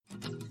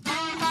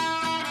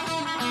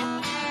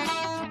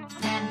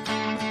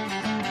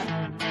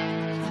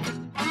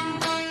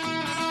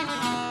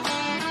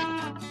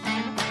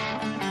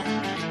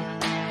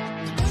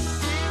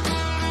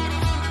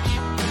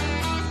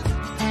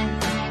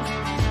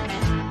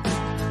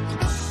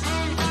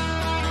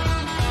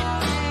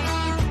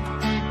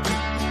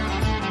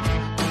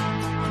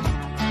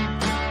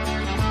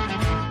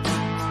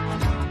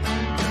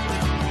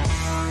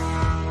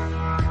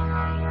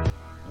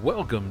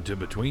Welcome to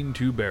Between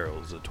Two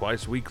Barrels, a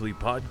twice-weekly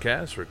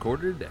podcast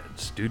recorded at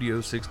Studio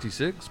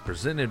 66,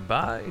 presented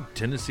by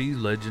Tennessee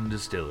Legend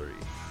Distillery.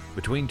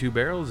 Between Two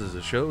Barrels is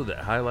a show that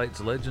highlights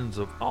legends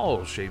of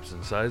all shapes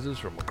and sizes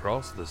from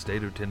across the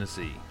state of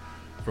Tennessee,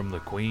 from the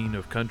queen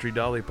of country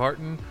Dolly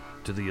Parton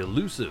to the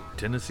elusive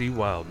Tennessee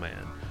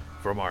Wildman,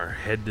 from our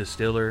head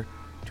distiller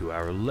to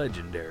our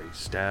legendary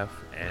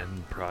staff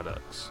and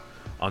products.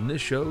 On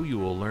this show, you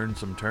will learn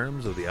some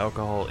terms of the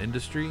alcohol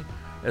industry,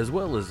 as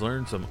well as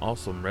learn some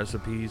awesome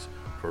recipes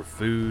for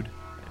food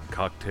and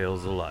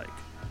cocktails alike.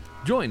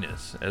 Join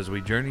us as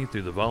we journey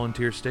through the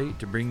volunteer state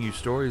to bring you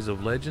stories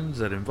of legends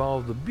that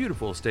involve the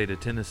beautiful state of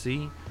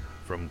Tennessee,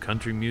 from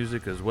country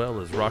music as well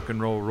as rock and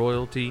roll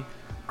royalty,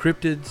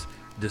 cryptids,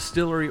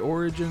 distillery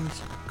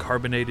origins,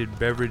 carbonated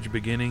beverage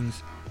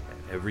beginnings, and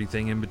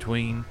everything in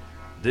between.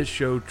 This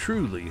show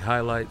truly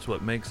highlights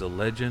what makes a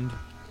legend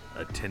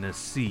a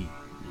Tennessee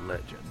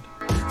legend.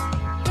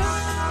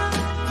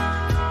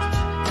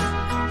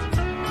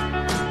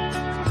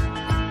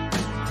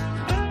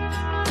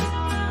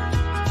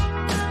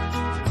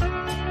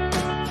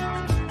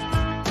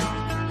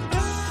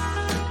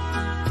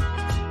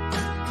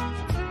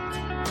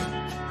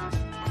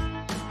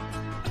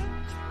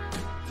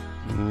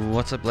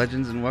 What's up,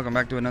 legends, and welcome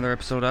back to another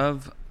episode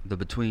of the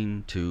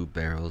Between Two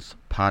Barrels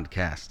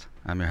podcast.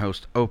 I'm your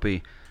host,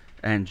 Opie,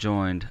 and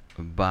joined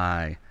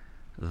by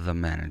the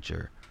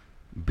manager,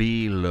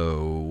 B.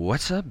 Low.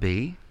 What's up,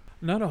 B?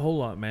 Not a whole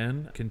lot,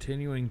 man.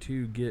 Continuing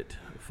to get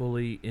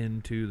fully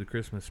into the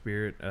Christmas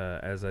spirit.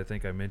 As I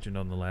think I mentioned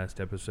on the last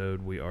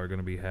episode, we are going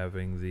to be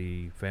having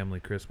the family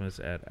Christmas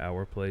at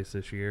our place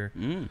this year.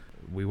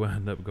 We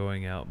wound up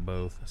going out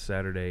both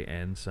Saturday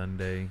and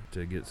Sunday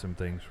to get some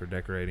things for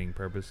decorating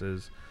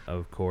purposes.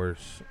 Of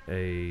course,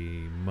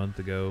 a month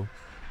ago,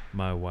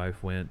 my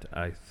wife went,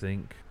 I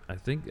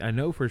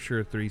know for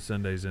sure 3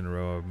 Sundays in a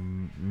row,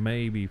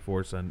 maybe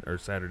 4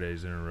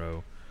 Saturdays in a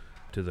row,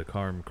 to the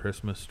Carm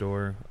Christmas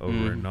store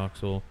over in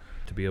Knoxville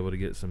to be able to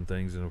get some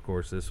things. And of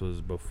course, this was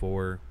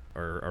before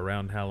or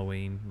around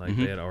Halloween.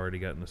 They had already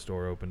gotten the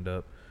store opened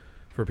up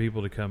for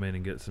people to come in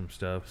and get some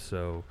stuff.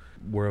 So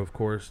we're of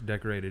course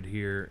decorated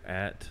here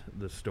at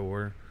the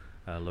store,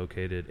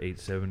 located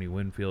 870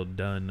 Winfield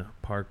Dunn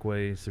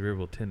Parkway,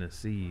 Sevierville,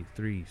 Tennessee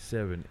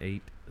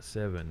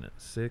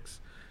 37876.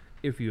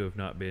 If you have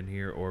not been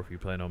here, or if you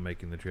plan on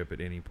making the trip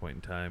at any point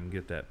in time,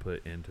 get that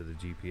put into the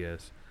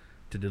GPS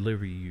to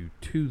deliver you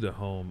to the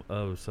home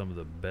of some of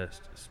the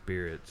best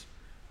spirits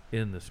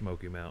in the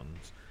Smoky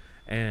Mountains.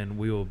 And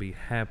we will be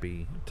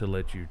happy to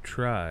let you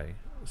try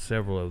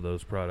several of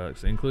those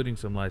products, including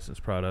some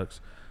licensed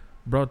products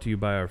brought to you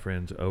by our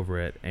friends over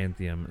at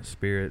Anthem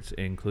Spirits,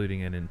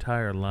 including an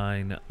entire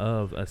line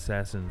of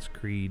Assassin's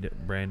Creed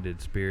branded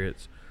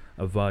spirits,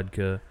 a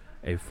vodka,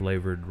 a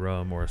flavored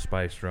rum, or a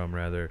spiced rum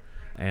rather,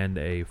 and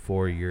a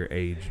 4-year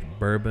aged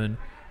bourbon.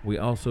 We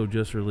also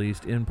just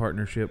released, in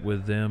partnership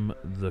with them,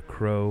 the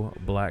Crow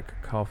Black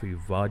Coffee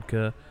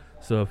Vodka.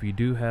 So if you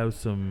do have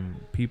some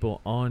people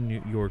on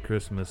your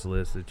Christmas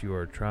list that you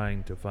are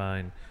trying to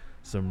find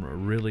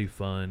some really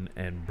fun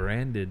and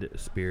branded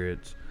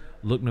spirits,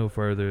 look no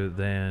further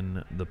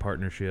than the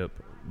partnership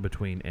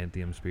between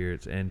Anthem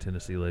Spirits and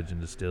Tennessee Legend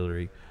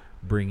Distillery,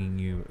 bringing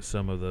you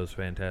some of those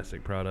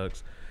fantastic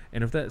products.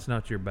 And if that's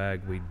not your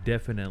bag, we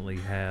definitely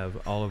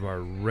have all of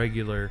our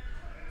regular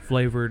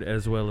flavored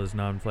as well as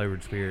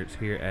non-flavored spirits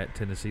here at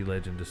Tennessee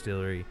Legend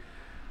Distillery.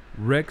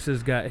 Rex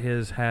has got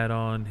his hat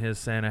on, his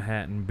Santa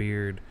hat and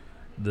beard.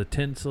 The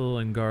tinsel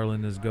and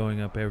garland is going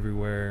up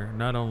everywhere,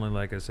 not only,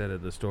 like I said,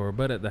 at the store,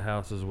 but at the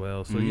house as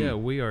well. So yeah,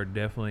 we are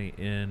definitely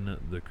in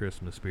the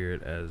Christmas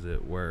spirit, as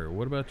it were.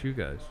 What about you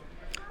guys?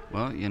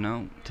 Well,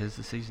 'tis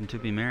the season to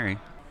be merry.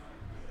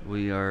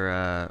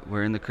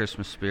 We're in the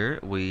Christmas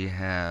spirit. We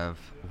have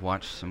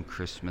watched some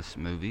Christmas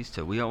movies.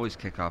 So we always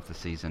kick off the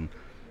season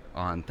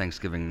on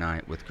Thanksgiving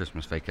night with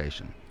Christmas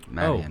Vacation,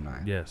 Maddie and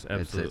I. Yes,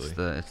 absolutely.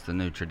 It's the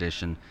new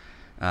tradition.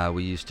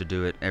 We used to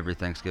do it every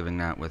Thanksgiving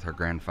night with her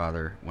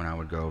grandfather when I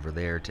would go over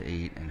there to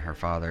eat, and her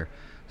father.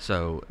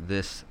 So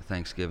this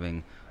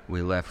Thanksgiving,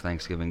 we left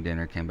Thanksgiving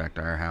dinner, came back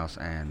to our house,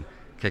 and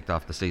kicked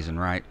off the season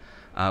right.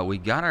 We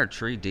got our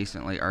tree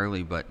decently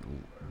early, but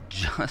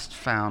just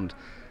found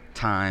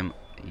time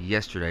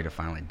yesterday to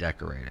finally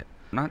decorate it.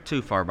 Not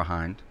too far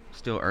behind,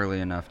 still early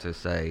enough to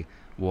say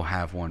we'll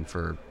have one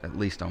for at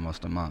least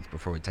almost a month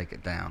before we take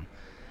it down,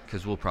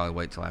 because we'll probably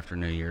wait till after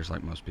New Year's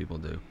like most people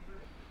do.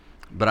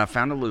 But I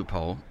found a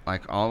loophole.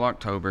 Like all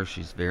October,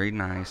 she's very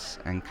nice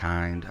and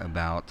kind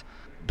about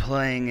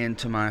playing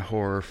into my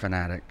horror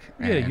fanatic.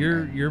 Yeah,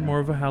 you're more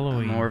of a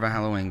Halloween. I'm more of a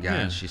Halloween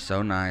guy. Yeah. She's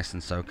so nice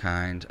and so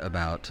kind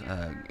about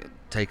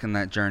taking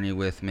that journey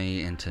with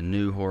me into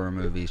new horror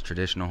movies,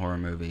 traditional horror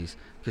movies,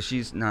 because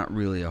she's not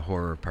really a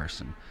horror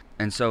person.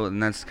 And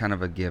that's kind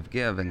of a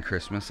give. And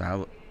Christmas,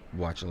 I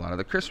watch a lot of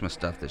the Christmas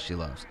stuff that she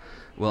loves.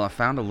 Well, I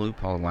found a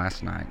loophole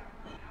last night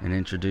and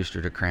introduced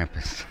her to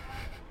Krampus.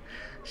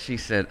 She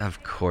said,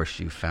 "Of course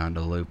you found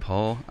a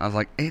loophole." I was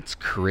like, "It's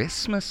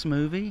Christmas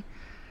movie."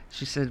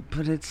 She said,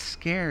 "But it's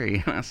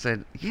scary." And I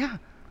said, "Yeah,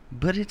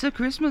 but it's a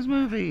Christmas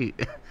movie.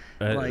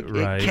 Like,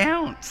 right. it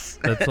counts.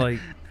 That's like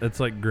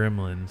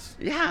Gremlins.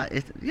 Yeah,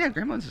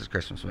 Gremlins is a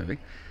Christmas movie.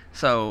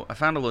 So I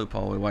found a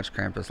loophole. We watched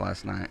Krampus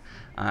last night.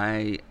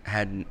 I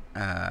had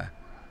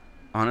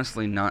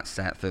honestly not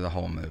sat through the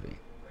whole movie.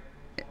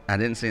 I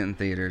didn't see it in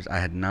theaters. I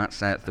had not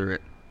sat through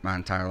it my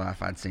entire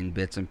life. I'd seen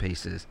bits and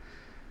pieces.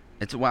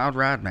 It's a wild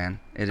ride, man.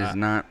 It is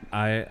not.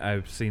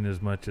 I've seen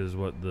as much as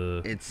what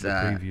the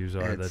previews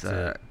are. It's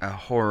That's it. a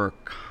horror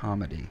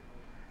comedy.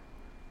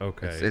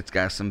 Okay. It's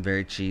got some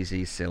very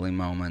cheesy, silly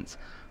moments,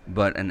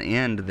 but an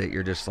end that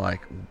you're just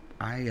like,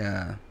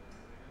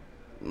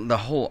 the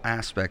whole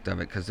aspect of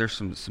it, because there's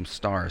some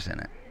stars in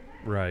it.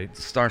 Right. It's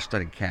a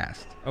star-studded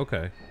cast.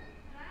 Okay.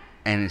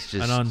 And it's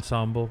just an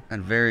ensemble. A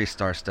very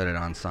star-studded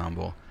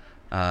ensemble.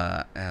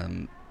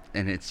 And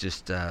it's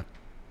just,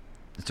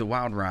 it's a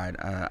wild ride.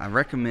 I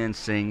recommend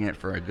seeing it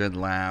for a good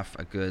laugh,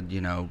 a good,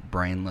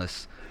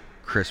 brainless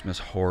Christmas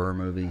horror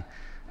movie,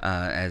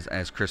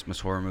 as Christmas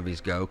horror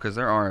movies go, because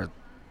there are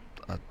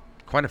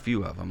quite a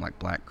few of them, like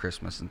Black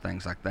Christmas and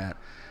things like that.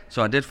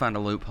 So I did find a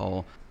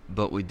loophole,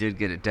 but we did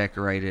get it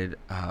decorated.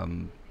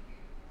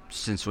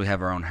 Since we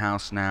have our own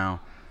house now,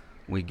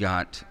 we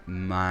got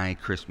my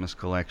Christmas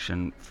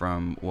collection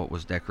from what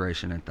was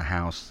decoration at the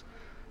house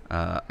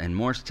in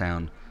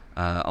Morristown,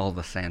 all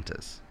the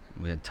Santas.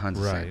 We had tons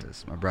of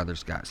Santas. My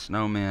brother's got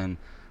snowmen,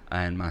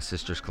 and my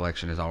sister's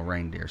collection is all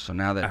reindeer. So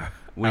now that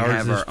we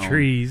have our own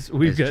trees,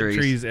 we've got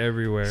trees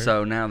everywhere.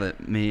 So now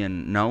that me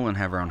and Nolan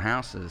have our own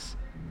houses,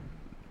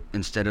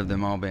 instead of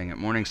them all being at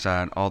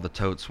Morningside, all the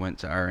totes went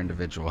to our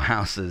individual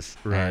houses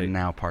and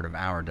now part of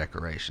our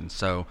decoration.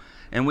 So,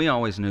 and we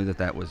always knew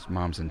that was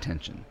Mom's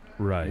intention.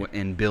 Right.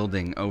 In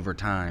building over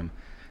time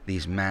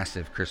these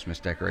massive Christmas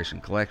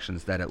decoration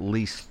collections, that at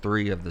least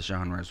 3 of the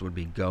genres would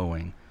be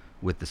going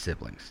with the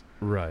siblings.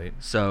 Right.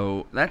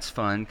 So that's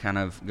fun, kind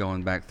of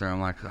going back through.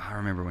 I'm like, I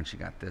remember when she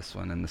got this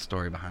one and the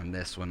story behind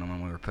this one and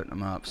when we were putting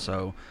them up.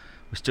 So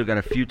we still got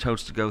a few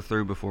totes to go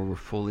through before we're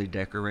fully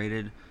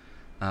decorated.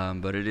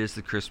 But it is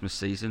the Christmas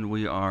season.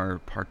 We are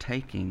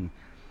partaking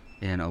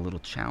in a little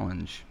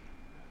challenge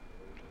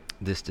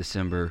this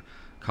December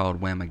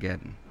called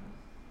Whamageddon.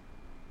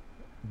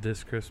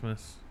 This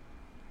Christmas?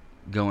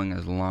 Going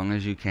as long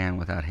as you can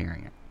without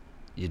hearing it.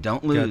 You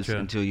don't lose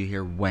until you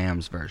hear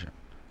Wham's version.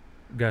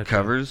 Gotcha.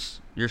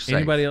 Covers, you're safe.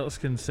 Anybody else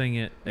can sing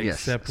it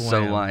except Wham.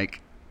 So like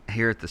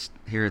here at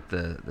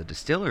the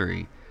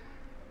distillery,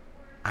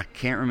 I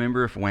can't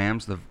remember if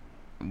Wham's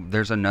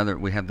there's another.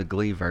 We have the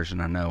Glee version,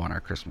 I know, on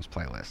our Christmas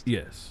playlist.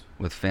 Yes.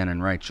 With Finn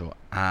and Rachel.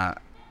 I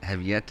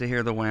have yet to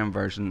hear the Wham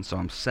version, so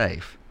I'm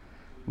safe.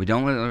 We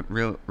don't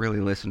really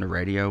listen to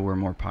radio. We're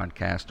more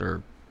podcast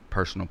or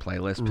personal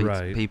playlist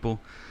people.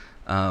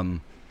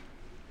 And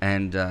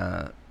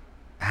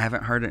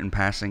haven't heard it in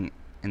passing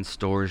in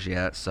stores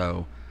yet,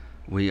 so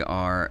we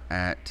are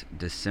at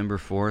December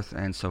 4th,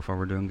 and so far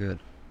we're doing good.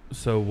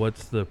 So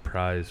what's the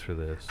prize for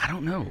this? I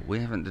don't know. We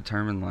haven't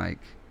determined,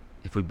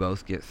 if we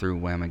both get through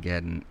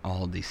Whamageddon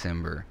all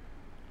December,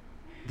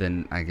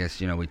 then I guess,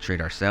 we treat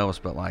ourselves.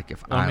 But,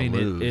 if I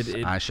lose,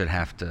 I should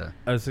have to...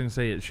 I was going to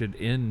say it should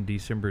end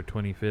December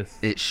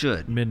 25th. It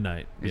should.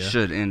 Midnight. It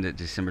should end at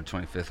December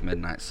 25th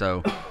midnight.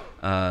 So,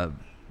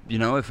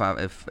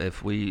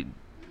 if we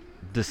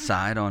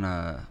decide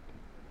on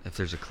if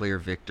there's a clear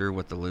victor,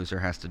 what the loser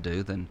has to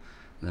do, then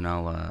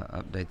I'll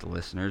update the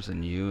listeners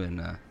and you,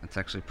 and it's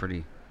actually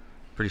pretty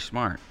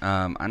smart.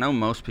 I know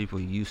most people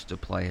used to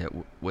play it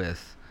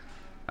with...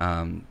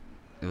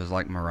 it was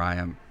like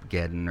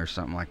Mariah-geddon or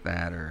something like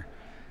that,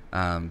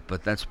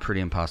 but that's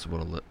pretty impossible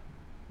to look.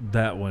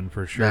 That one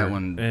for sure. That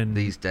one, and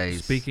these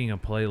days. Speaking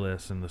of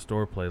playlists and the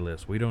store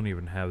playlist, we don't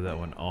even have that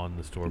one on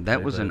the store playlist.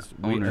 That was an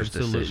owner's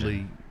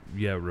decision.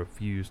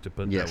 Refused to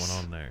put that one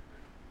on there.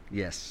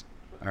 Yes.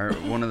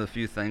 One of the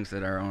few things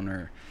that our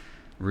owner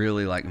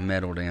really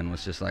meddled in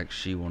was just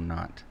she will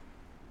not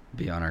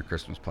be on our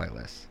Christmas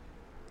playlist.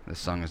 This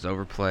song is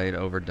overplayed,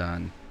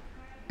 overdone,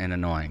 and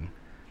annoying.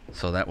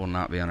 So that will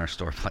not be on our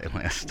store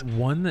playlist.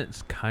 One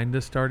that's kind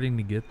of starting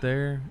to get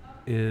there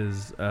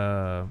is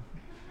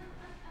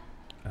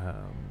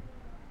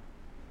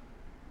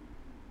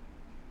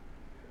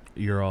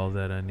You're All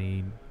That I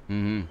Need.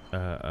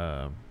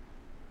 Mm-hmm.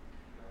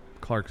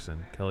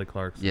 Clarkson, Kelly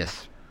Clarkson.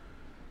 Yes.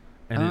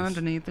 And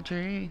Underneath the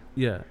Tree.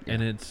 Yeah,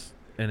 and it's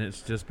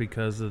just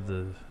because of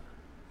the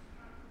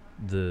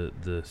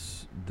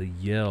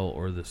yell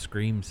or the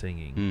scream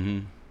singing, mm-hmm.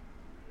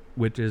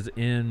 which is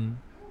in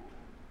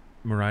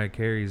Mariah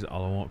Carey's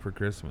All I Want for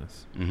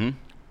Christmas. Mm-hmm.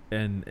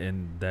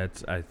 And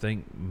that's, I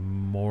think,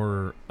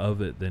 more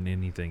of it than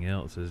anything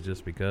else is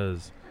just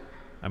because,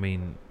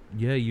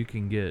 you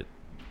can get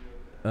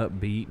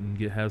upbeat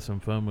and have some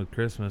fun with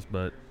Christmas,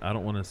 but I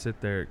don't want to sit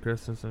there at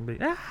Christmas and be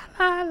la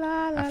la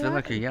la. I feel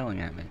like you're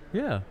yelling at me.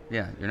 Yeah.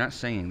 Yeah, you're not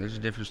singing. There's a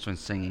difference between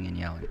singing and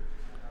yelling.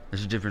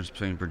 There's a difference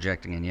between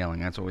projecting and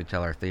yelling. That's what we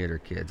tell our theater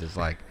kids. It's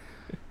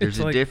there's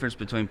a difference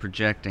between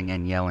projecting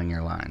and yelling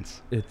your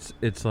lines.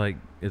 It's like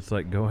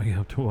going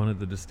up to one of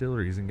the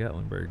distilleries in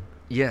Gatlinburg.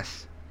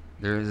 Yes,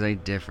 there is a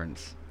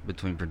difference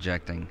between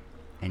projecting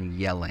and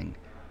yelling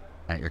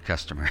at your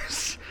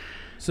customers.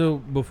 So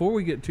before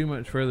we get too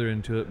much further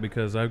into it,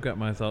 because I've got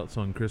my thoughts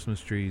on Christmas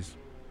trees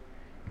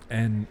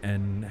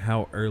and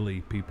how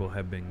early people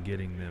have been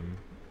getting them,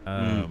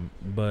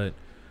 but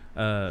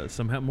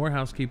some more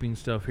housekeeping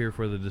stuff here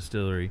for the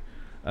distillery.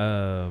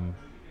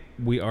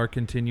 We are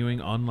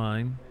continuing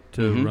online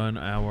to run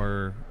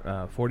our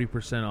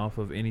 40% off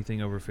of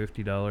anything over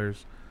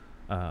 $50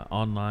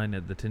 online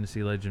at the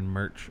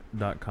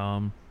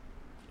TennesseeLegendMerch.com.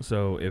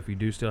 So if you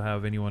do still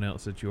have anyone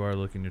else that you are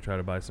looking to try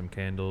to buy some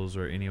candles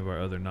or any of our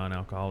other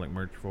non-alcoholic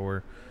merch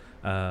for,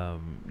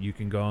 you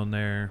can go on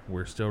there.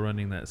 We're still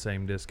running that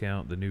same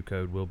discount. The new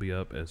code will be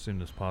up as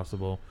soon as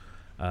possible,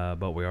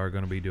 but we are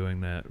going to be doing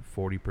that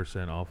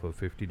 40% off of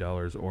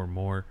 $50 or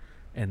more.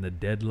 And the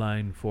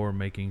deadline for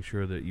making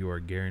sure that you are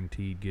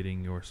guaranteed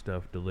getting your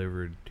stuff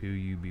delivered to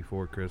you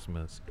before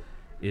Christmas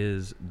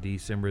is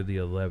December the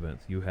 11th.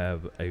 You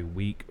have a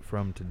week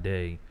from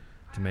today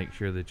to make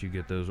sure that you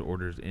get those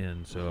orders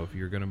in. So if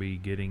you're going to be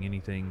getting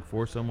anything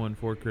for someone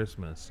for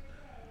Christmas,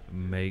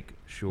 make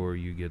sure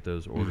you get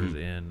those orders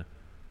in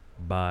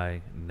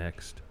by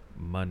next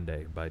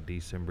Monday, by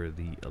December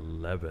the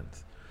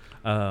 11th.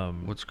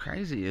 What's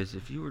crazy is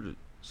if you were to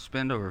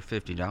spend over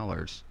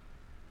 $50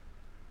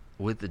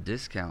 with the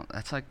discount,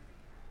 that's like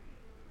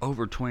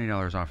over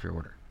 $20 off your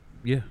order.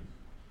 Yeah.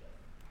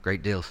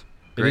 Great deals.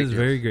 It is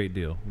very great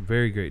deal.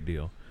 Very great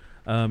deal.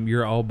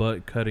 You're all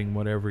but cutting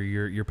whatever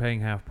you're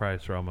paying half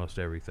price for almost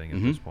everything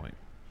at this point.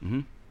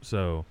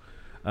 So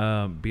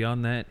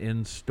beyond that,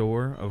 in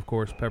store, of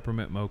course,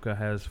 Peppermint Mocha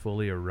has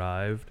fully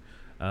arrived.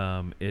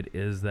 It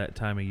is that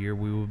time of year.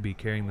 We will be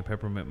carrying the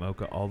Peppermint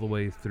Mocha all the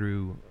way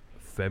through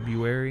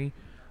February,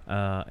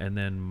 and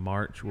then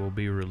March we'll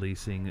be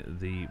releasing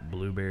the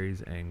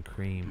blueberries and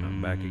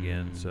cream back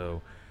again.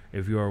 So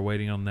if you are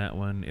waiting on that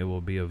one, it will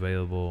be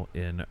available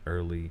in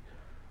early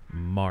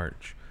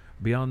March.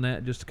 Beyond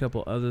that, just a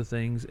couple other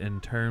things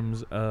in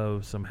terms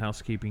of some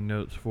housekeeping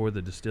notes for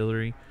the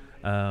distillery.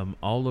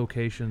 All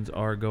locations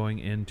are going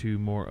into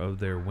more of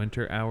their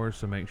winter hours,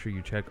 so make sure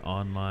you check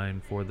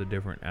online for the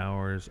different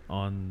hours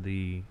on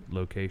the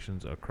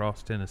locations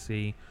across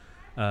Tennessee.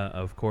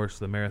 Of course,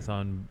 the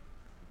Marathon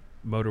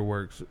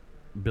Motorworks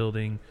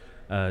building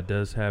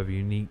does have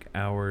unique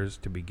hours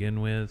to begin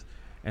with,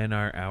 and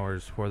our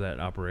hours for that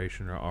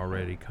operation are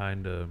already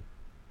kind of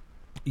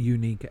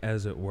unique,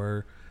 as it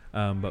were.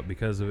 But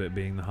because of it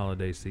being the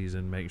holiday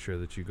season, make sure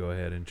that you go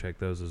ahead and check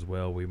those as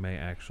well. We may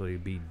actually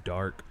be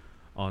dark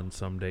on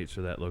some dates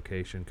for that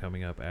location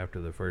coming up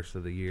after the first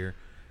of the year.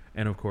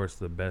 And of course,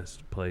 the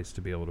best place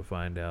to be able to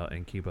find out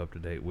and keep up to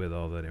date with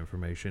all that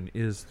information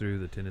is through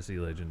the Tennessee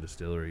Legend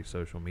Distillery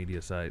social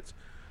media sites,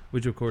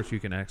 which of course you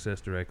can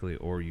access directly,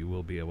 or you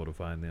will be able to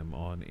find them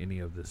on any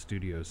of the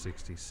Studio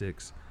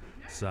 66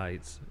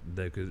 sites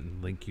that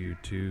could link you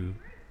to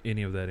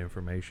any of that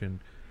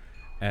information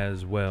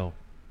as well.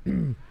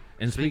 And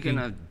speaking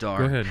of dark,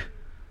 go ahead.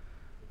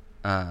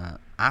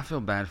 I feel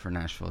bad for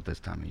Nashville at this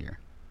time of year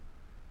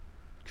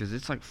because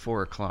it's like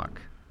 4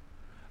 o'clock.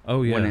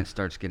 Oh yeah, when it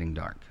starts getting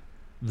dark.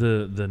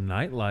 The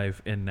nightlife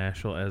in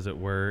Nashville, as it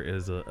were,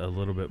 is a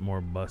little bit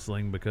more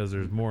bustling because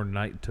there's more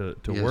night to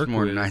work with. There's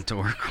more night to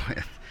work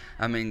with.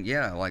 I mean,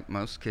 yeah, like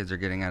most kids are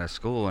getting out of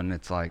school, and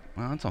it's like,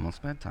 well, it's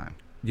almost bedtime.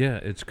 Yeah,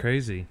 it's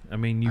crazy. I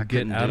mean, you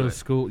get out of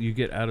school,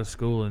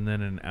 and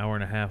then an hour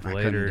and a half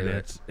later,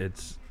 and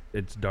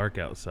it's dark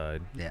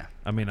outside. Yeah.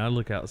 I mean, I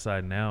look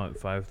outside now at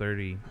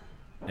 5:30,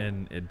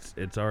 and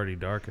it's already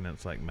dark, and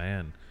it's like,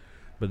 man.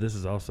 But this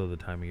is also the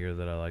time of year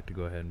that I like to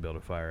go ahead and build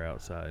a fire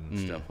outside and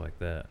stuff like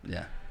that.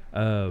 Yeah.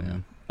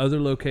 Other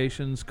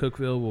locations,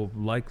 Cookeville will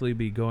likely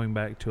be going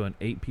back to an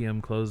 8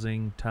 p.m.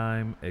 closing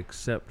time,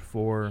 except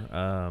for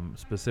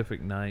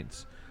specific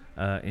nights,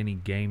 any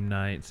game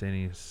nights,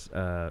 any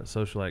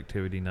social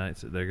activity nights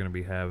that they're going to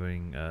be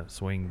having,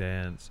 swing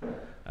dance,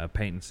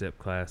 paint and sip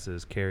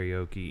classes,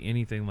 karaoke,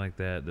 anything like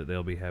that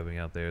they'll be having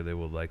out there. They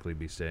will likely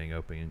be staying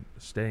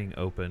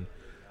open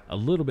a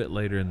little bit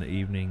later in the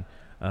evening.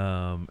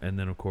 And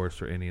then, of course,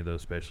 for any of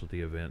those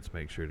specialty events,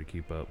 make sure to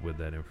keep up with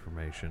that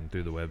information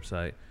through the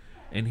website.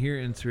 And here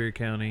in Sevier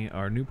County,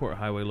 our Newport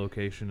Highway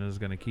location is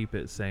going to keep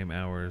its same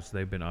hours.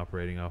 They've been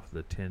operating off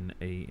the 10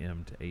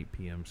 a.m. to 8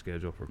 p.m.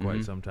 schedule for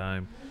quite some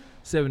time,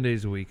 7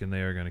 days a week, and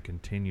they are going to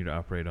continue to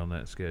operate on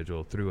that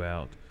schedule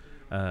throughout.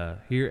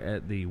 Here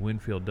at the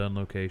Winfield Dunn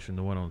location,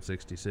 the one on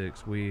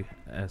 66, we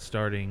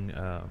starting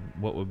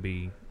what would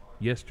be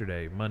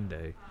yesterday,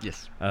 Monday.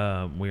 Yes.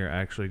 We are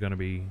actually going to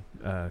be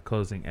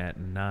closing at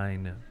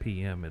 9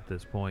 p.m. at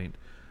this point.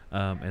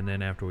 And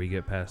then after we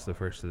get past the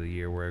first of the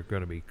year, we're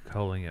going to be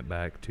calling it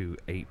back to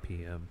 8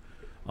 p.m.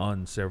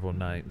 on several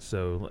nights.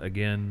 So,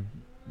 again,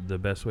 the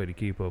best way to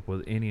keep up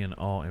with any and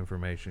all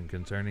information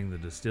concerning the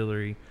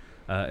distillery,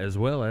 as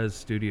well as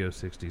Studio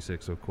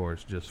 66, of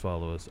course, just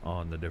follow us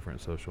on the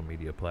different social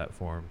media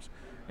platforms.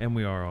 And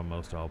we are on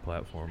most all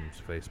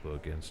platforms,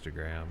 Facebook,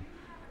 Instagram,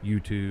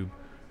 YouTube,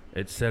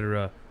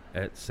 etc.,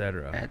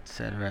 etc.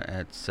 etc.,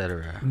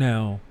 etc.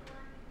 Now,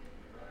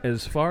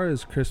 as far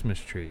as Christmas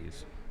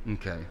trees,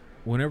 okay,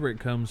 whenever it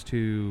comes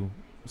to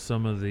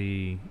some of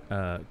the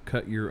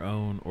cut your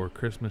own or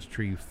Christmas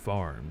tree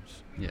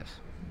farms, Yes.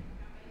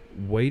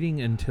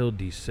 waiting until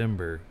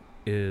December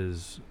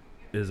is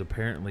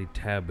apparently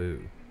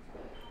taboo,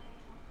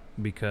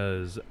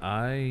 because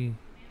I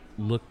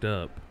looked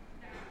up,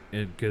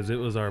 because it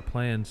was our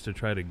plans to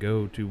try to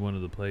go to one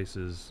of the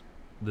places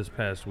this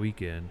past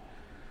weekend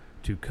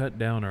to cut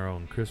down our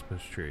own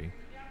Christmas tree.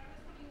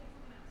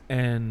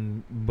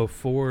 And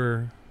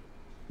before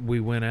we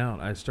went out,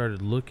 I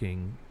started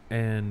looking,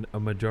 and a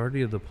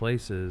majority of the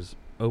places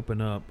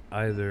open up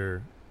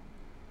either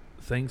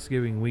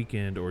Thanksgiving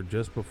weekend or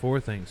just before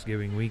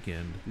Thanksgiving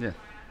weekend, Yeah.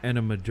 and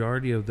a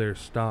majority of their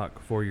stock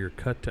for your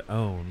cut to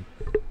own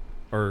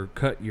or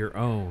cut your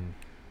own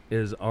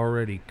is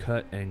already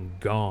cut and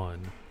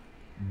gone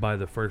by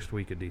the first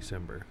week of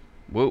December.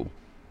 Whoa.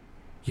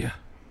 Yeah.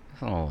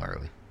 That's a little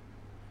early.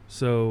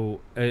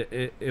 So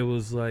it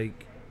was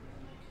like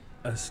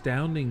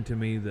astounding to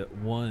me that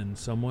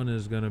someone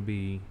is going to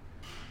be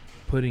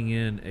putting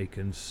in a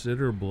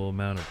considerable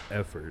amount of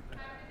effort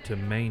to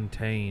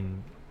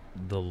maintain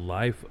the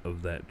life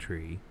of that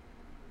tree,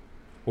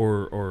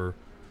 or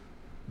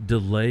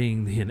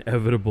delaying the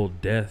inevitable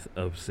death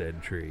of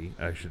said tree,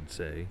 I should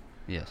say,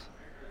 Yes.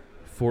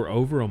 for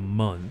over a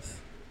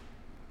month.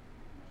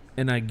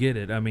 And I get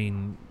it. I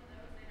mean,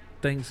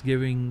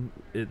 Thanksgiving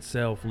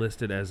itself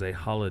listed as a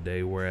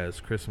holiday, whereas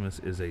Christmas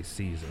is a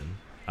season.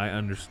 I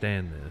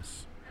understand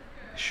this,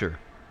 Sure.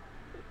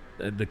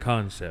 the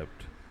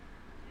concept,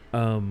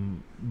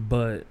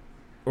 but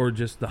or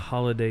just the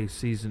holiday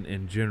season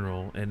in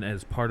general. And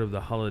as part of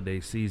the holiday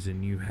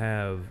season, you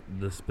have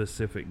the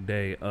specific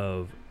day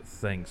of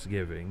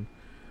Thanksgiving,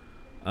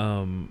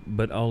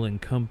 but all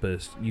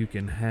encompassed, you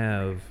can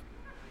have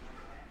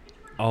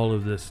all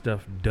of this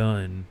stuff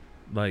done.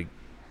 Like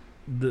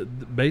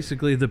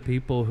basically the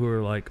people who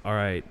are like, all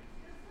right,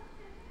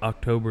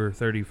 October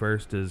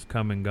 31st is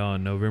come and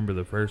gone, November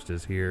the 1st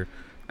is here,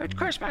 It's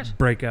Christmas.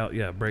 break out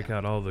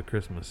all the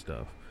Christmas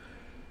stuff.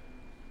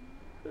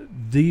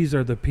 These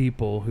are the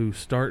people who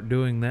start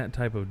doing that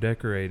type of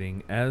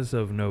decorating as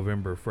of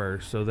November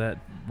 1st, so that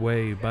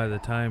way by the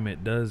time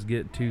it does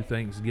get to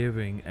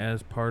Thanksgiving,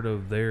 as part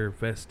of their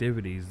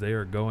festivities, they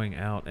are going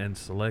out and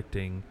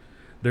selecting.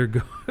 They're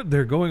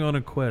going on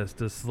a quest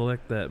to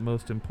select that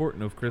most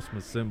important of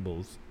Christmas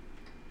symbols,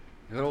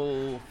 Good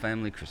old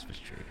family Christmas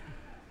tree.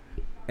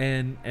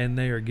 and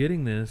they are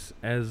getting this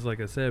as, like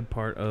I said,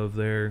 part of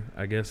their,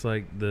 I guess,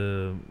 like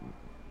the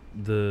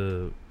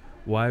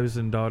wives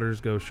and daughters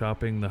go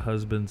shopping, the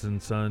husbands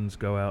and sons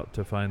go out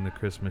to find the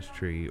Christmas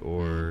tree,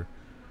 or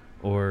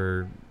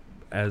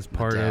as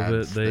part of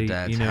it, the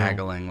dad's they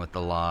haggling with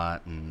the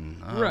lot,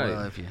 and Right.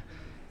 well, if you,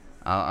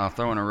 I'll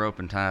throw in a rope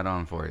and tie it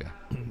on for you.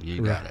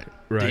 You got it.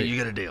 Right. You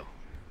got a deal.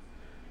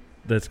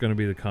 That's going to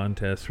be the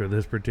contest for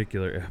this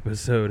particular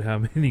episode. How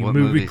many What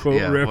movie movies- quote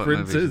yeah, what movies are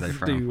references they do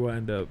from? you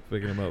wind up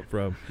picking them up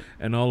from?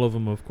 And all of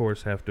them, of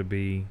course, have to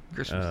be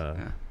Christmas.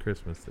 Yeah.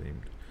 Christmas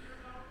themed.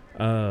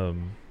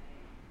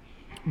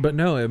 But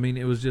no, I mean,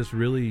 it was just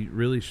really,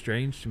 really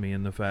strange to me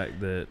in the fact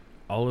that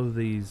all of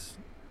these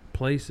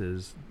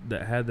places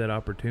that had that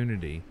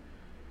opportunity,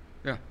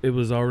 Yeah. it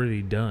was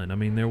already done. I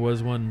mean, there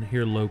was one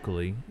here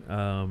locally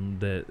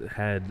that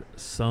had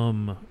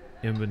some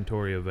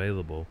inventory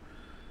available.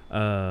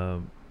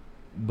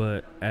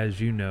 But as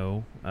you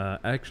know,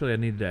 actually, I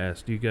needed to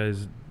ask: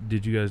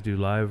 did you guys do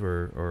live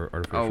or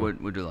artificial? Oh,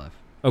 we do live.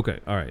 Okay,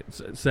 all right,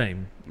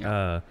 same.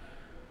 Yeah.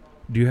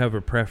 Do you have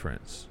a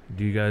preference?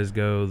 Do you guys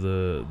go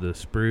the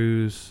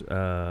spruce,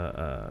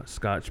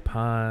 Scotch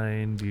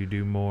pine? Do you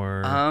do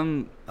more?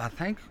 I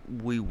think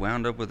we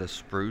wound up with a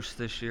spruce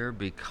this year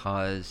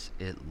because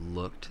it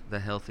looked the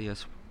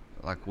healthiest.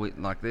 Like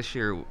this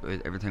year,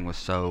 everything was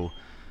so,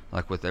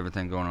 like with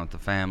everything going on with the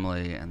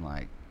family and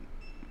like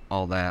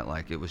all that,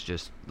 like it was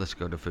just, let's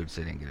go to Food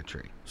City and get a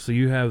tree. So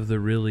you have the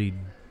really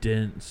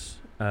dense.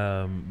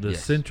 The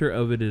Yes. center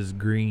of it is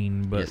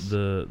green, but Yes.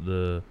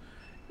 the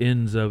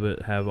ends of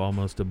it have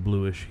almost a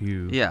bluish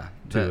hue. Yeah,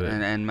 to it.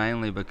 and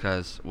mainly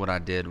because what I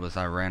did was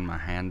I ran my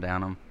hand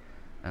down them,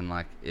 and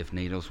like if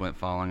needles went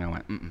falling, I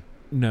went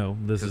No,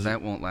 this because is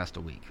that won't last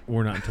a week.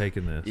 we're not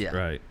taking this. Yeah.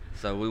 Right.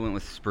 So we went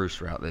with the spruce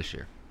route this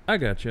year. I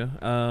gotcha.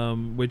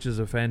 Which is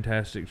a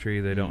fantastic tree.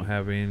 They don't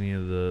have any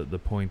of the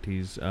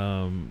pointies.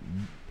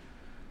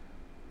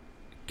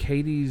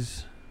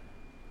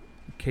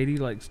 Katie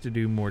likes to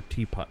do more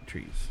teapot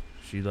trees.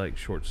 She likes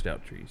short,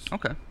 stout trees.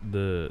 Okay.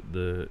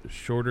 The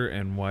shorter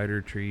and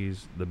wider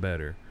trees, the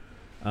better.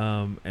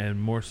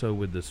 And more so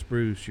with the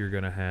spruce, you're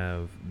gonna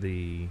have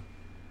the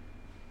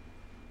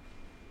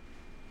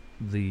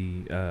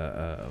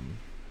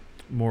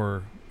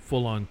more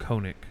full-on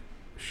conic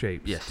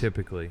shapes, Yes.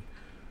 typically.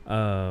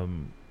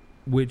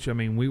 Which, I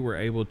mean, we were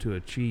able to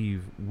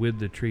achieve with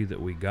the tree that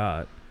we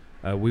got.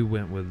 We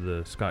went with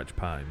the Scotch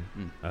pine.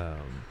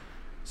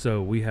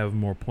 So we have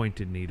more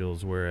pointed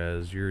needles,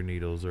 whereas your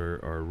needles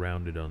are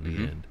rounded on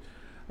the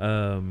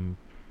end.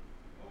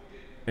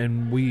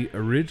 And we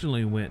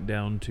originally went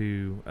down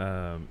to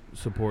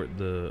support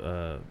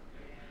the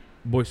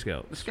Boy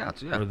Scouts. The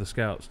Scouts, yeah. Or the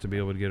Scouts to be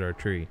able to get our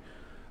tree.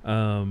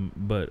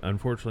 But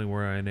unfortunately, we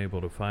were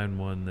unable to find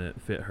one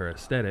that fit her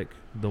aesthetic,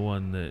 the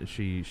one that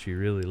she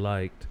really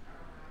liked.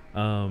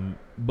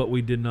 But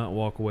we did not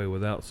walk away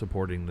without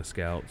supporting the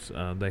Scouts.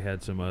 They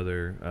had some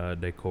other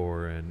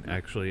decor and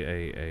actually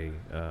a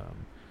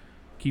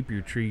keep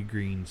your tree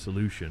green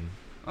solution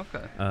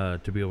Okay.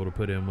 to be able to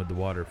put in with the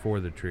water for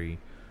the tree.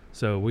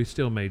 So we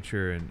still made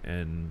sure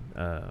and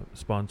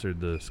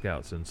sponsored the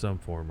Scouts in some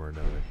form or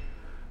another.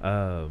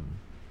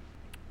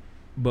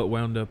 But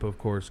wound up, of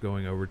course,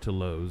 going over to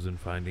Lowe's and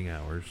finding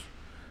ours.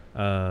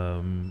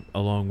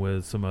 Along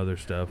with some other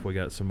stuff. We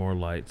got some more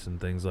lights and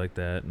things like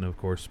that. And, of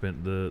course,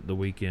 spent the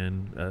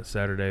weekend.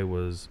 Saturday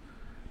was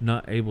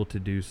not able to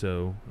do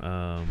so.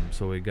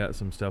 So we got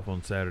some stuff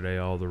on Saturday,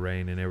 all the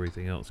rain and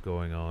everything else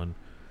going on.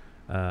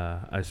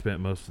 I spent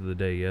most of the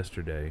day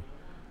yesterday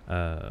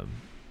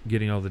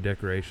getting all the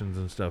decorations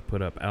and stuff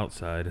put up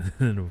outside. And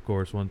then, of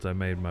course, once I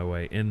made my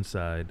way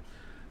inside,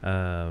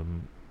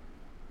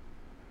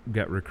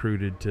 got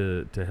recruited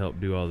to help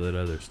do all that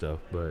other stuff.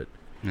 But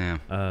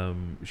Yeah.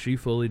 she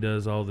fully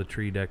does all the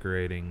tree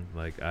decorating.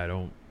 Like, I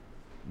don't.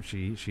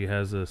 She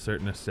has a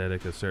certain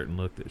aesthetic, a certain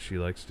look that she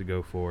likes to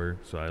go for.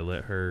 So I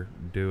let her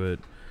do it.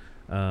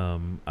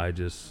 I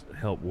just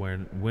help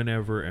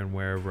whenever and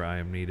wherever I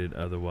am needed.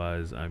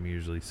 Otherwise, I'm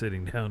usually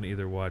sitting down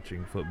either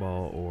watching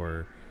football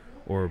or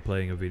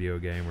playing a video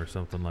game or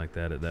something like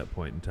that at that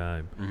point in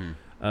time.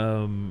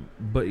 Mm-hmm.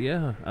 But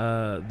yeah,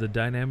 the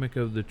dynamic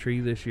of the tree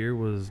this year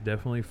was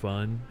definitely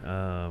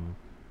fun.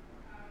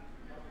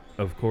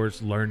 Of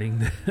course,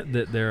 learning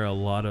that there are a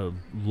lot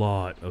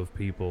of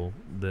people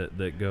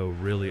that go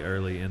really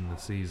early in the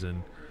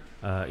season,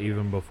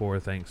 even before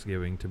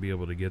Thanksgiving, to be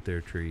able to get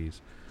their trees.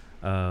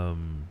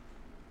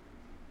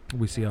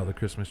 We see all the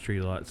Christmas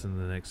tree lots, and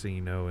the next thing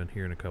you know, and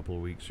here in a couple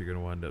of weeks, you're going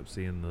to wind up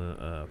seeing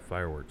the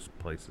fireworks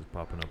places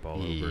popping up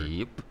all over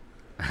Yep.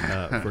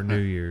 for New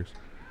Year's.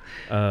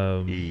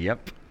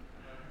 Yep.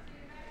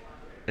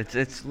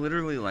 It's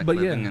literally like But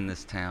living yeah. in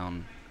this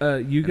town,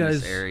 You in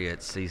guys, this area.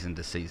 It's season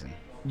to season.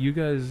 you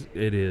guys,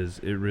 it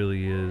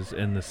really is,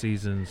 and the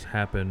seasons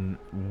happen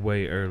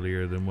way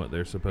earlier than what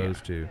they're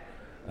supposed to.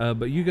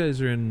 But you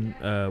guys are in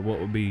what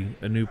would be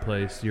a new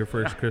place, your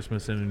first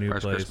Christmas in a new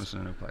First place. Christmas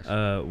in a new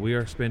place. We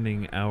are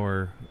spending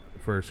our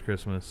first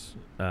Christmas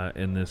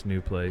in this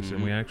new place,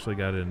 and we Mhm. actually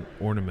got an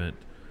ornament.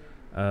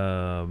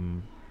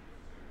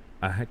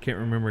 I can't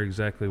remember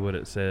exactly what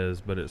it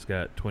says, but it's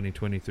got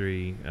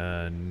 2023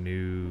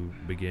 new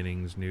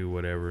beginnings, new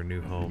whatever, new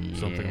home,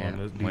 something Yeah, along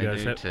those. Do we you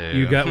guys do have? too.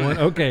 You got one?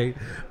 Okay,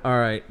 all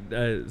right.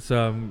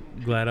 So I'm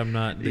glad I'm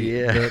not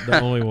the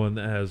only one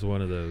that has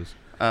one of those.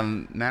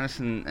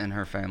 Madison and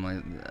her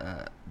family,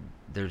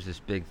 there's this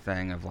big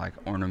thing of like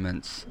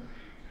ornaments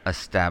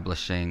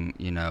establishing,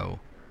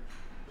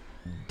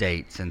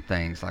 dates and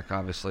things. Like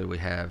obviously we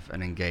have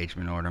an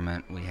engagement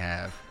ornament, we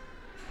have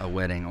a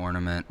wedding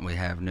ornament, we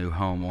have new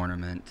home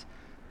ornament.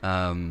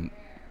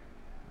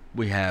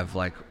 We have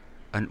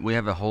we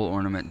have a whole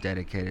ornament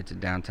dedicated to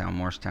downtown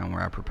Morristown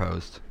where I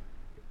proposed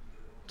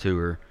to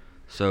her.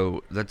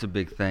 So that's a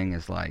big thing.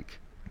 Is like,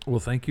 Well,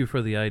 thank you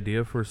for the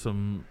idea for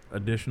some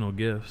additional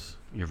gifts.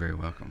 you're very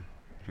welcome.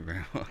 You're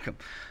very welcome.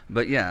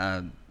 But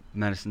yeah,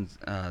 Madison's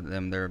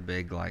they're a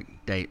big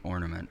like date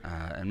ornament,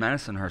 and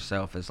Madison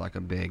herself is like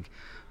a big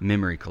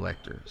memory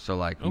collector. So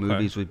like Okay.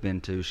 movies we've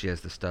been to, she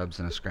has the stubs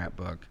in a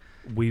scrapbook.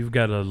 We've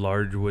got a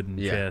large wooden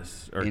Yeah.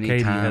 chest, or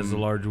Katie has a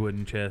large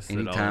wooden chest. that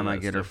all Anytime I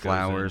that get her stuff goes in.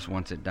 flowers,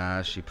 once it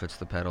dies, she puts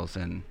the petals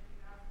in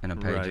a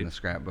page Right. in the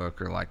scrapbook,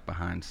 or like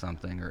behind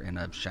something, or in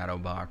a shadow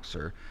box,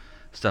 or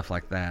stuff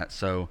like that.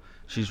 So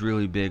she's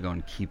really big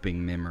on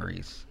keeping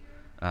memories,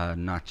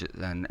 not just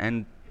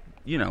and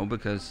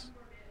because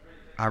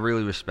I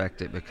really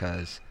respect it,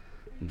 because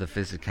the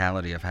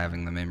physicality of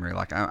having the memory.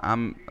 Like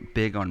I'm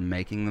big on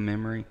making the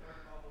memory,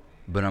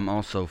 but I'm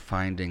also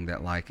finding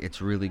that like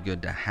it's really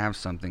good to have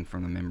something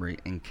from the memory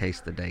in case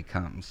the day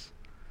comes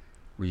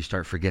where you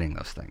start forgetting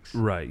those things.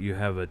 Right, you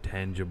have a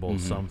tangible Mhm.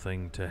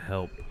 something to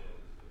help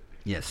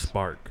Yes.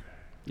 spark.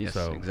 Yes,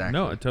 So, exactly.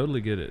 No, I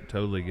totally get it.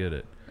 Totally get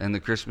it. And the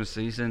Christmas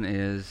season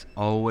is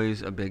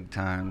always a big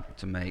time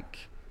to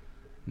make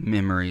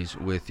memories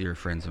with your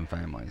friends and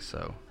family.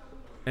 So,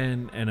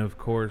 And of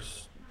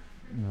course,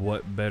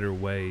 what better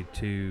way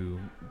to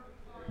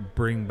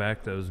bring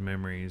back those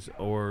memories,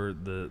 or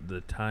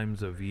the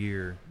times of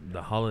year,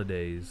 the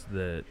holidays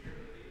that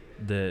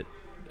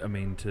I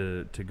mean,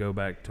 to go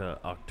back to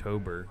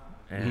October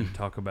and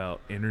talk about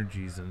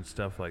energies and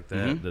stuff like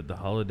that, Mhm. that the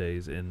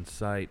holidays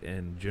incite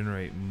and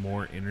generate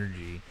more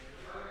energy.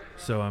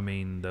 So I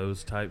mean,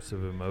 those types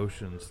of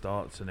emotions,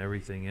 thoughts, and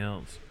everything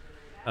else.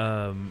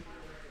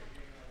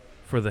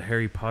 For the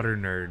Harry Potter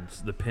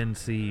nerds, the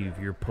pensieve,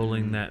 you're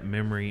pulling Mhm. that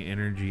memory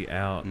energy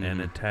out and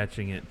Mhm.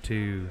 attaching it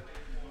to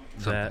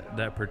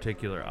that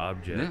particular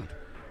object.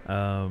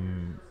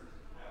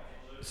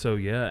 So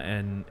yeah,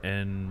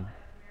 and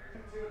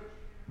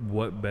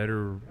what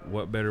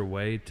better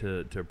way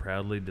to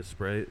proudly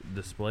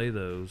display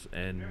those,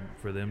 and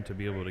for them to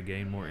be able to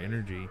gain more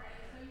energy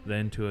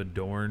than to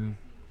adorn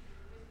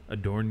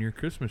adorn your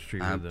Christmas tree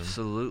with them.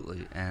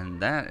 Absolutely. And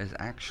that is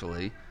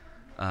actually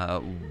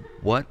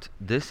what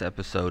this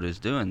episode is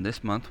doing.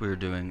 This month we're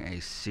doing a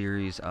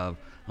series of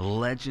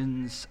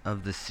legends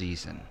of the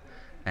season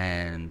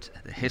and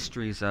the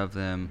histories of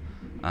them,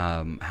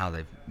 how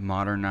they've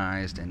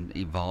modernized and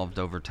evolved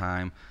over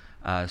time.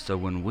 So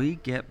when we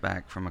get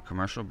back from a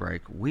commercial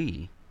break,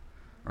 we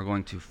are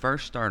going to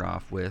first start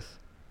off with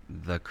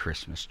the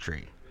Christmas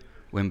tree,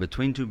 when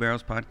Between Two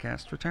Barrels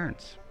podcast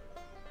returns.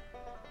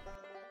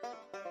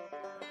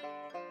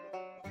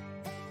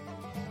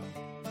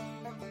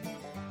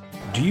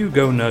 Do you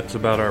go nuts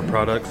about our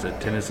products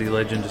at Tennessee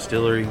Legend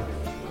Distillery?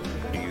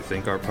 Do you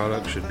think our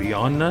products should be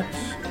on nuts?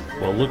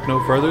 Well, look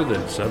no further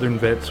than Southern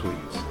Vet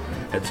Sweets.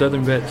 At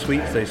Southern Vet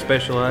Sweets, they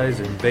specialize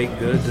in baked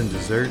goods and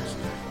desserts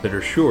that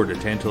are sure to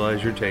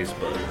tantalize your taste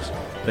buds.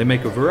 They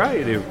make a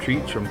variety of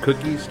treats from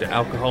cookies to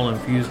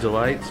alcohol-infused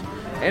delights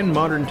and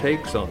modern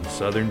takes on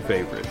Southern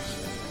favorites.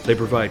 They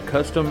provide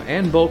custom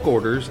and bulk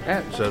orders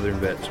at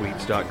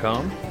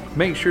southernvetsweets.com.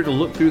 Make sure to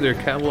look through their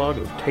catalog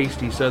of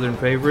tasty Southern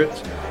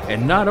favorites,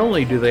 and not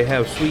only do they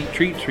have sweet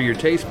treats for your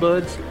taste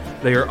buds,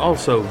 they are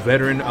also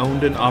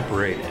veteran-owned and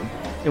operated.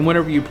 And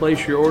whenever you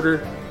place your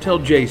order, tell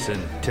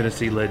Jason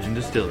Tennessee Legend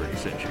Distillery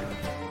sent you.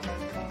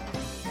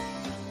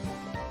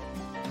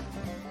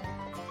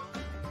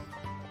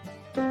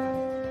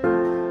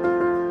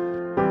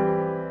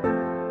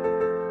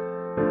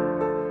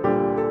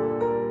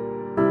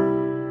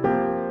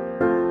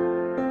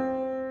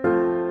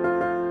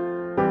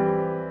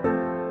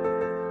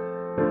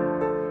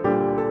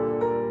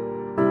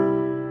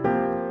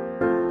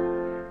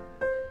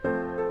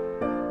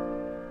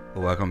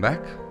 Welcome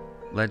back,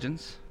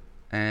 legends.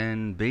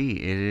 And B,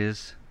 it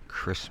is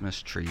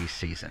Christmas tree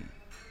season.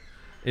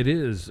 It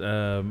is.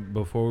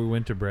 Before we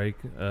went to break,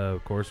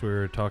 of course, we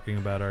were talking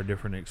about our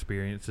different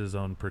experiences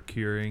on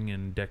procuring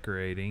and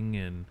decorating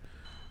and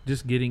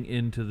just getting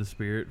into the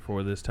spirit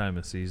for this time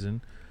of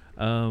season.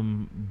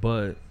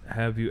 But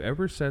have you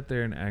ever sat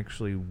there and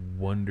actually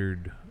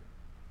wondered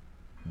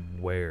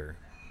where?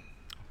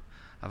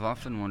 I've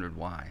often wondered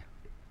why.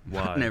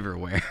 Why? But never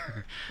where.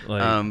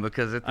 Like,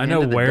 because at the I end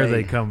know of the where day,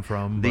 they come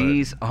from.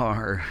 these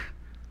are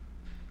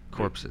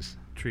corpses,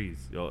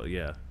 trees. Oh,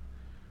 yeah.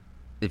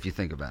 if you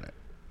think about it.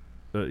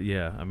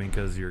 Yeah, I mean,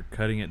 because you're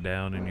cutting it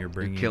down and you're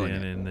bringing it killing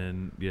in, it. and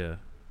then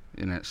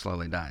And it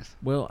slowly dies.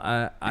 Well,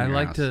 I your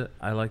like house.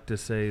 I like to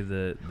say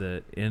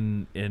that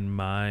in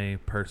my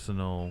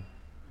personal,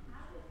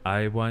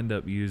 I wind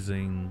up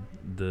using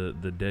the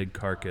dead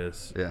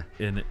carcass Yeah.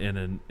 in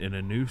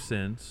a new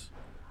sense.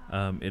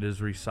 It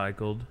is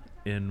recycled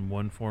in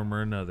one form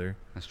or another.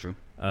 That's true.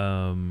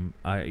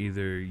 I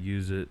either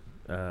use it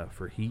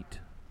for heat.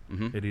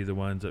 Mm-hmm. It either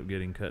winds up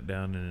getting cut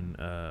down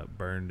and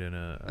burned in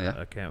Yeah.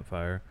 a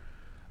campfire,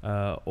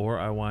 or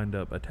I wind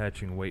up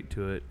attaching weight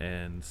to it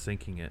and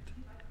sinking it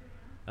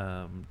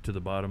to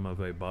the bottom of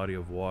a body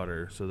of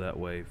water, so that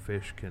way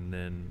fish can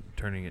then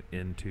turning it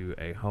into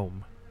a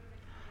home.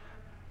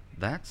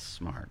 That's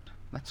smart.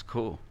 That's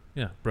cool.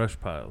 Yeah, brush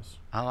piles.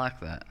 I like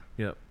that.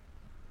 Yep.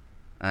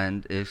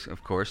 And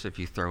of course, if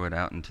you throw it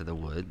out into the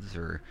woods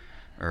or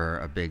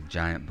a big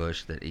giant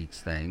bush that eats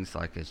things,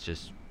 like it's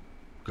just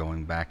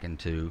going back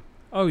into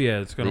Oh yeah,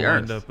 it's going The to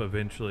wind earth. up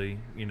eventually,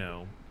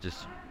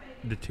 just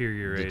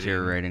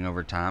deteriorating.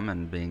 over time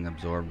and being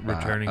absorbed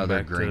Returning by other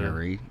back to-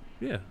 greenery,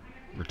 Yeah.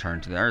 return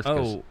to the earth.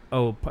 'Cause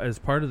As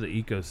part of the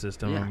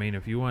ecosystem, Yeah. I mean,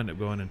 if you wind up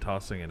going and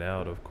tossing it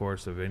out, of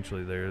course,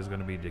 eventually there is going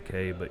to be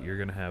decay, but you're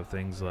going to have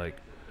things like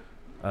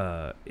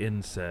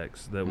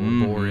insects that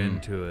will bore Mhm.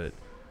 into it.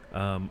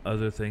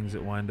 Other things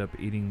that wind up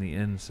eating the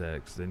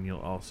insects. Then you'll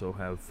also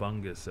have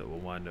fungus that will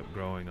wind up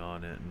growing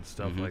on it and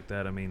stuff Mhm. like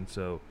that. I mean,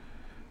 so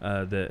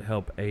that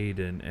help aid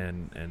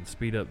and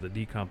speed up the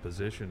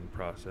decomposition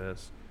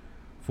process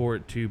for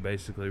it to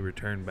basically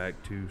return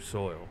back to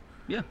soil.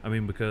 yeah, I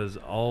mean, because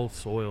all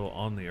soil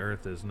on the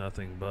earth is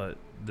nothing but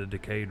the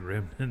decayed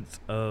remnants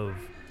of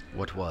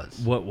what was.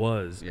 what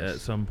was Yes. at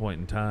some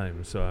point in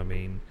time. So, I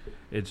mean,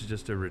 it's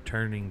just a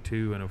returning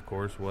to, and of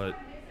course, what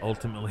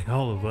ultimately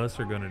all of us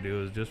are going to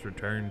do is just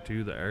return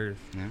to the earth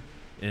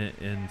Yeah.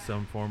 in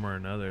some form or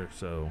another.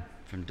 So,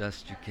 From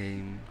dust you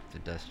came, to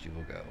dust you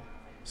will go.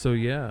 so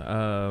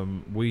yeah,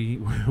 we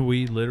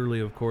we literally,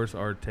 of course,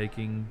 are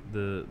taking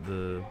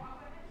the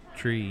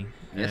tree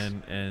Yes.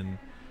 and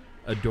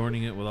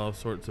adorning it with all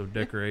sorts of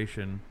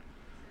decoration.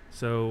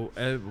 So,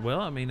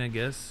 well, I mean, I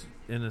guess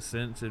in a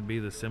sense, it'd be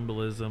the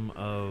symbolism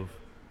of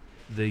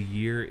the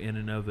year in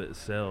and of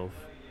itself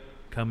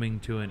coming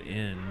to an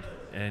end,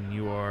 and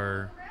you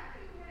are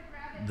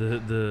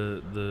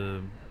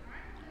the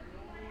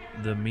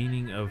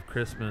meaning of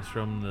Christmas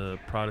from the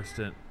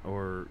Protestant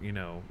or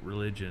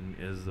religion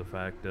is the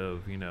fact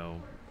of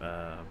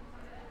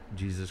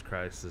Jesus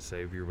Christ the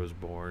Savior was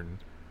born,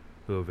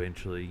 who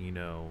eventually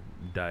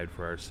died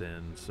for our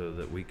sins so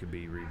that we could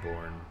be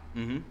reborn.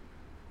 Mm-hmm.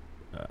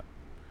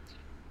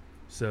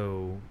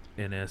 So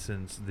in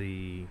essence,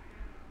 the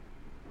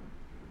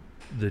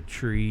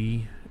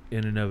tree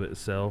in and of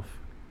itself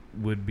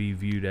would be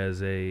viewed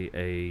as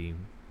a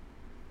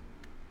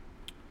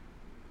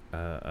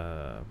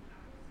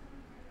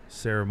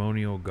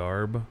ceremonial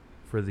garb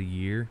for the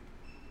year.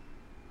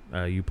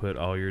 You put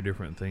all your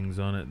different things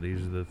on it.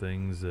 These are the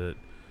things that,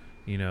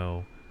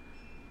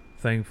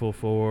 thankful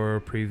for,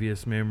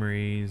 previous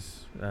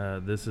memories.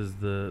 This is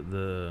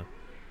the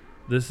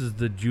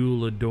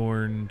jewel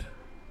adorned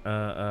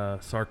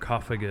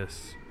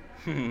sarcophagus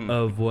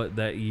of what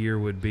that year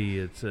would be.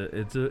 It's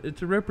a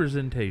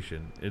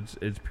representation.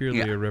 It's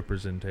purely a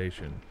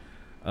representation.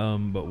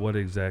 But what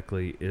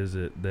exactly is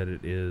it that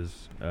it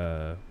is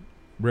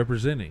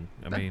representing?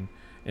 I mean,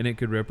 and it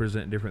could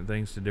represent different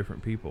things to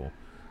different people.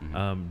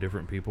 Mm-hmm.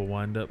 Different people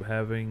wind up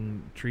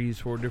having trees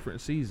for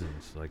different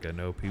seasons. Like I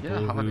know people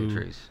who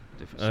trees,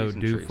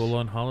 do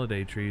full-on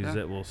holiday trees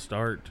that will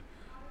start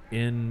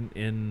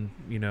in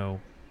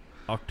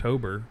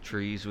October.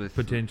 Trees with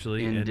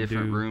potentially in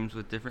different rooms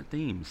with different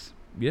themes.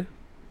 Yeah.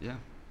 Yeah.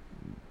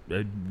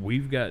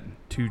 We've got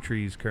 2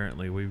 trees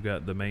currently. We've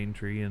got the main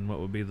tree in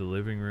what would be the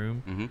living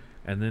room,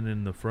 and then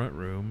in the front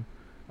room,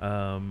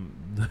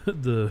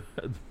 the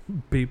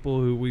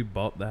people who we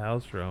bought the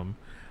house from,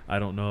 I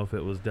don't know if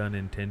it was done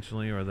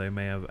intentionally or they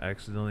may have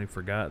accidentally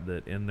forgot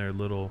that in their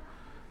little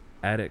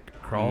attic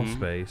crawl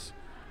space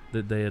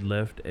that they had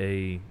left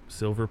a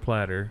silver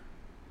platter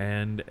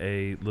and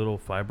a little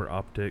fiber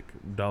optic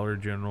Dollar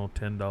General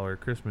 $10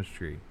 Christmas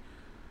tree.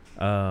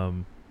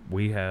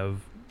 We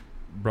have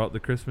brought the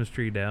Christmas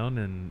tree down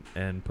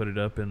and put it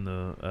up in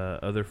the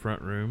other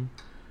front room.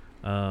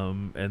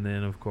 And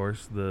then, of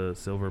course, the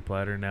silver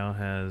platter now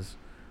has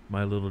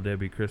My Little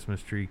Debbie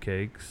Christmas tree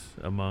cakes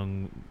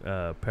among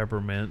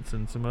peppermints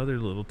and some other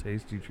little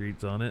tasty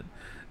treats on it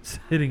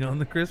sitting on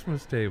the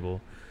Christmas table.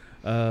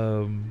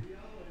 But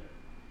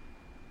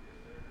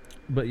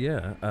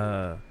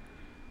yeah,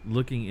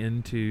 looking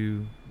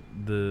into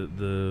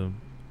the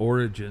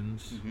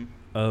origins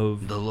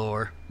of the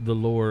lore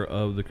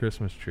of the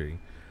Christmas tree,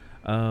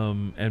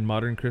 and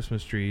modern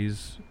Christmas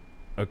trees,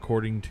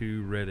 according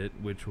to Reddit,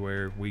 which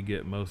where we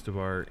get most of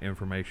our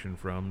information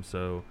from.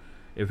 So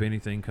if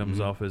anything comes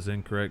off as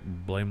incorrect,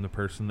 blame the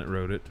person that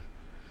wrote it.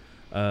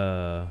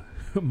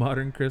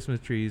 Modern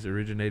Christmas trees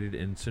originated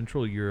in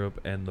Central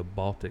Europe and the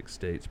Baltic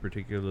states,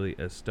 particularly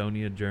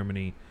Estonia,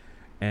 Germany,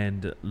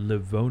 and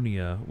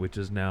Livonia, which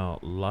is now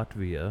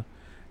Latvia,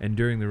 and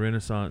during the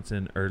Renaissance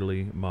in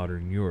early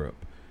modern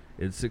Europe.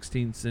 Its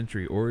 16th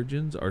century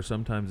origins are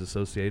sometimes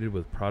associated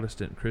with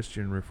Protestant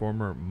Christian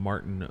reformer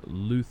Martin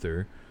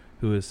Luther,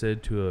 who is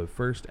said to have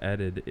first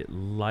added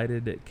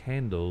lighted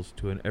candles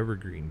to an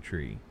evergreen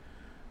tree.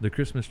 The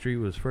Christmas tree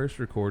was first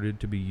recorded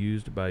to be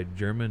used by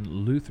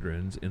German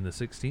Lutherans in the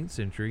 16th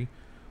century,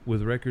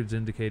 with records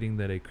indicating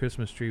that a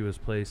Christmas tree was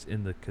placed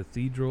in the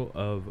Cathedral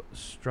of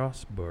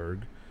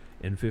Strasbourg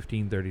in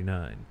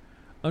 1539.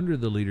 Under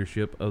the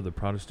leadership of the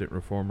Protestant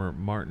reformer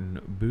Martin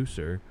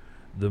Bucer,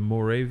 the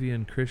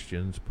Moravian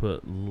Christians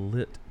put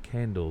lit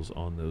candles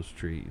on those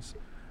trees.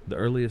 The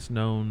earliest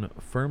known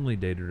firmly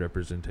dated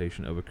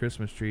representation of a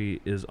Christmas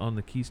tree is on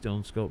the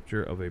keystone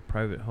sculpture of a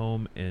private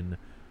home in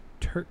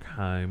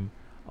Turkheim,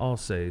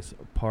 Alsace,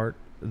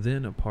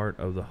 then a part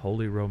of the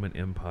Holy Roman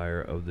Empire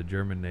of the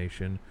German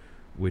nation,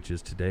 which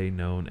is today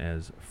known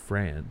as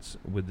France,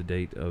 with the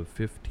date of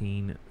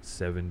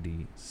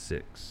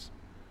 1576.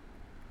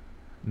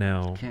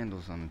 Now,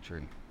 candles on the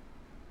tree,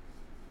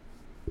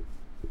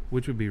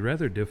 which would be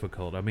rather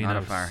difficult. I mean,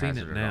 Not I've seen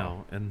it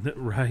now, and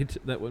right,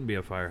 that wouldn't be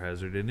a fire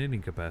hazard in any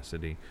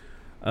capacity.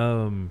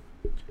 The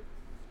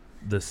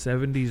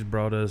 70s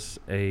brought us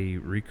a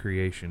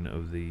recreation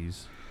of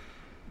these,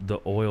 the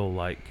oil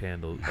light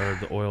candles, or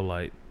the oil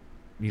light.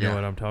 You know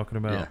what I'm talking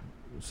about? Yeah.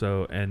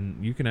 So,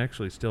 and you can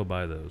actually still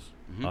buy those,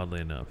 oddly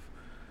enough.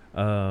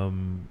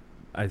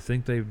 I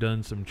think they've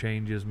done some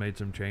changes, made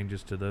some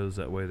changes to those.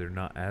 That way they're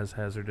not as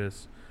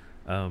hazardous,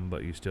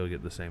 but you still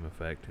get the same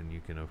effect. And you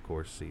can, of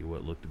course, see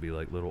what look to be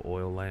like little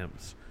oil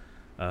lamps,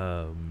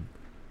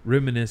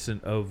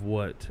 reminiscent of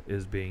what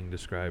is being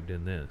described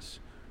in this.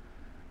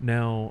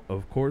 Now,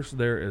 of course,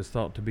 there is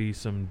thought to be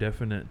some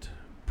definite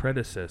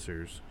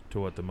predecessors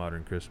to what the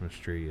modern Christmas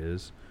tree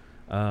is.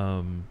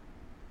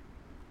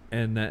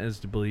 And that is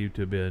believed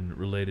to have been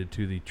related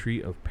to the Tree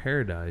of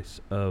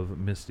Paradise of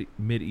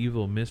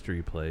medieval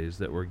mystery plays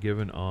that were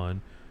given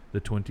on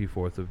the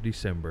 24th of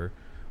December,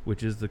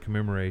 which is the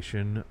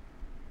commemoration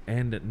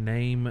and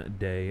name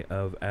day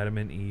of Adam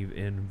and Eve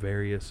in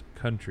various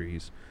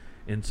countries.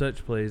 In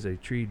such plays, a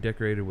tree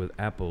decorated with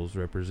apples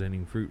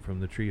representing fruit from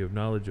the tree of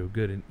knowledge of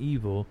good and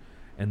evil,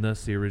 and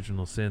thus the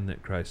original sin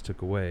that Christ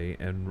took away,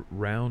 and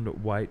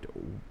round white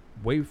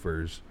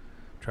wafers,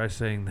 try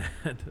saying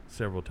that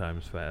several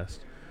times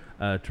fast,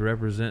 to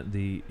represent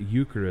the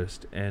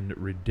Eucharist and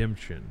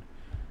redemption.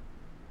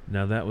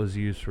 Now that was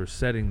used for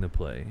setting the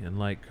play, and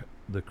like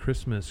the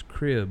Christmas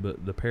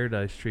crib, the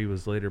Paradise tree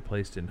was later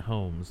placed in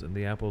homes, and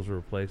the apples were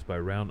replaced by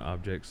round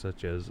objects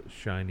such as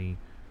shiny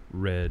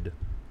red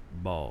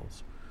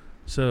balls.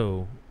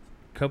 So,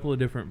 a couple of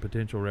different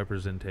potential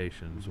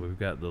representations. We've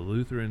got the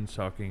Lutherans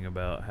talking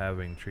about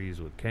having trees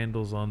with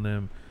candles on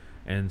them,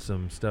 and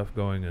some stuff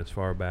going as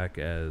far back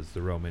as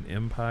the Roman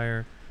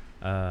Empire.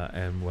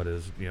 and what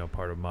is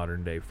part of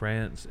modern day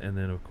France. And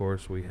then of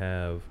course we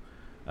have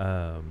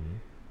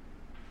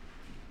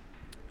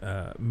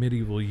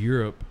medieval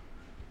Europe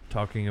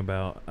talking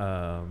about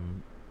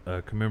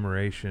a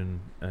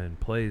commemoration and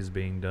plays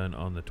being done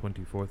on the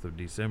 24th of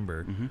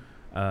December,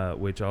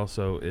 which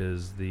also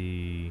is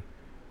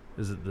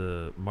it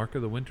the mark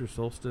of the winter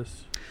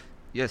solstice?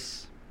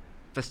 Yes,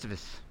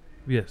 Festivus.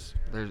 Yes.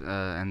 There's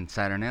and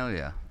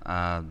Saturnalia.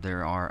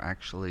 There are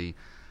actually,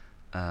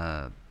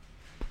 not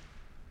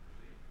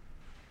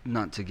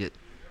to get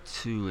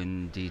too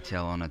in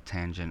detail on a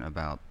tangent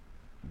about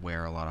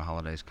where a lot of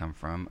holidays come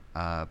from,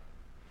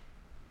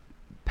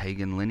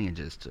 pagan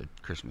lineages to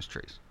Christmas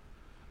trees.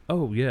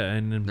 Oh yeah,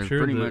 and I'm There's sure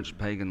pretty much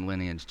pagan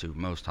lineage to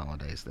most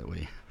holidays that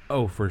we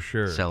for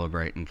sure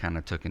celebrate and kind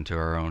of took into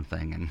our own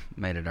thing and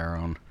made it our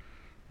own.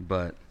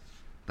 But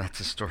that's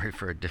a story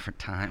for a different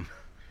time.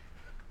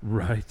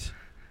 Right.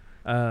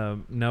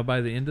 Now,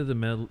 by the end of the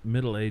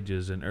Middle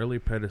Ages, an early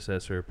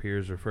predecessor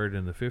appears referred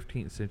in the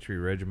 15th century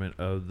regiment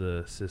of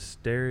the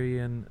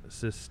Cistercian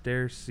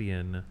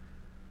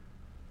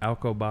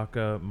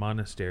Alcobaça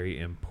Monastery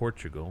in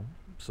Portugal.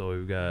 So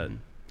we've got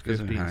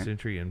 15th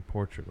century in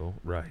Portugal.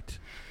 Right.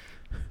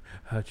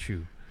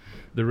 Achoo.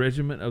 The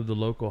regiment of the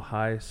local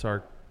high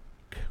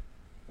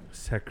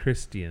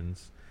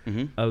sacristians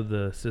of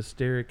the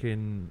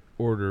Cistercian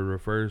order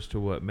refers to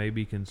what may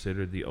be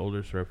considered the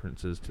oldest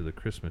references to the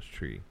Christmas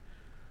tree.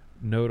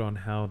 Note on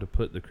how to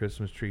put the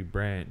Christmas tree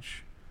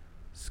branch,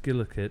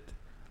 skillicut,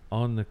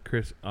 on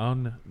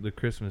the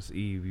Christmas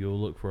Eve. You'll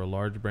look for a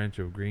large branch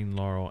of green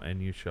laurel,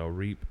 and you shall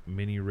reap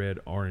many red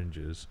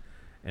oranges,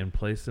 and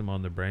place them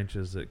on the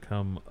branches that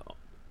come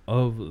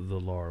of the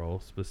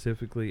laurel,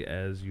 specifically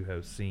as you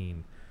have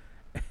seen.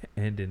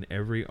 And in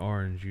every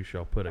orange you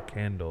shall put a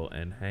candle,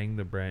 and hang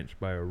the branch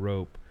by a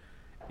rope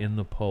in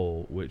the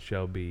pole, which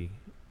shall be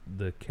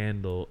the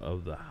candle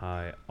of the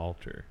high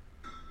altar.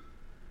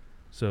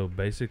 So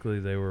basically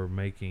they were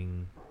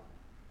making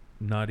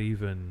not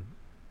even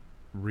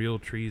real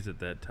trees at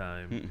that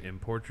time in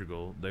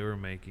Portugal. They were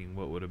making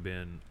what would have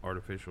been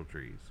artificial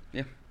trees.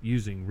 Yeah.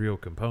 Using real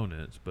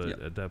components,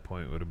 but at that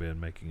point it would have been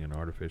making an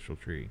artificial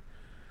tree.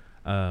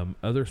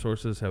 Other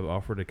sources have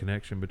offered a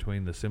connection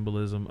between the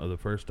symbolism of the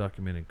first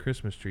documented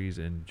Christmas trees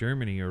in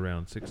Germany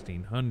around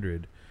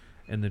 1600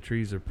 and the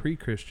trees of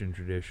pre-Christian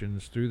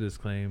traditions. Through this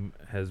claim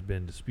has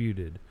been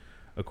disputed.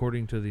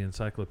 According to the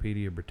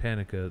Encyclopedia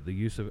Britannica, the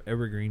use of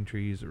evergreen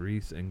trees,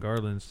 wreaths, and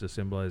garlands to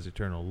symbolize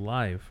eternal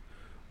life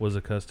was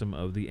a custom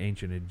of the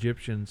ancient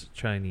Egyptians,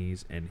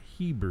 Chinese, and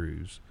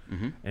Hebrews,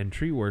 and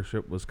tree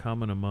worship was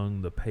common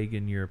among the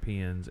pagan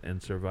Europeans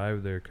and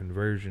survived their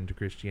conversion to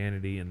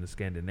Christianity in the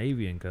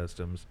Scandinavian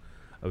customs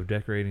of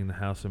decorating the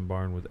house and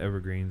barn with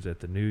evergreens at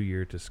the new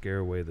year to scare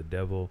away the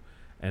devil,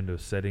 and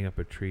of setting up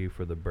a tree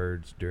for the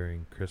birds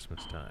during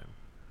Christmas time.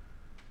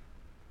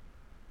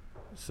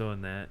 So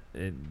in that,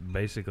 it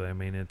basically, I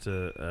mean, it's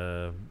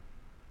an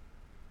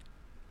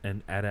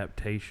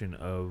adaptation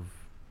of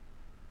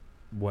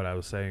what I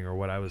was saying, or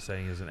what I was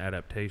saying is an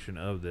adaptation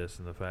of this,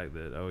 and the fact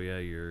that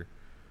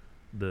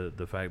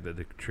the fact that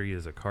the tree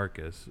is a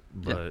carcass,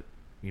 but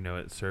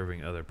it's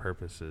serving other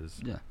purposes.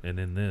 Yeah. And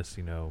in this,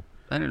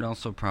 and it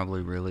also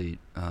probably really,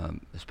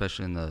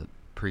 especially in the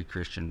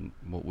pre-Christian,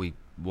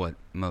 what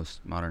most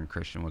modern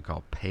Christian would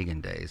call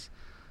pagan days,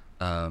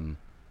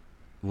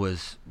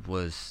 was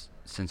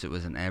since it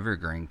was an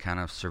evergreen, kind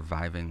of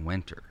surviving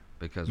winter,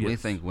 because we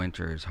think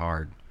winter is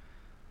hard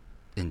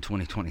in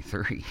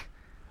 2023.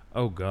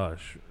 Oh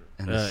gosh!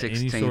 In the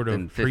 16th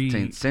and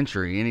 15th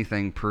century,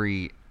 anything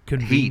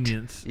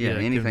convenience,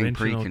 anything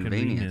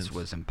pre-convenience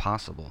was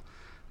impossible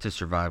to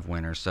survive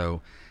winter.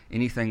 So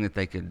anything that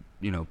they could,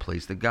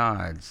 please the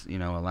gods,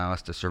 allow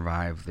us to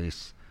survive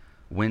this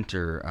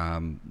winter,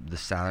 the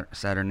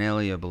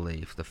Saturnalia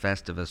belief, the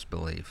Festivus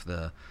belief,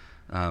 the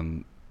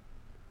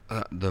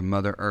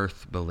Mother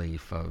Earth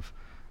belief of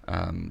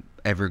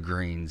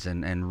evergreens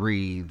and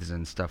wreaths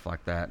and stuff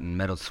like that, and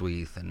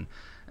meadowsweet,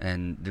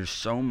 and there's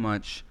so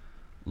much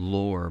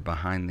lore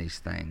behind these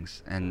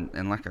things, and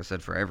like I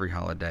said, for every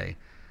holiday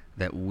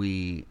that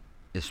we,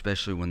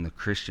 especially when the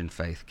Christian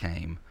faith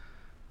came,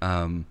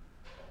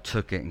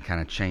 took it and kind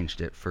of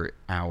changed it for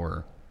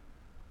our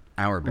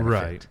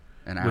benefit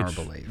and our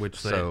belief.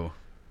 So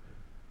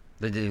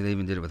they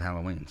even did it with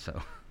Halloween.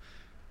 So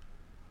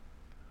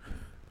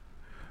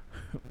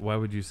why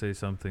would you say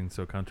something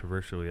so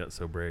controversial yet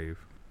so brave?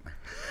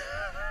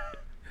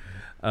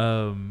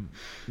 No,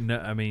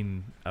 I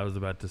mean, I was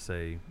about to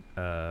say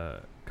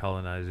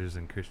colonizers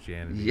and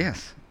Christianity.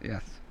 Yes.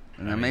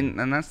 And I mean,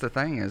 and that's the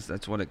thing, is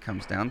that's what it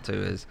comes down to,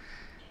 is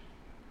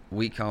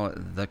we call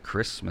it the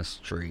Christmas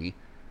tree,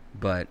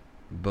 but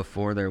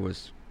before there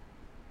was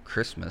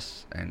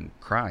Christmas and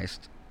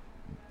Christ,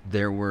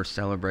 there were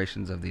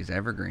celebrations of these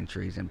evergreen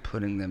trees and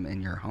putting them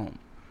in your home.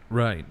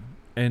 Right.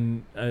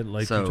 And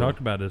you talked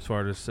about, as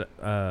far as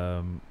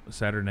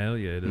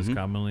Saturnalia, it is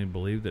commonly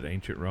believed that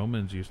ancient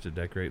Romans used to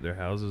decorate their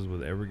houses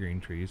with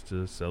evergreen trees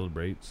to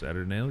celebrate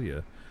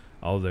Saturnalia.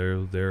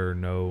 Although there are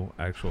no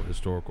actual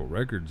historical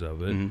records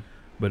of it,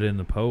 but in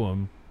the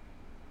poem,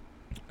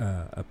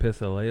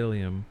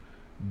 Epithalamium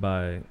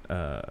by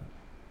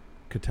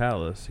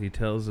Catullus, he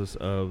tells us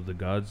of the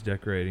gods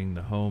decorating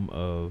the home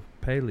of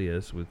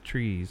Peleus with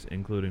trees,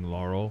 including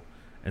laurel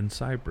and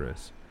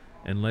cypress.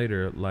 And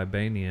later,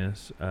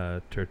 Libanius,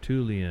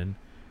 Tertullian,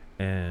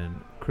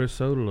 and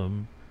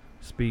Chrysostom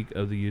speak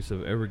of the use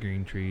of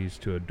evergreen trees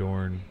to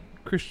adorn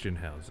Christian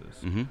houses.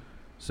 Mm-hmm.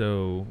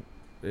 So,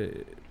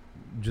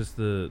 just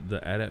the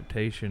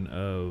adaptation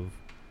of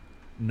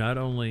not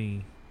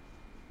only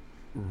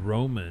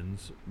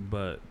Romans,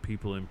 but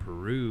people in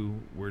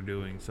Peru were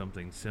doing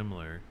something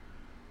similar.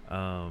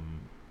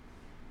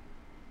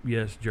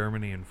 Yes,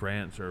 Germany and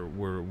France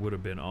would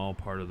have been all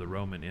part of the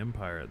Roman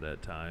Empire at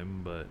that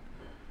time, but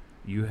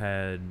you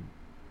had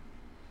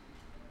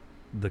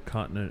the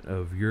continent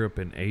of Europe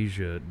and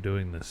Asia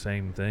doing the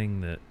same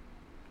thing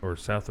or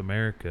South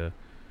America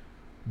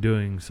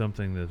doing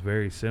something that's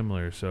very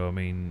similar. So, I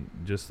mean,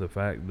 just the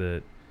fact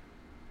that,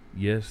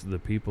 yes, the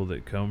people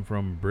that come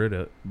from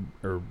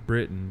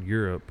Britain,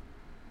 Europe,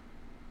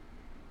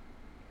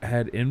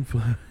 had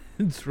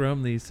influence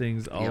from these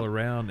things all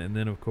around, and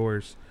then, of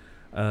course,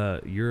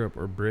 Europe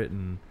or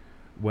Britain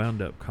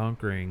wound up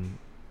conquering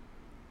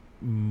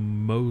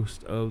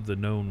most of the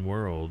known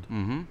world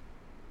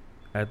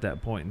at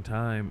that point in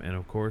time, and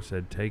of course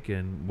had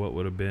taken what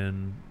would have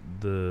been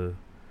the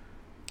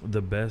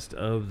best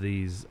of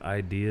these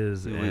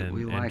ideas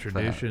and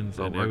traditions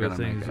and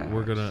everything.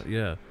 We're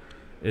gonna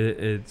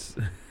it's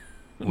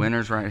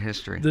winners write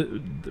history.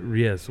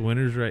 Yes,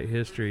 winners write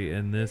history,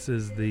 and this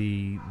is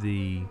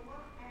the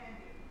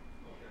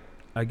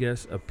I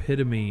guess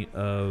epitome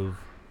of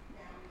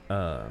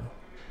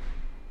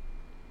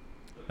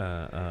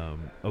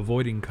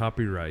avoiding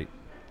copyright.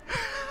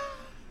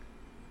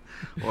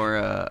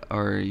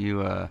 or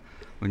you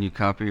when you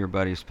copy your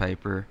buddy's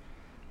paper,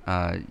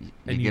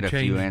 you get a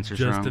few answers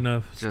just wrong.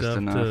 Enough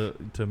stuff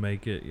to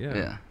make it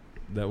yeah.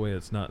 That way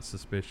it's not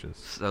suspicious.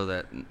 So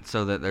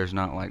that there's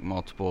not like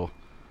multiple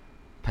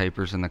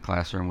papers in the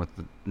classroom with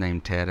the name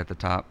Ted at the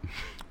top.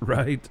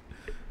 Right.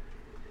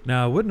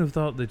 Now, I wouldn't have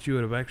thought that you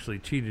would have actually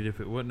cheated if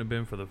it wouldn't have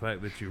been for the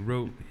fact that you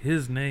wrote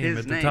his name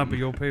at the top of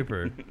your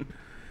paper.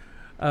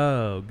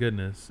 Oh,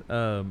 goodness.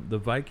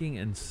 The Viking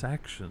and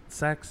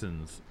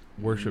Saxons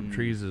worship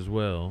trees as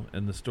well,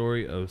 and the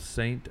story of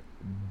Saint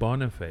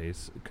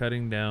Boniface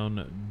cutting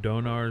down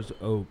Donar's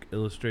oak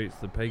illustrates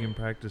the pagan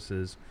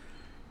practices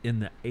in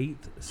the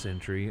 8th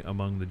century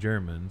among the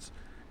Germans,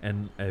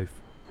 and a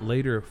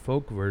later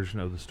folk version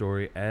of the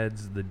story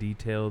adds the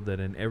detail that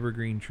an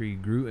evergreen tree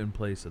grew in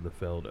place of the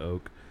felled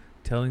oak,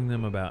 telling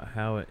them about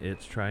how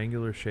its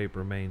triangular shape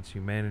remains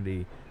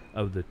humanity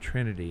of the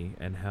Trinity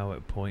and how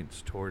it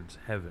points towards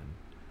heaven.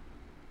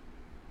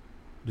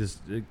 Just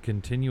a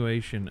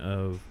continuation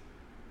of,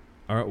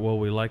 all right, well,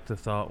 we like the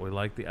thought, we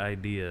like the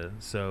idea,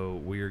 so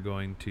we are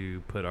going to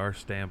put our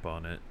stamp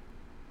on it,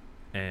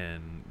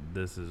 and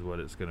this is what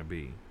it's going to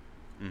be.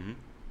 Mm-hmm.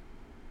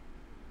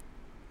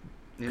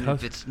 And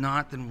if it's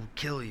not, then we'll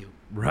kill you.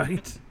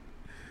 Right?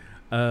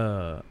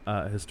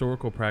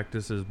 Historical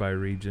practices by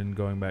region,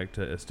 going back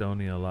to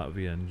Estonia,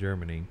 Latvia, and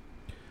Germany.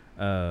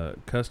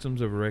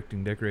 Customs of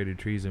erecting decorated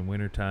trees in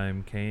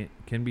wintertime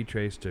can be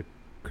traced to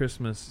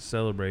Christmas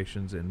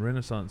celebrations in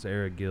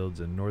Renaissance-era guilds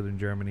in northern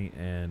Germany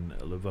and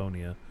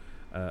Livonia,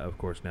 of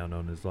course now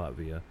known as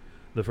Latvia.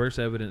 The first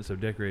evidence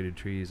of decorated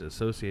trees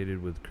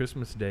associated with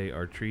Christmas Day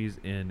are trees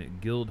in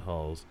guild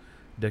halls,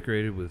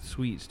 decorated with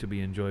sweets to be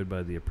enjoyed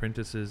by the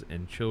apprentices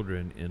and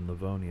children in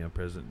Livonia,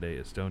 present-day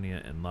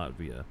Estonia, and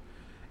Latvia.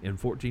 In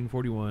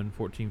 1441,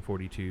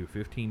 1442,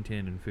 1510,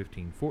 and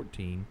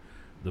 1514,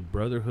 the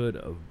Brotherhood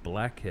of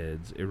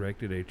Blackheads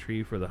erected a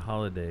tree for the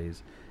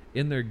holidays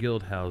in their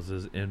guild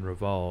houses in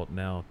Reval,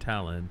 now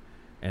Tallinn,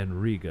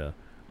 and Riga.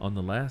 On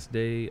the last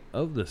day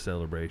of the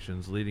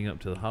celebrations leading up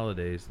to the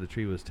holidays, the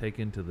tree was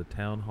taken to the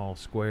town hall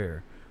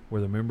square,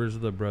 where the members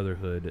of the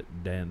Brotherhood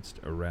danced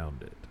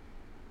around it.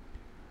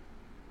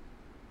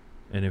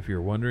 And if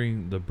you're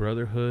wondering, the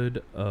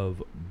Brotherhood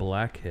of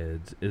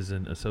Blackheads is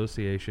an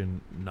association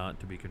not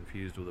to be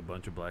confused with a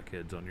bunch of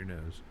blackheads on your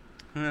nose.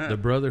 The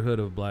Brotherhood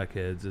of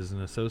Blackheads is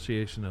an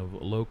association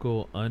of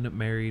local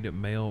unmarried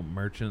male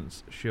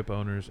merchants, ship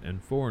owners,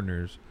 and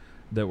foreigners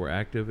that were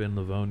active in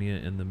Livonia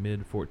in the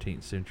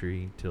mid-14th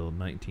century till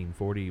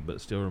 1940,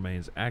 but still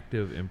remains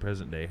active in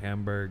present-day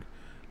Hamburg.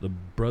 The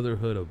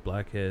Brotherhood of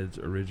Blackheads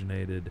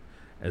originated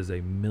as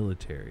a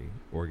military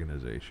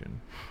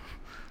organization.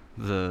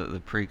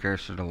 The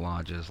precursor to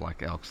lodges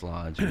like Elks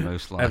Lodge and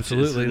Moose Lodge.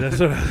 Absolutely, that's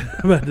what I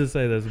was about to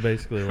say. That's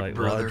basically like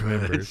lodge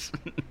members.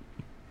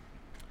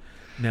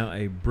 Now,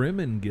 a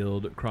Bremen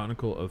Guild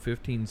chronicle of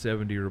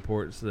 1570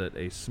 reports that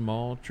a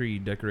small tree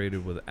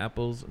decorated with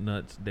apples,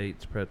 nuts,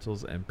 dates,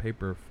 pretzels, and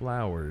paper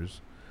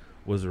flowers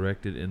was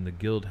erected in the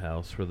guild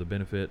house for the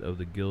benefit of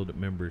the guild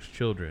members'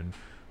 children,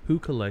 who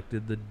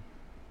collected the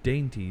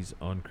dainties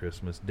on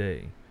Christmas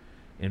Day.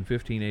 In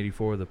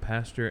 1584, the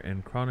pastor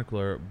and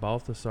chronicler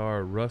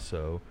Balthasar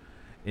Russo,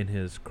 in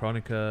his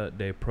Chronica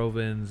de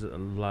Provence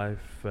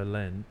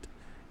Lifelent,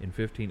 in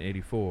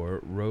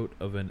 1584, wrote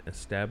of an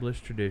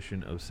established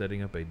tradition of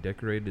setting up a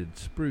decorated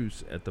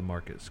spruce at the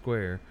market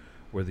square,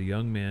 where the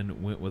young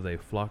men went with a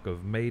flock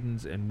of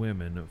maidens and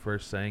women,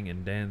 first sang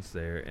and danced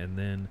there, and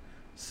then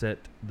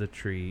set the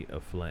tree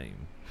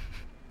aflame.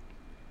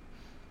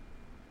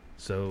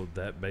 So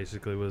that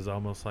basically was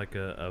almost like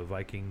a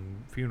Viking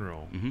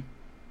funeral. Mm-hmm.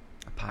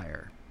 A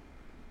pyre.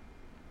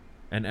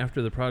 And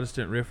after the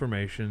Protestant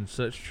Reformation,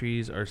 such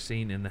trees are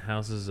seen in the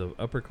houses of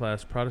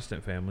upper-class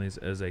Protestant families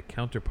as a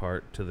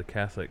counterpart to the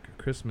Catholic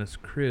Christmas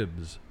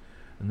cribs.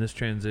 And this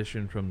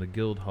transition from the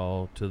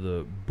Guildhall to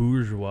the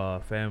bourgeois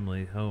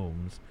family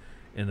homes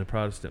in the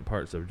Protestant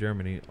parts of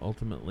Germany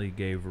ultimately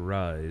gave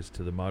rise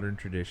to the modern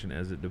tradition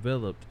as it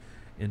developed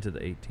into the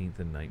 18th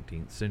and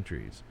 19th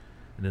centuries.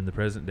 And in the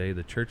present day,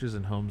 the churches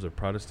and homes of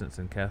Protestants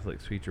and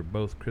Catholics feature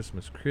both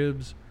Christmas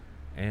cribs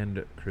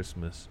and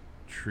Christmas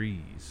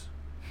trees.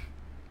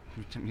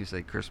 Every time you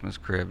say Christmas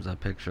cribs, I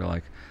picture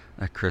like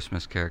a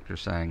Christmas character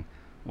saying,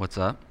 "What's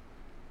up?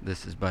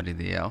 This is Buddy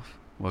the Elf.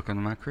 Welcome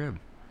to my crib.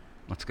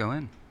 Let's go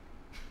in."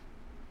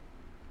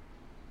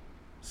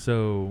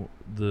 So,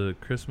 the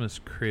Christmas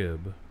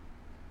crib,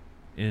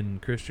 in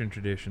Christian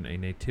tradition, a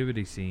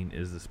nativity scene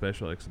is the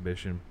special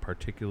exhibition,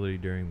 particularly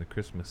during the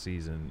Christmas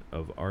season,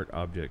 of art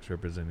objects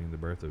representing the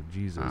birth of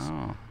Jesus,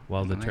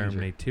 while the term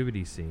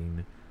nativity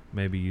scene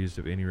may be used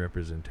of any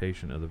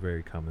representation of the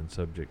very common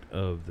subject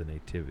of the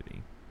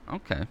nativity.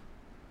 Okay.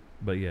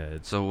 But yeah,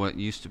 it's... So what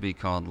used to be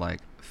called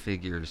like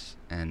figures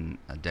and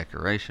a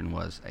decoration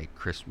was a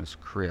Christmas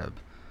crib.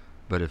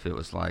 But if it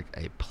was like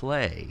a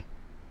play,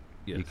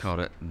 yes, you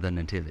called it the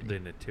nativity. The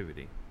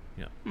nativity,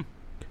 yeah.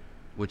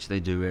 Which they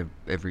do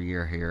every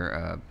year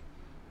here.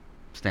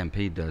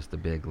 Stampede does the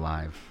big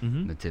live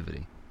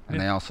nativity. And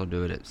they also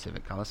do it at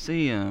Civic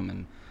Coliseum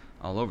and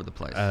all over the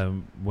place.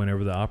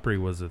 Whenever the Opry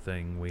was a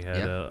thing, we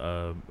had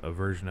a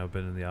version of it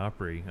in the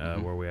Opry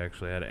where we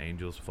actually had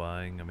angels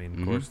flying. I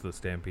mean, of course, the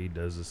Stampede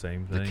does the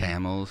same thing. The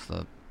camels,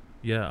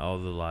 all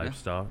the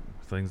livestock,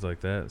 things like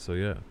that. So,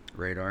 yeah.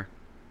 Radar.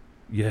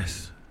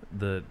 Yes.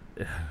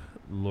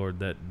 Lord,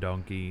 that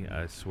donkey,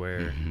 I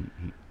swear.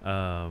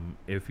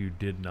 If you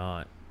did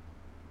not,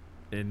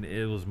 and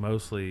it was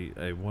mostly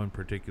one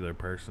particular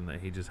person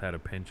that he just had a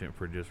penchant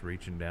for just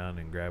reaching down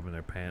and grabbing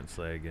their pants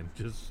leg and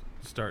just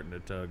starting to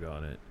tug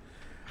on it.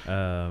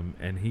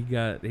 And he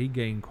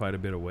gained quite a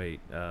bit of weight.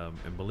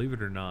 And believe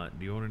it or not,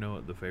 do you want to know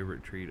what the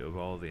favorite treat of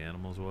all the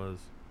animals was?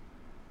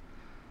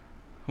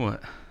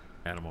 What?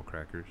 Animal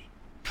crackers.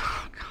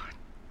 Oh, God.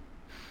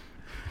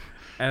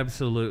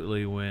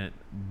 Absolutely went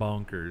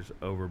bonkers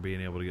over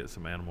being able to get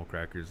some animal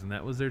crackers, and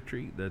that was their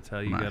treat. That's how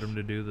you got them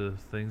to do the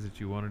things that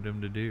you wanted them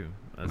to do.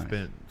 I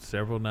spent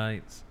several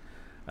nights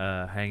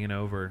hanging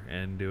over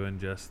and doing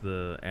just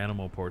the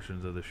animal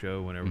portions of the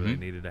show whenever they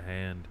needed a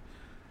hand.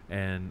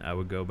 And I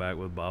would go back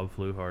with Bob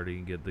Fluharty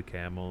and get the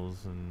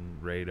camels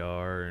and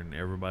Radar and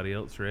everybody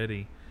else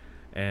ready.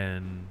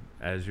 And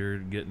as you're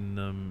getting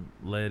them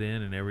led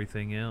in and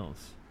everything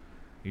else,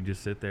 you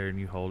just sit there and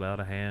you hold out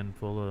a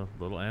handful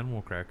of little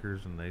animal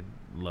crackers, and they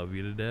love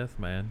you to death,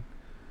 man.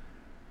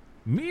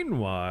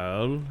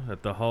 Meanwhile,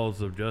 at the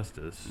halls of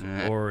justice,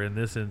 or in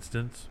this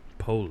instance,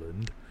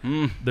 Poland,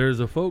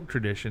 there's a folk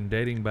tradition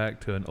dating back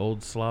to an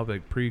old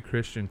Slavic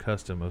pre-Christian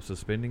custom of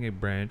suspending a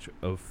branch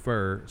of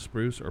fir,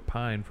 spruce, or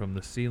pine from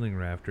the ceiling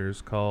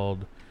rafters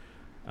called,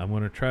 I'm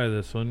going to try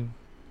this one,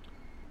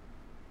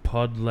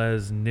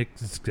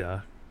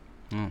 Podlaznicka.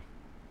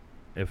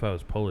 If I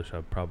was Polish,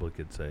 I probably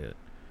could say it.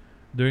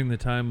 During the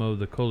time of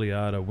the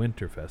Kolyada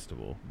Winter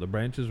Festival, the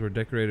branches were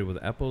decorated with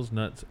apples,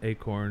 nuts,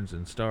 acorns,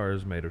 and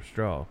stars made of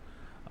straw.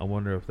 I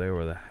wonder if they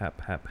were the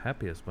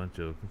happiest bunch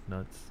of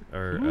nuts.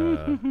 Or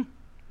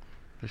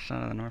the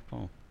son of the North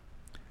Pole.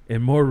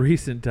 In more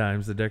recent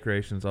times, the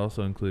decorations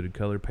also included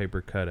colored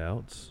paper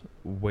cutouts,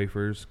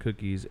 wafers,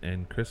 cookies,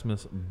 and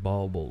Christmas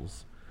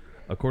baubles.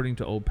 According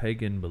to old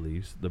pagan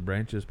beliefs, the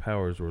branches'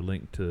 powers were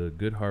linked to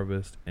good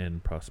harvest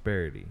and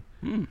prosperity.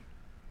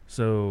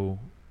 So,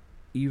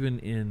 even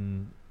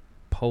in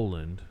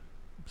Poland,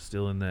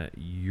 still in that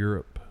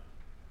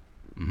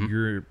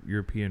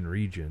European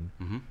region,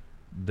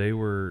 they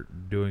were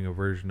doing a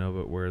version of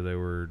it where they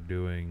were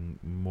doing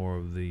more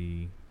of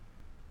the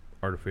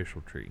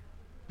artificial tree.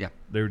 Yeah.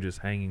 They were just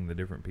hanging the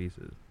different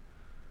pieces.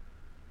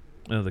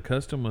 Now, the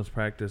custom was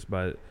practiced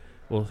by...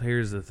 Well,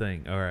 here's the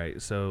thing. All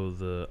right, so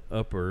the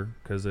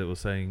because it was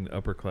saying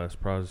upper-class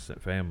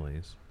Protestant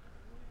families,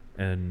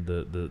 and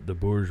the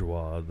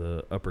bourgeois,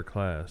 the upper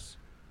class,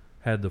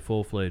 had the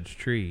full-fledged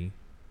tree.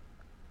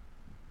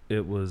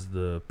 It was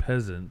the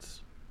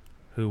peasants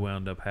who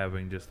wound up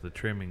having just the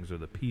trimmings or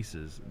the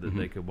pieces that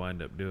they could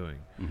wind up doing.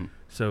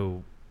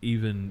 So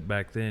even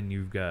back then,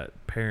 you've got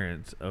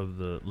parents of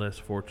the less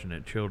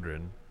fortunate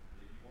children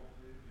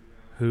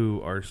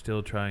who are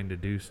still trying to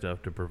do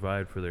stuff to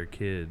provide for their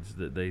kids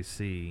that they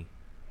see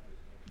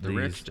the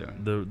rich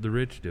doing. The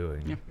rich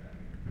doing. Yeah.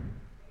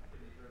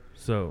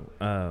 So,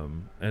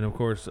 and of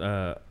course,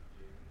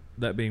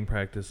 that being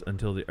practiced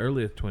until the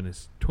earliest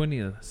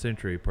 20th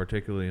century,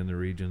 particularly in the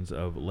regions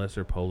of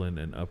Lesser Poland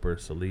and Upper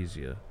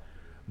Silesia.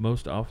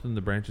 Most often,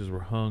 the branches were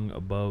hung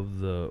above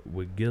the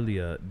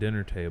Wigilia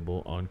dinner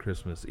table on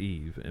Christmas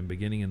Eve, and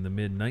beginning in the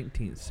mid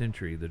 19th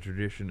century, the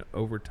tradition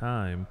over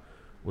time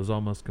was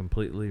almost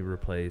completely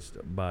replaced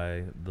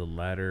by the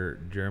latter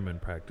German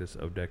practice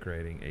of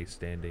decorating a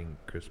standing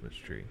Christmas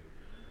tree.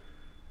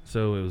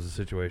 So it was a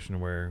situation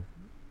where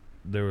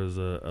there was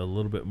a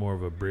little bit more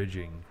of a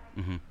bridging.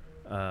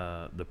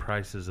 Mm-hmm. The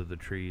prices of the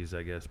trees,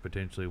 I guess,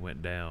 potentially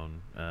went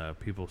down.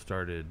 People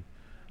started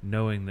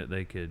knowing that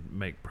they could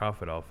make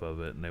profit off of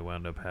it, and they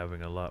wound up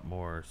having a lot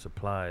more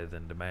supply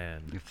than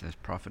demand. If there's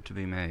profit to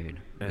be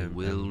made, And-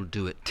 we will and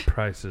do it.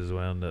 Prices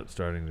wound up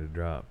starting to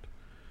drop.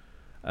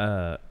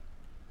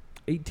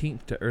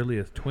 18th to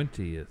earliest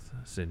 20th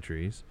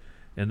centuries.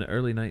 In the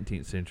early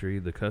 19th century,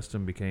 the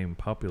custom became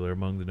popular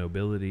among the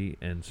nobility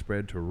and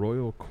spread to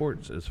royal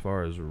courts as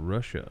far as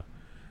Russia.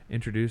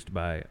 Introduced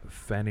by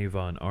Fanny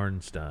von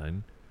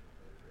Arnstein,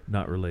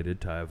 not related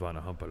to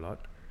Ivana Humpalot,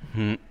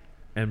 Hmm.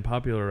 and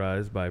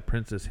popularized by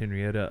Princess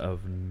Henrietta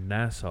of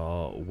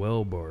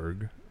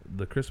Nassau-Weilburg,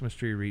 the Christmas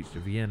tree reached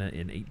Vienna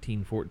in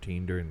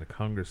 1814 during the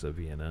Congress of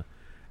Vienna,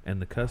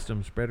 and the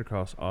custom spread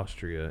across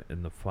Austria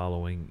in the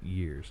following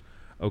years.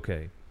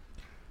 Okay,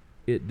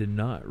 it did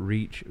not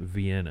reach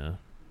Vienna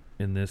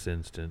in this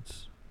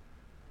instance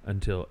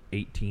until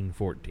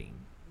 1814.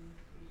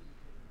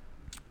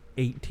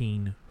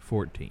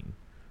 1814.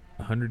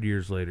 100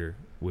 years later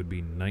would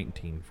be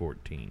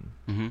 1914.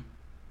 Mm-hmm.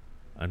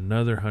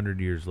 Another 100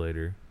 years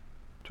later,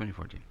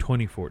 2014.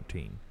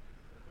 2014.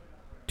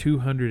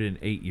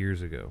 208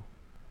 years ago.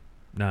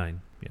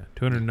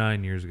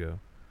 209 years ago.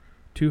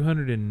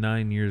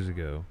 209 years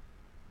ago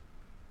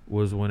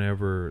was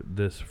whenever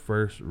this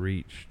first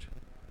reached.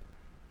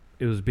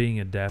 It was being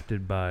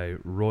adapted by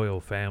royal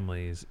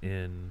families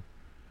in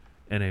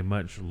a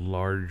much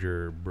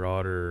larger,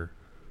 broader,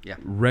 Yeah.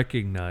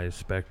 recognized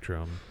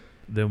spectrum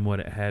than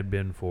what it had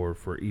been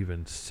for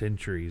even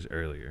centuries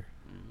earlier.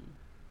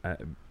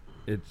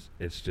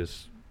 It's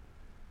just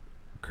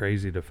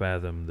crazy to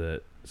fathom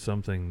that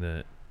something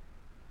that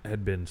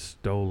had been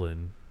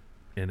stolen,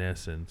 in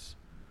essence,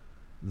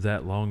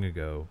 that long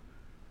ago,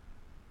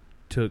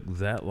 took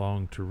that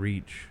long to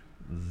reach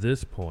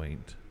this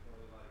point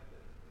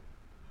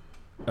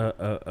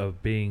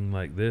of being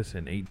like this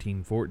in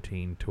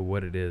 1814 to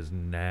what it is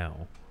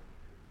now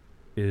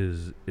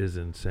is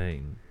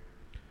insane.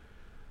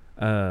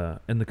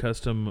 And the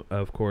custom,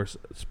 of course,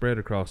 spread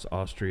across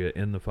Austria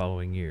in the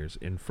following years.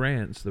 In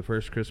France, the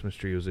first Christmas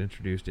tree was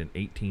introduced in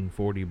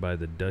 1840 by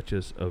the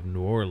Duchess of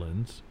New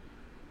Orleans,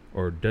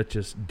 or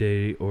Duchess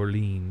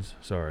d'Orleans,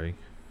 sorry,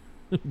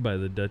 by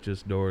the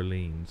Duchess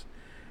d'Orleans.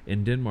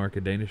 In Denmark,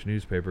 a Danish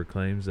newspaper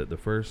claims that the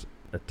first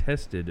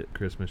attested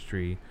Christmas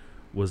tree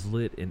was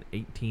lit in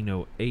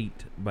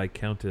 1808 by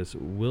Countess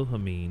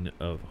Wilhelmine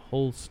of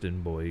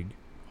Holstenborg.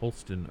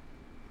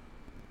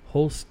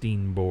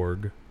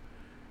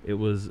 It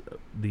was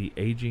the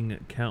aging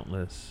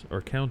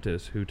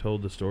countess who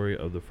told the story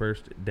of the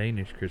first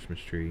Danish Christmas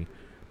tree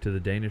to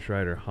the Danish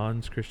writer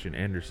Hans Christian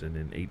Andersen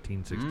in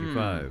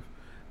 1865.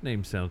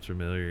 Name sounds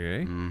familiar,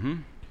 eh? Mm-hmm.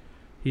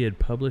 He had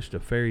published a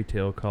fairy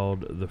tale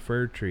called The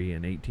Fir Tree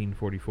in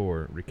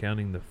 1844,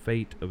 recounting the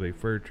fate of a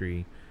fir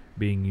tree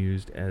being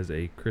used as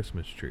a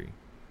Christmas tree.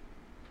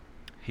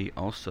 He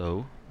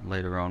also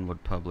later on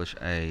would publish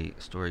a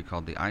story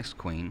called The Ice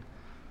Queen,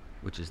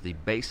 which is the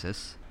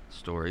basis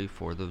story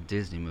for the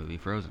Disney movie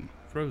Frozen.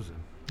 Frozen.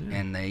 Yeah.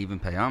 And they even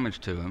pay homage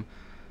to him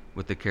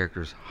with the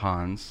characters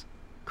Hans,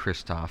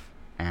 Kristoff,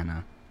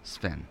 Anna,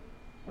 Sven.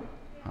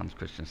 Hans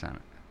Christian Anna.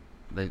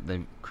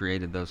 They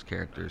created those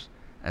characters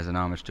as an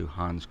homage to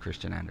Hans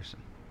Christian Andersen.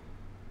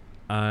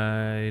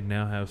 I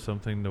now have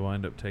something to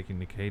wind up taking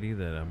to Katie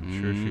that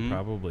I'm sure she Mhm.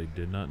 probably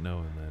did not know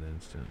in that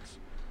instance.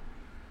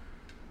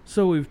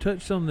 So we've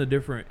touched on the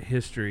different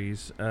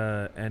histories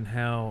and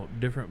how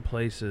different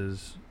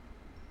places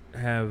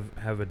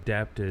have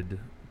adapted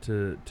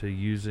to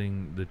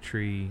using the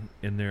tree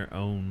in their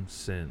own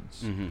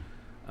sense. Mm-hmm.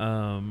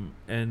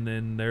 And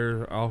then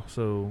there are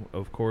also,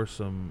 of course,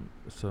 some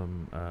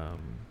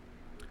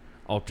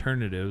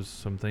alternatives,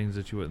 some things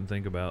that you wouldn't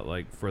think about,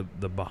 like for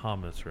the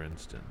Bahamas, for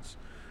instance.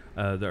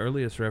 The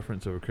earliest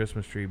reference of a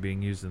Christmas tree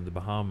being used in the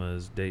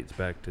Bahamas dates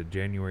back to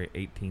January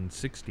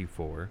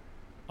 1864,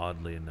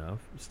 oddly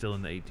enough, still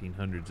in the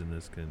 1800s in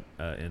this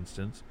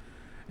instance,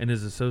 and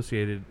is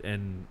associated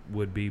and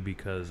would be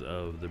because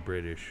of the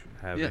British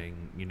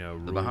having,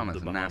 ruled the Bahamas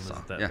and Bahamas Nassau,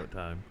 at that yeah.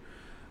 time.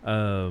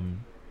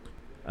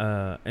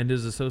 And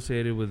is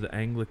associated with the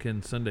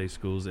Anglican Sunday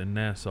schools in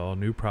Nassau,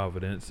 New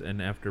Providence,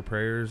 and after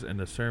prayers and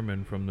a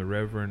sermon from the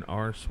Reverend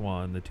R.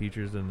 Swan, the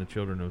teachers and the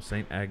children of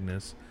St.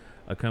 Agnes,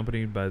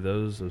 accompanied by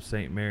those of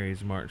St.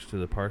 Mary's, marched to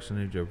the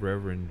parsonage of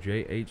Reverend J.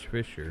 H.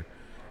 Fisher,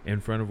 in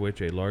front of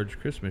which a large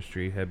Christmas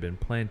tree had been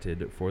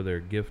planted for their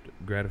gift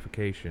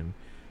gratification,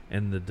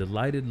 and the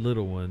delighted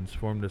little ones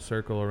formed a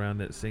circle around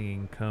it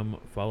singing, "Come,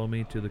 follow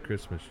me to the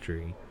Christmas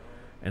tree."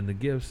 And the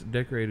gifts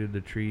decorated the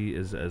tree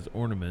as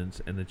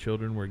ornaments, and the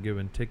children were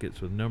given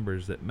tickets with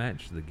numbers that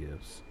matched the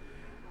gifts.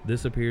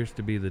 This appears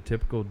to be the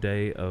typical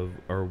day of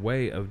or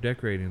way of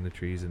decorating the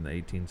trees in the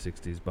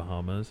 1860s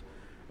Bahamas.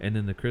 And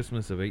in the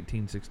Christmas of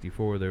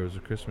 1864, there was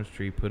a Christmas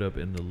tree put up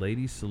in the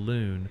Ladies'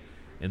 Saloon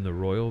in the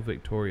Royal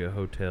Victoria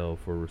Hotel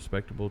for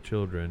respectable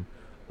children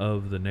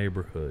of the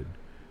neighborhood.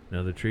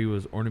 Now, the tree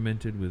was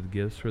ornamented with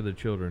gifts for the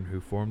children,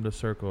 who formed a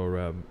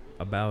circle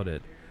about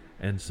it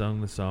and sung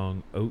the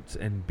song Oats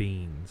and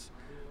Beans.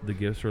 The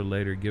gifts were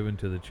later given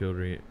to the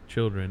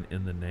children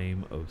in the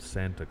name of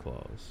Santa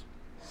Claus.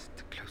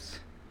 Santa Claus.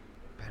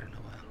 Père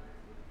Noël.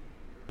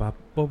 Papa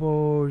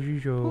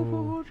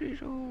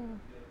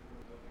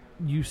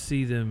You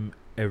see them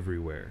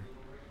everywhere.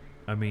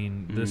 I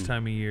mean, this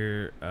time of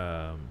year,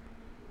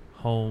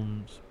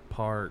 homes,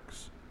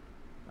 parks,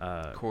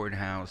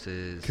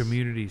 courthouses,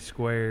 community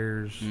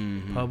squares,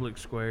 public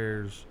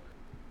squares,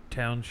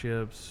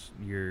 townships,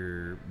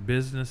 your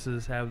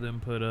businesses have them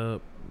put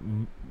up,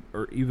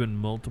 or even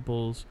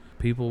multiples.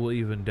 People will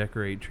even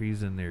decorate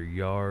trees in their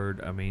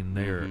yard. I mean,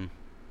 they're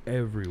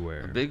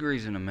everywhere. A big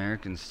reason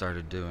Americans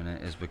started doing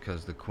it is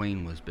because the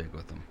Queen was big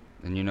with them.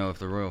 And you know, if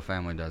the royal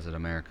family does it,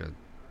 America,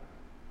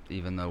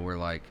 even though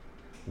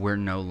we're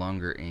no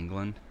longer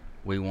England,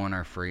 we want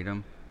our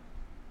freedom.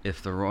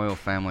 If the royal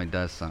family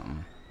does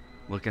something,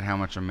 look at how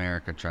much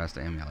America tries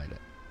to emulate it.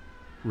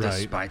 Right.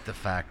 Despite the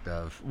fact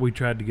of we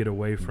tried to get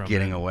away from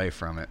getting away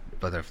from it.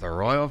 But if the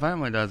royal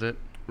family does it,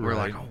 we're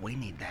like, oh, we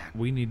need that.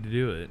 We need to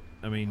do it.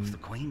 I mean, if the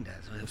Queen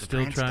does it, if the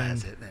Prince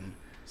does it, then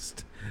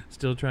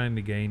still trying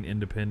to gain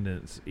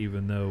independence,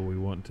 even though we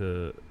want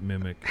to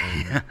mimic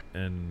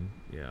and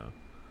yeah.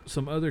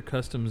 Some other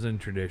customs and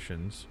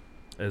traditions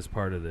as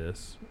part of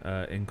this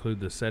include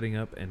the setting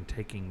up and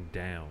taking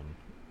down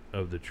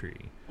of the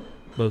tree.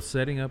 Both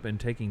setting up and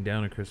taking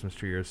down a Christmas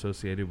tree are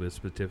associated with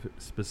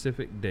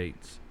specific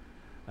dates.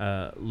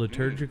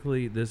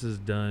 Liturgically, this is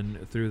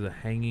done through the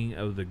hanging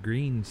of the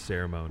green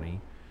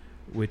ceremony,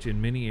 which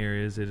in many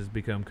areas it has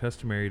become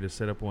customary to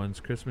set up one's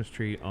Christmas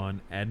tree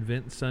on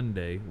Advent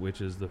Sunday,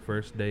 which is the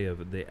first day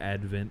of the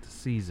Advent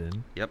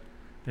season. Yep.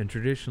 And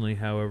traditionally,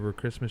 however,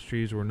 Christmas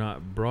trees were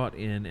not brought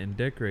in and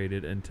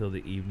decorated until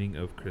the evening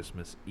of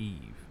Christmas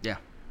Eve. Yeah.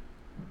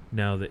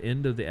 Now, the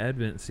end of the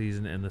Advent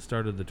season and the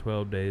start of the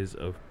 12 days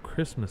of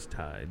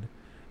Christmastide,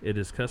 it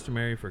is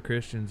customary for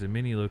Christians in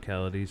many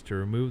localities to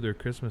remove their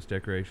Christmas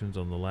decorations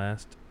on the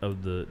last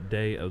of the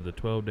day of the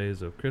 12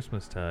 days of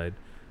Christmastide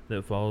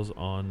that falls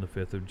on the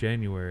 5th of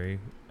January,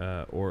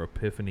 or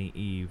Epiphany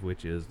Eve,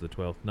 which is the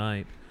 12th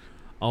night,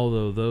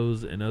 although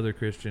those in other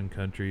Christian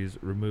countries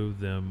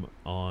remove them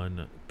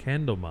on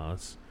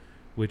Candlemas,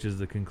 which is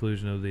the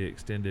conclusion of the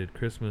extended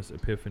Christmas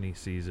Epiphany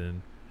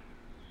season,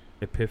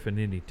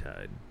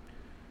 Epiphanitide.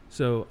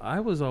 So I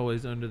was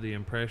always under the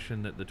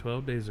impression that the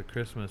 12 days of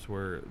Christmas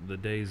were the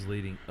days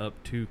leading up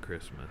to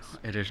Christmas.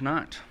 It is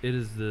not. It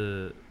is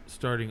the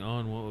starting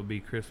on what would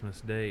be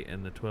Christmas Day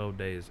and the 12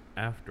 days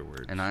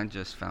afterwards. And I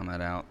just found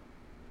that out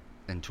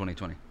in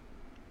 2020.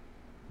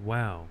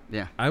 Wow.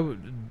 Yeah.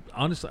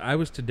 Honestly, I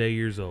was today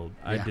years old.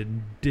 Yeah. I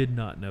did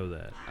not know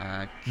that.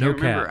 I can't No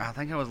remember. cap. I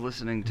think I was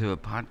listening to a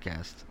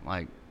podcast,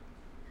 like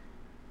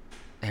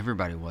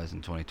everybody was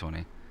in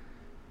 2020.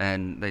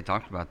 And they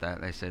talked about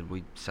that. They said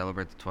we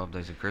celebrate the 12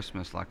 days of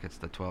Christmas like it's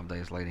the 12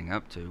 days leading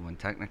up to, when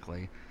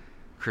technically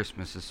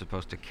Christmas is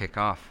supposed to kick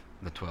off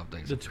the 12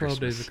 days The of 12 Christmas.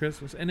 days of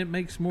Christmas. And it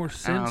makes more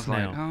sense And I was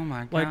now. like, oh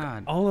my God.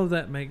 Like, all of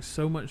that makes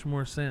so much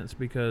more sense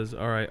because,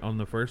 all right, on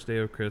the first day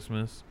of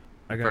Christmas,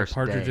 I got First a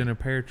partridge day in a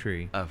pear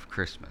tree. Of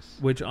Christmas.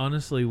 Which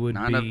honestly would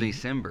Not be... of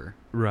December.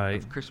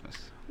 Right. Of Christmas.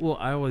 Well,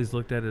 I always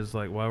looked at it as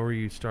like, why were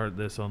you start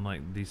this on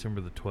like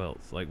December the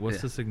 12th? Like, what's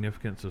Yeah. the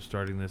significance of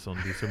starting this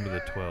on December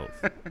the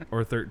 12th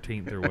or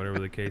 13th or whatever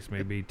the case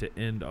may be to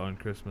end on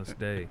Christmas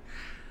Day?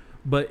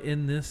 But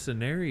in this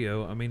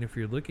scenario, I mean, if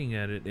you're looking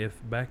at it, if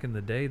back in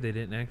the day they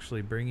didn't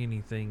actually bring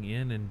anything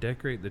in and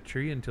decorate the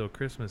tree until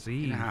Christmas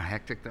Eve. You know how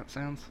hectic that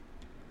sounds?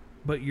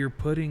 But you're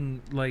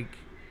putting, like,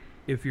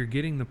 if you're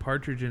getting the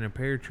partridge in a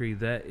pear tree,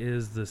 that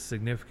is the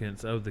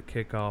significance of the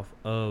kickoff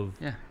of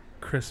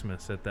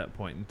Christmas at that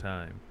point in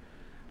time.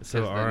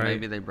 So all right,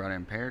 maybe they brought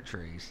in pear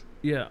trees.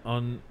 Yeah,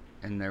 and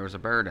there was a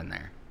bird in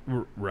there.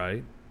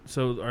 Right.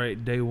 So all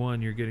right, day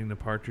one you're getting the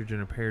partridge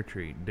in a pear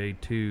tree. Day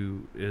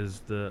two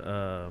is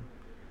the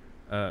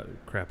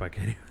crap. I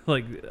can't even,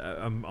 like,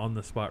 I'm on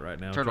the spot right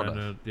now. Turtle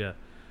dove. Yeah,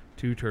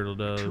 2 turtle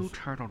doves. 2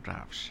 turtle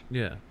doves.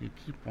 Yeah. You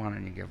keep one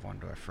and you give one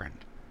to a friend.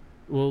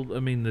 Well, I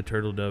mean, the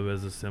turtle dove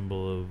as a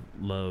symbol of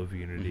love,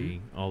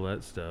 unity, all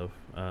that stuff.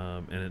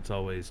 And it's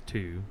always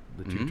 2,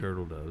 the 2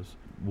 turtle doves.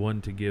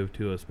 One to give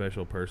to a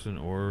special person,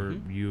 or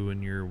you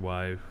and your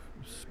wife,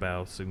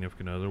 spouse,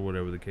 significant other,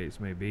 whatever the case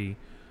may be.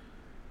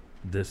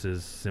 This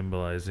is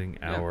symbolizing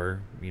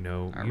our, Our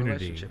unity,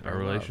 relationship, our our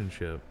love.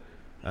 relationship.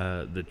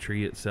 The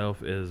tree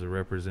itself is a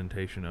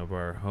representation of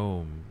our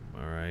home.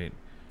 All right,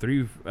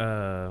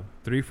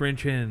 3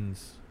 French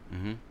hens.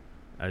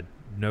 I had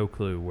no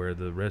clue where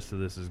the rest of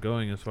this is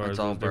going as far It's as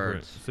all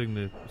those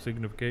different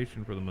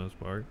signification for the most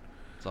part.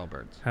 It's all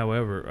birds.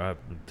 However,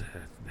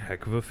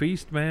 heck of a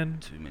feast, man.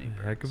 Too many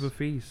birds. Heck of a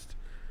feast.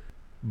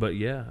 But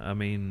yeah, I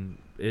mean,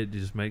 it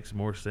just makes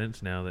more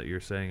sense now that you're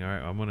saying, all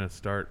right, I'm going to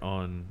start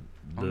on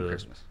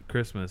the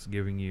Christmas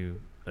giving you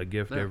a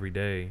gift every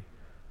day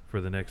for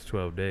the next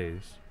 12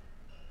 days.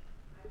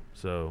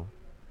 So,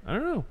 I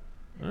don't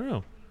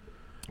know.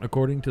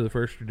 According to the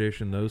first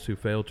tradition, those who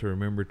fail to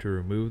remember to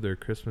remove their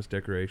Christmas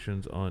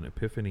decorations on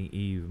Epiphany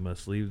Eve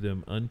must leave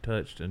them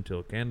untouched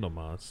until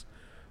Candlemas,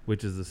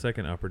 which is the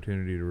second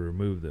opportunity to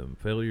remove them.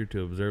 Failure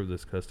to observe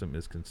this custom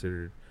is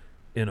considered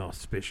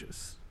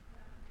inauspicious.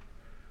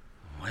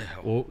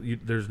 Well,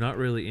 there's not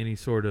really any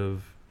sort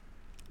of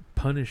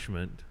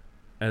punishment,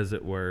 as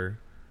it were,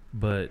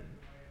 but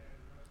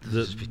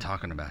just be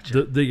talking about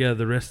you.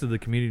 The rest of the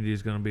community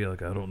is going to be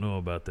like, I don't know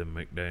about them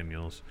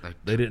McDaniels.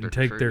 They didn't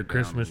take their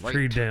Christmas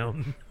tree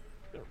down.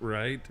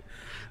 Right?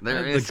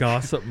 The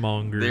gossip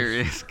mongers. There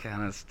is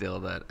kind of still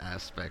that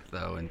aspect,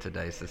 though, in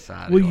today's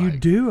society. Well, you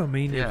do. I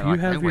mean, if you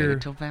have they waited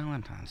until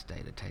Valentine's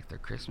Day to take their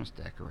Christmas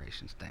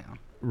decorations down.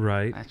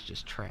 Right. That's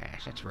just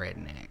trash. That's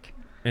redneck.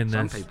 And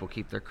some people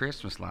keep their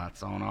Christmas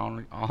lights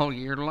on all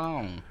year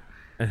long.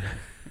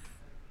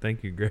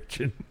 Thank you,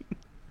 Gretchen.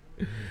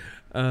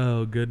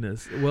 Oh,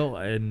 goodness. Well,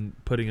 and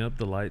putting up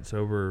the lights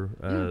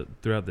over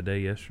throughout the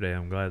day yesterday,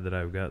 I'm glad that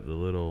I've got the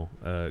little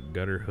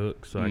gutter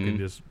hook so I can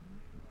just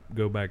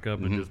go back up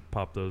and just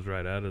pop those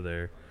right out of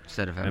there.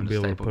 Instead of having and be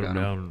able to put them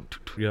down.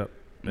 Yep.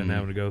 And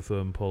having to go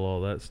through and pull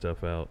all that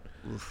stuff out.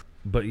 Oof.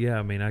 But yeah,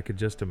 I mean, I could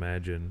just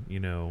imagine,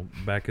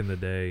 back in the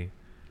day.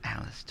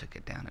 Alice took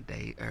it down a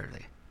day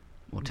early.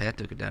 Well, Ted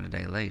took it down a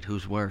day late.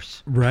 Who's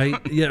worse? Right.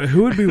 Yeah.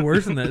 Who would be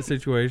worse in that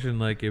situation?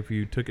 Like, if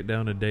you took it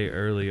down a day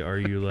early, are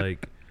you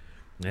like,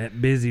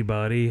 that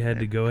busybody had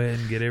to go ahead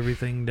and get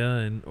everything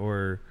done?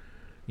 Or,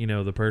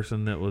 the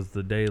person that was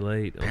the day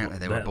late. Apparently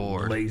they were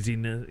bored.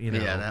 Laziness,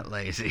 Yeah, that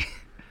lazy.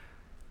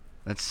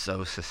 That's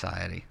so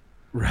society.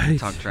 Right.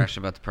 Talk trash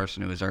about the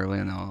person who was early,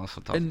 and they'll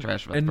also talk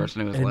trash about the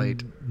person who was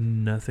late.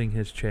 Nothing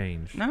has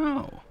changed.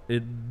 No.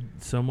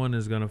 Someone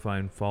is going to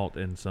find fault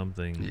in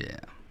something. Yeah.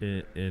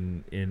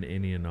 In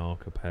any and all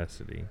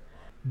capacity.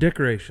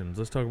 Decorations.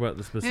 Let's talk about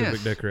the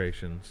specific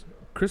decorations.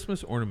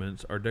 Christmas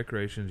ornaments are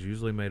decorations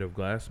usually made of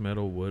glass,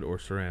 metal, wood, or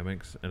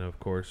ceramics, and of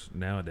course,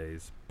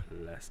 nowadays,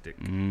 plastic,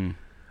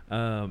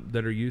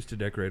 that are used to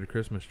decorate a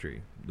Christmas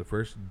tree. The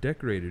first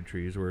decorated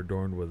trees were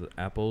adorned with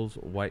apples,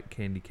 white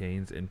candy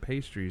canes, and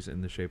pastries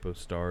in the shape of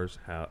stars,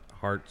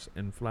 hearts,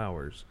 and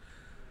flowers.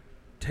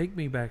 Take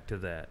me back to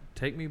that.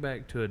 Take me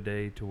back to a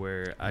day to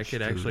where I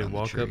could actually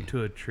walk up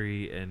to a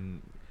tree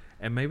and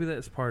maybe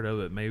that's part of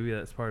it. Maybe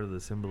that's part of the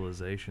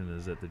symbolization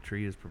is that the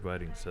tree is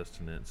providing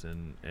sustenance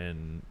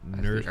and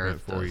nourishment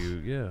for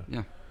you.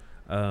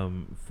 Yeah.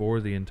 For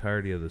the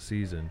entirety of the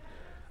season.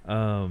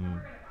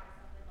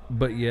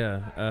 But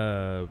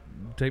yeah,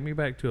 take me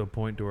back to a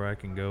point to where I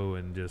can go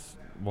and just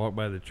walk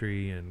by the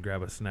tree and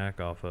grab a snack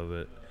off of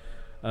it.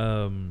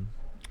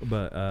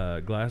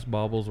 But glass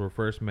baubles were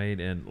first made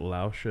in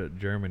Lauscha,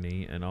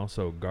 Germany, and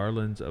also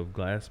garlands of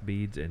glass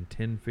beads and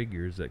tin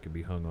figures that could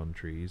be hung on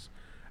trees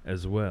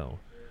as well.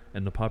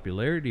 And the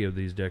popularity of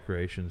these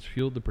decorations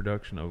fueled the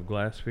production of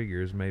glass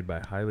figures made by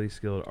highly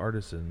skilled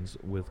artisans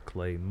with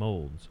clay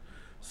molds.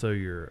 So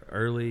your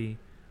early,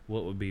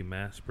 what would be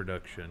mass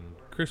production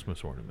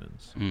Christmas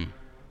ornaments.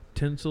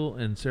 Tinsel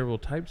and several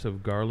types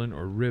of garland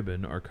or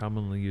ribbon are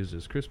commonly used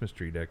as Christmas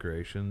tree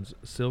decorations.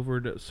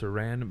 Silvered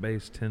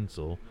saran-based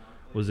tinsel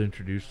was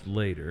introduced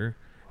later,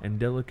 and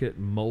delicate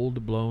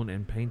mold-blown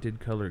and painted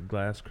colored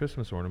glass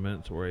Christmas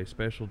ornaments were a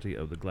specialty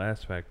of the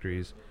glass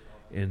factories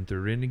in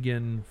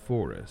Thuringian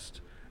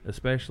Forest,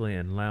 especially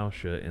in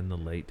Lauscha in the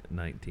late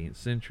 19th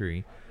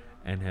century,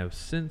 and have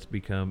since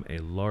become a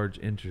large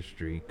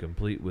industry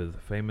complete with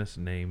famous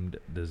named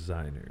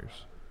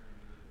designers.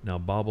 Now,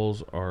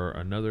 baubles are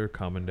another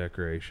common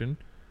decoration,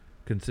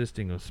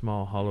 consisting of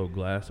small hollow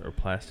glass or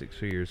plastic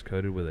spheres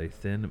coated with a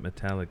thin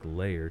metallic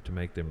layer to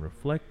make them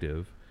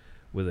reflective,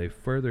 with a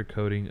further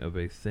coating of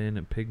a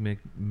thin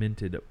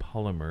pigmented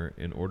polymer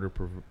in order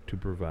to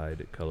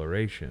provide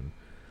coloration.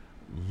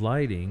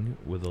 Lighting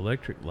with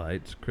electric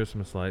lights,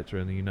 Christmas lights, or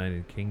in the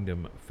United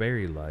Kingdom,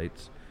 fairy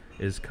lights,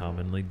 is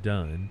commonly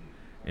done,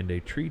 and a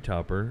tree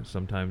topper,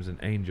 sometimes an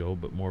angel,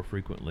 but more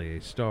frequently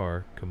a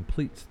star,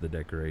 completes the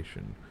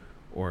decoration.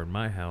 Or in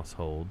my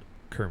household,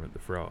 Kermit the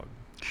Frog.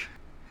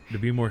 To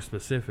be more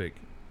specific,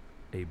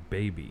 a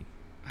baby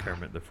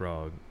Kermit the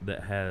Frog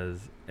that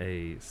has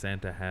a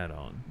Santa hat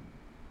on.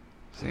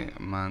 See,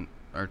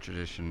 our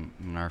tradition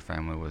in our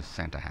family was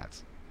Santa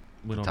hats.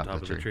 Went on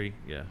top of the tree.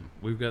 Yeah.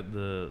 We've got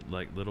the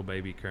little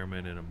baby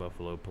Kermit in a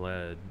buffalo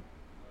plaid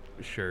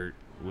shirt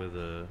with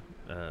a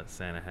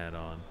Santa hat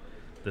on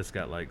that's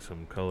got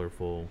some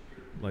colorful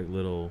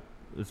little,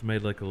 it's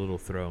made like a little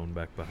throne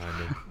back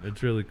behind him.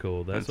 It's really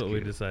cool. That's what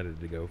cute. We decided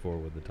to go for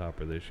with the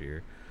topper this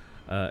year.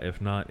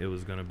 If not, it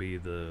was going to be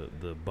the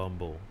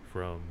Bumble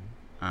from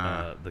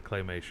the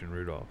claymation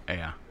Rudolph.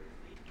 Yeah.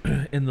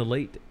 In the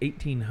late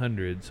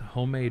 1800s,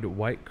 homemade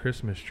white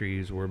Christmas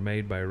trees were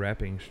made by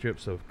wrapping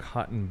strips of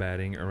cotton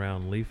batting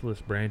around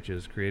leafless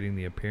branches, creating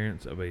the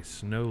appearance of a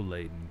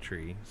snow-laden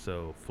tree.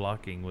 So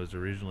flocking was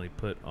originally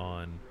put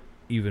on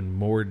even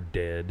more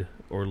dead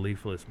or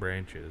leafless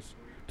branches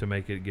to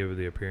make it give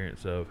the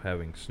appearance of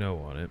having snow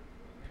on it.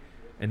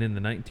 And in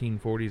the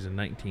 1940s and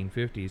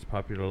 1950s,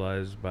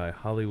 popularized by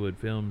Hollywood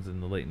films in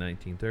the late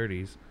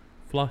 1930s,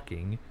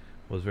 flocking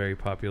was very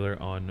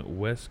popular on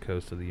west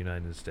coast of the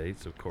United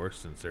States, of course,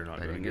 since they're not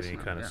They going to didn't get any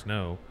get kind snow, of yeah.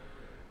 snow.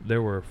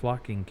 There were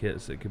flocking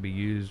kits that could be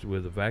used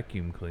with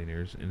vacuum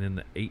cleaners, and in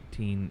the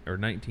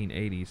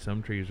 1980s,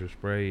 some trees were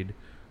sprayed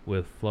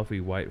with fluffy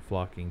white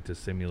flocking to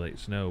simulate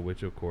snow,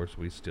 which of course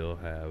we still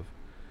have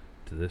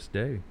to this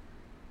day.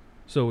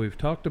 So we've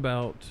talked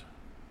about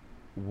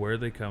where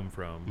they come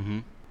from, Mm-hmm.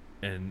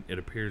 and it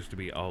appears to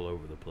be all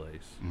over the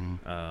place.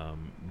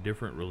 Mm-hmm.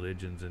 Different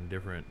religions and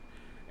different,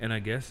 and I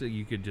guess that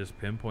you could just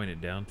pinpoint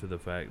it down to the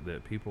fact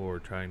that people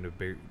are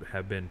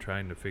have been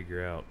trying to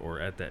figure out, or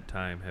at that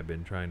time have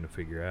been trying to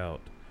figure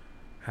out,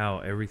 how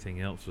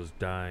everything else was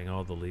dying.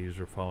 All the leaves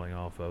were falling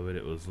off of it.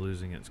 It was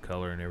losing its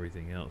color and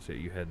everything else. Yet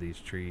you had these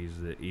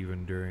trees that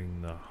even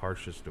during the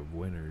harshest of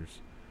winters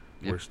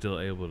Yep. were still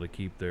able to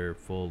keep their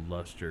full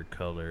luster,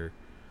 color,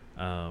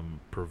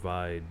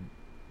 provide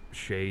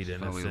shade in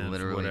So a we sense,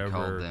 literally whatever.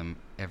 called them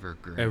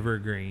evergreen.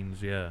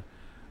 Evergreens, yeah.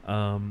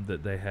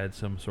 That they had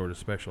some sort of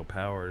special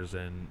powers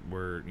and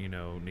were,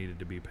 needed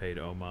to be paid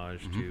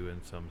homage Mhm. to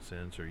in some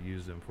sense, or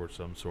use them for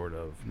some sort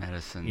of,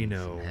 Medicines you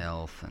know, and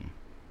health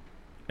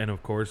and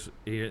of course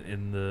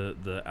in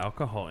the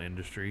alcohol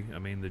industry, I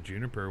mean the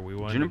juniper, we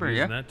wanted Juniper, to use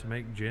yeah. that to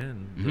make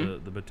gin,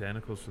 Mhm. the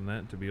botanicals from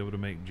that to be able to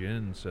make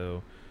gin.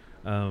 So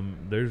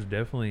there's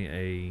definitely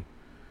a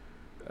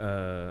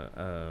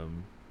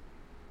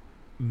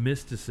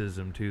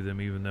mysticism to them,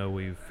 even though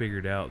we've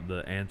figured out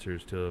the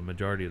answers to a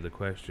majority of the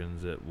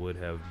questions that would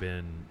have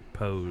been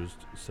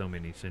posed so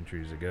many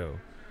centuries ago.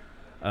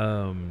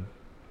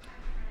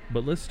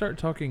 But let's start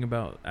talking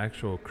about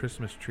actual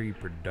Christmas tree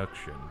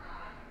production.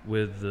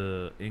 With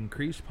the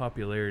increased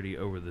popularity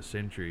over the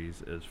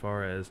centuries, as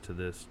far as to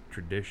this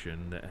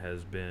tradition that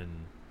has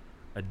been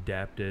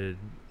adapted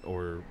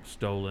or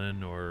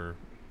stolen, or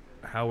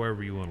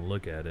however you want to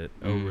look at it,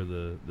 over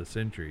the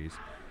centuries,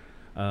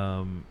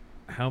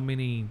 how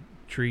many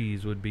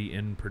trees would be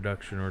in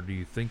production, or do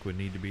you think would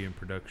need to be in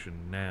production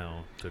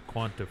now to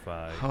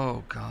quantify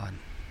Oh God.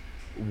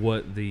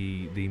 what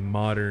the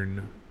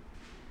modern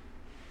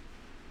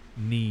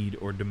need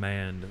or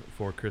demand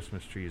for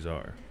Christmas trees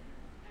are?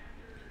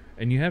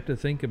 And you have to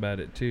think about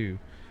it too,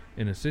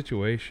 in a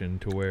situation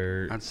to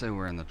where I'd say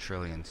we're in the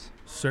trillions.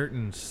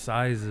 certain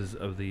sizes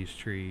of these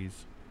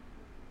trees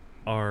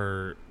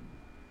are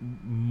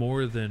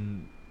more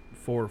than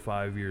 4 or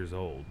 5 years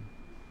old.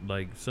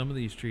 Like some of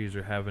these trees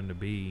are having to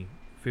be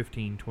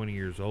 15, 20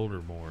 years old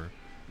or more,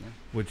 Yeah.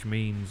 which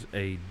means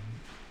a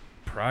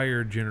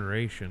prior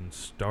generation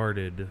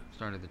started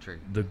Started the tree.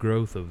 the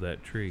growth of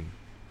that tree.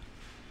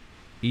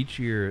 Each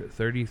year,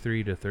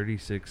 33 to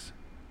 36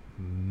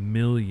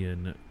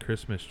 million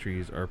Christmas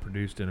trees are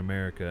produced in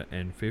America,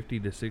 and 50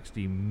 to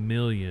 60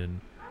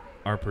 million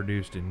are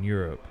produced in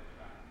Europe.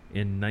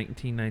 In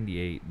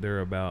 1998, there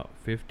are about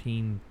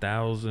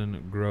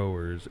 15,000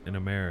 growers in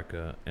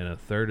America, and a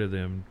third of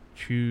them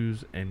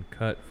choose and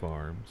cut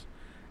farms.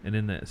 And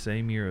in that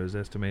same year, it was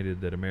estimated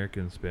that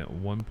Americans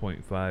spent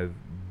 $1.5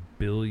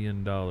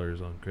 billion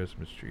on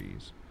Christmas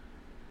trees.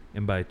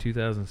 And by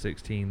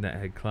 2016, that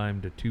had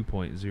climbed to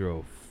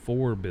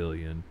 2.04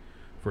 billion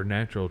for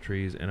natural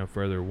trees and a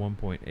further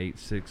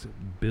 1.86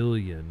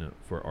 billion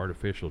for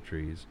artificial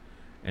trees.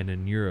 And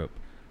in Europe,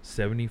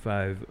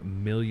 75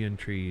 million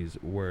trees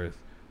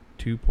worth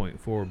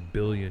 2.4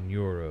 billion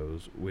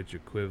euros, which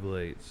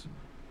equivalates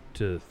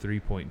to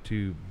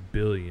 3.2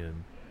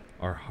 billion,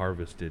 are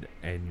harvested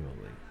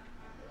annually.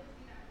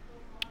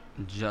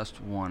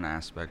 Just one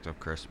aspect of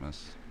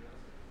Christmas,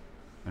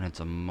 and it's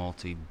a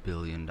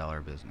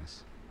multi-billion-dollar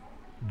business.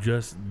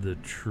 Just the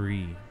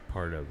tree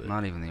part of it.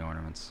 Not even the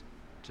ornaments.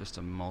 Just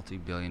a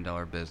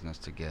multi-billion-dollar business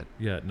to get.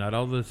 Yeah, not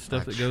all the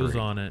stuff A that goes tree.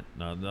 on it,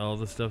 not all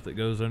the stuff that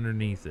goes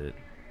underneath it.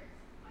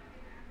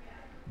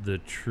 The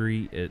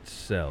tree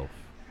itself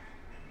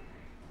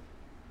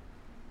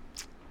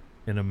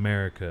in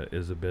America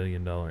is $1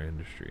 billion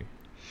industry.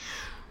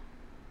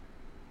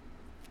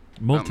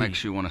 That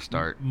makes you want to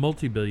start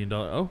Multi-billion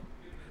dollar. Oh,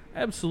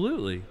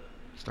 absolutely.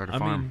 a I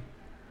farm. mean,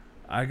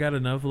 I got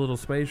enough little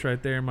space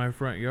right there in my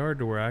front yard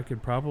to where I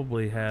could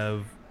probably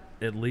have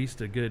at least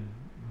a good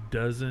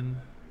dozen,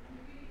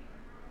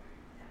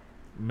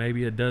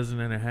 maybe a dozen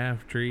and a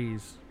half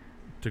trees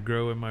to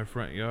grow in my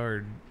front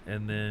yard,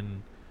 and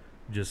then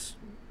just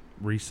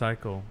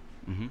recycle.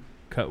 Mm-hmm.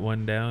 Cut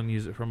one down,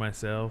 use it for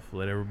myself,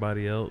 let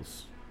everybody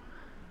else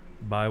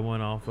buy one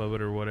off of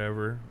it or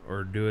whatever,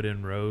 or do it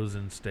in rows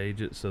and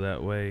stage it so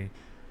that way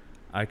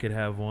I could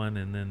have one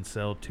and then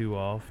sell two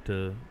off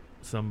to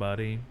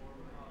somebody,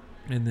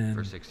 and then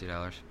For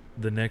 $60.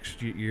 the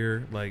next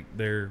year, like,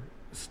 they're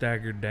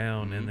staggered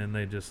down, Mhm. and then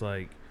they just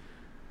like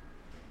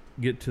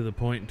get to the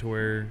point to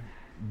where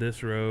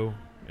this row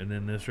and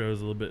then this row is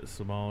a little bit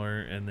smaller,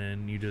 and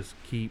then you just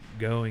keep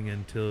going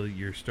until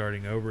you're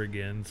starting over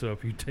again. So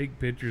if you take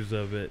pictures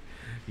of it,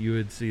 you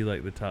would see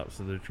like the tops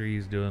of the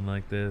trees doing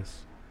like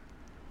this.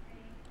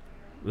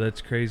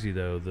 That's crazy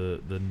though.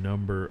 The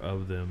number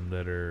of them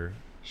that are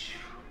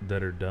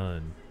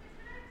done.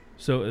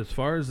 So, as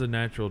far as the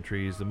natural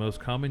trees, the most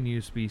common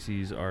used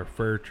species are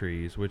fir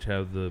trees, which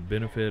have the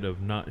benefit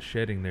of not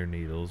shedding their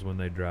needles when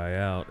they dry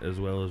out, as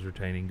well as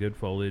retaining good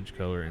foliage,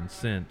 color, and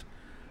scent.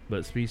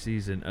 But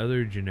species in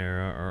other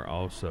genera are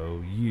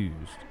also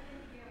used.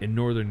 In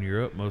northern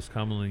Europe, most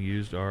commonly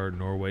used are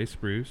Norway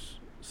spruce,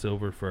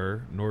 silver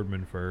fir,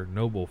 Nordman fir,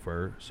 noble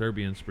fir,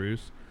 Serbian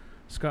spruce,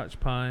 Scotch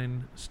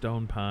pine,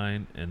 stone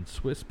pine, and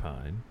Swiss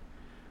pine.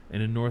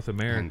 And in North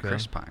America, And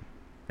Chris Pine.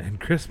 and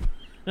crisp.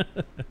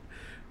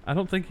 I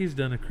don't think he's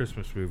done a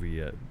Christmas movie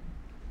yet,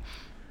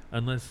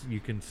 unless you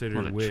consider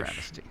What a Wish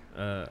travesty.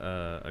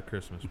 a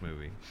Christmas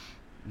movie.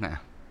 Nah.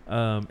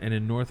 And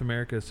in North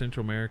America,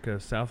 Central America,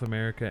 South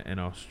America, and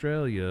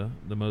Australia,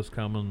 the most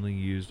commonly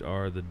used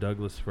are the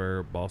Douglas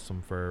fir,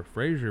 balsam fir,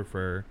 Fraser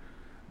fir,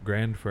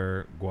 grand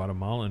fir,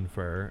 Guatemalan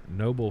fir,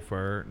 noble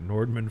fir,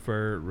 Nordman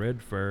fir,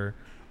 red fir,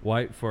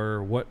 white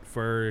fir, what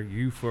fir,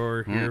 you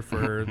fir, here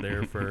fir,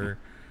 there fir,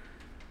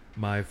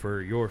 my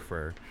fir, your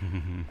fir,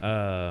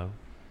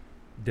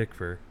 dick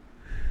fir.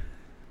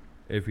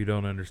 If you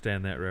don't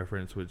understand that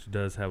reference, which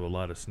does have a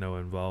lot of snow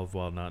involved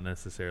while not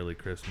necessarily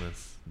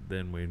Christmas,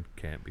 then we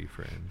can't be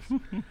friends.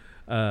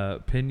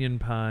 Pinyon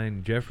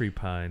pine, Jeffrey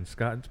pine,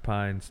 Scotch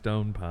pine,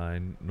 stone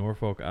pine,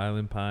 Norfolk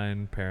Island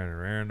pine,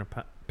 Piranha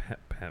pine,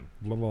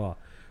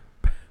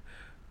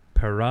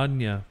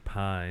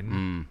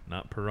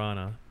 not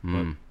piranha,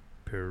 but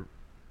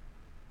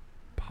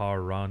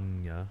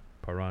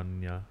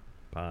piranha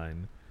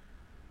pine,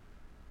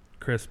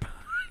 Chris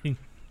pine,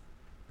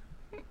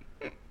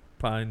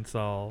 pine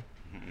sol.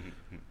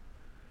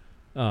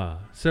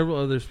 Several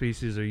other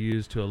species are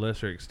used to a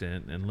lesser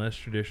extent, and less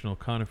traditional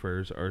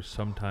conifers are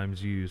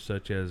sometimes used,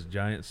 such as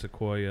giant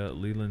sequoia,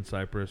 Leland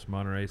cypress,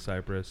 Monterey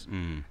cypress,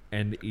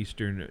 and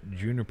eastern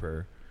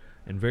juniper.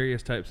 And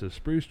various types of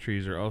spruce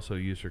trees are also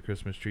used for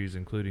Christmas trees,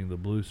 including the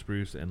blue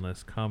spruce and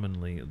less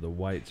commonly the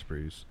white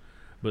spruce.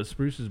 But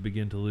spruces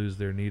begin to lose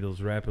their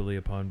needles rapidly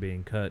upon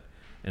being cut,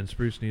 and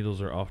spruce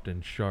needles are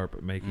often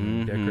sharp,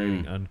 making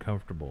decorating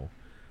uncomfortable.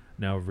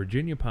 Now,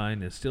 Virginia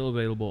pine is still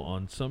available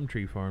on some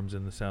tree farms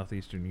in the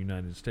southeastern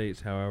United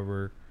States.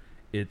 However,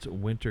 its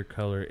winter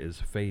color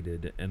is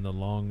faded, and the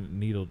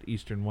long-needled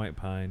eastern white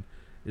pine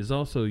is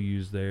also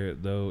used there,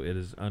 though it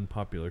is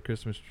unpopular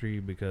Christmas tree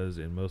because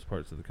in most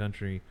parts of the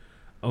country,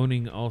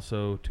 owning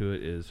also to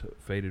it is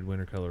faded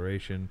winter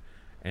coloration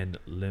and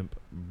limp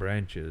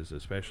branches,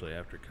 especially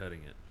after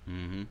cutting it,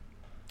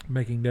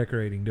 making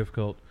decorating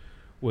difficult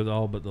with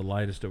all but the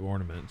lightest of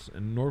ornaments.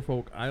 And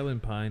Norfolk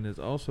Island pine is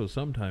also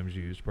sometimes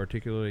used,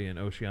 particularly in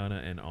Oceania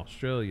and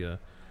Australia,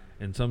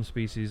 and some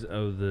species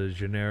of the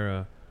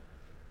genera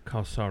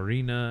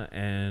Calcarina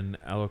and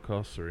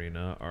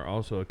Alocalcarina are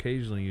also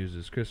occasionally used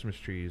as Christmas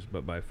trees,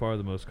 but by far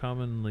the most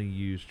commonly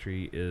used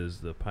tree is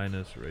the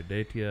Pinus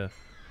radiata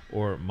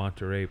or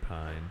Monterey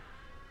pine.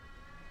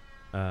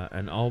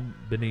 An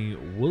Albany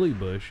woolly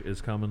bush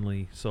is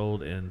commonly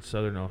sold in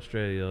southern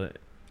Australia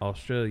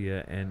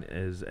and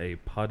is a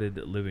potted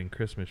living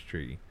Christmas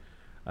tree.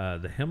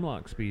 The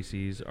hemlock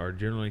species are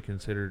generally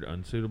considered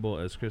unsuitable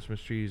as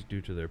Christmas trees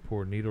due to their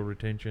poor needle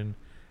retention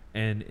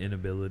and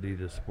inability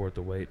to support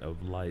the weight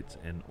of lights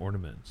and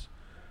ornaments.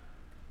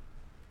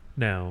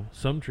 Now,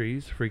 some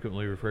trees,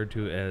 frequently referred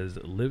to as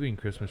living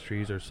Christmas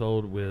trees, are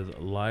sold with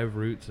live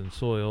roots and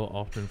soil,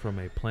 often from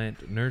a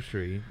plant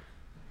nursery,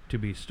 to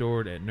be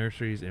stored at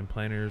nurseries and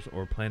planters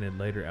or planted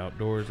later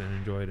outdoors and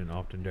enjoyed and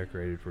often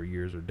decorated for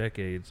years or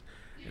decades.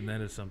 And that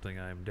is something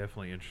I am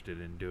definitely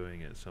interested in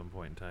doing at some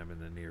point in time in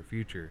the near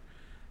future,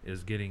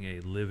 is getting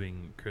a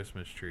living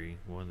Christmas tree,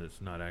 one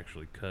that's not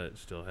actually cut,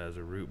 still has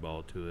a root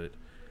ball to it,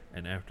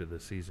 and after the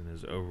season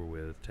is over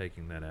with,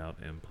 taking that out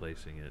and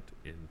placing it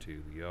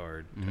into the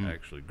yard to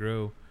actually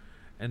grow,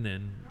 and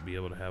then be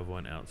able to have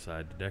one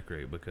outside to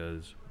decorate,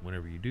 because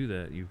whenever you do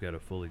that, you've got a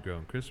fully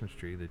grown Christmas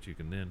tree that you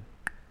can then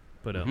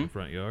put out in the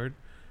front yard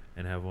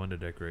and have one to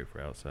decorate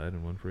for outside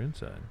and one for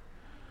inside.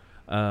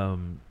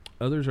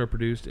 Others are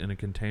produced in a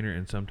container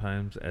and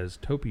sometimes as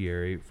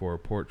topiary for a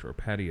porch or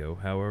patio.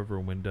 However,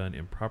 when done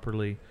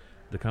improperly,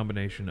 the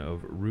combination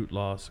of root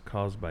loss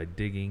caused by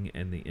digging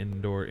and the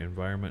indoor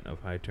environment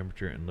of high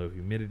temperature and low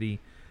humidity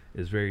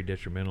is very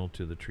detrimental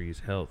to the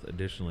tree's health.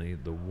 Additionally,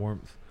 the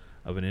warmth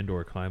of an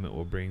indoor climate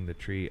will bring the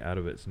tree out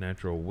of its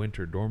natural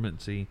winter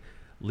dormancy,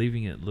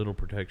 leaving it little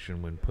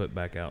protection when put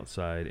back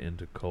outside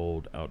into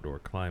cold outdoor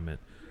climate.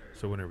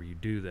 So whenever you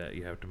do that,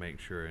 you have to make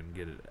sure and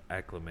get it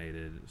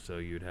acclimated, so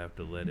you'd have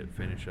to let it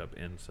finish up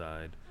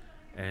inside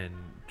and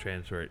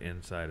transfer it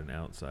inside and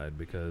outside,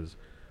 because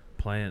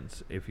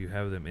plants, if you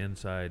have them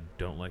inside,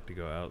 don't like to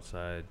go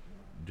outside,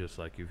 just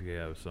like if you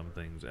have some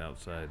things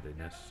outside, they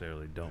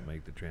necessarily don't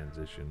make the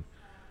transition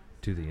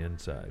to the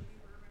inside.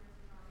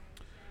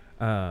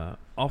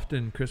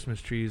 Often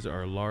Christmas trees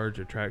are a large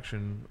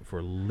attraction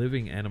for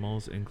living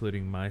animals,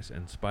 including mice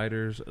and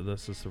spiders,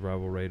 thus the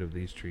survival rate of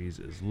these trees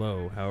is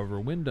low. However,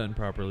 when done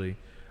properly,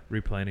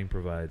 replanting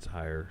provides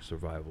higher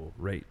survival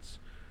rates.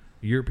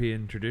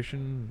 European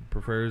tradition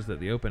prefers that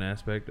the open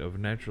aspect of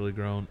naturally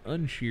grown,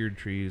 unsheared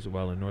trees,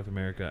 while in North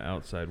America,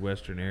 outside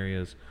western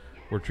areas,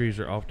 where trees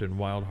are often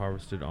wild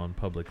harvested on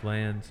public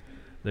lands,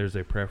 there's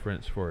a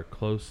preference for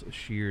close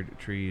sheared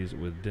trees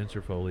with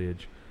denser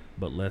foliage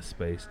but less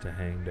space to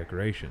hang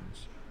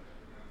decorations.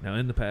 Now,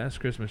 in the past,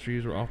 Christmas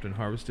trees were often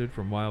harvested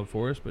from wild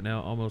forests, but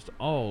now almost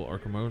all are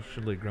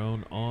commercially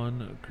grown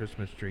on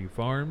Christmas tree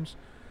farms,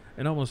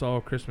 and almost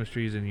all Christmas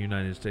trees in the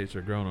United States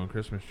are grown on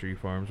Christmas tree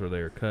farms where they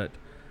are cut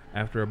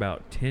after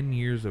about 10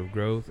 years of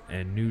growth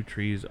and new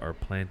trees are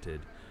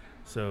planted.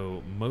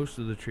 So most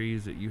of the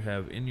trees that you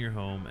have in your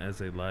home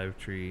as a live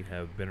tree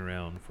have been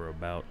around for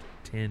about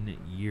 10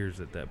 years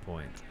at that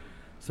point.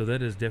 So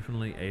that is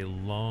definitely a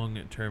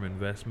long-term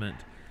investment,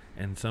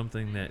 and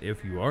something that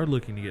if you are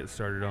looking to get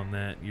started on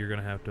that, you're going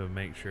to have to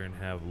make sure and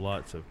have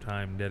lots of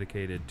time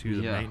dedicated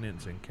to the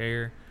maintenance and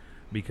care,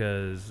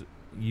 because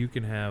you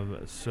can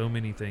have so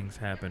many things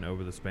happen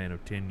over the span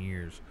of 10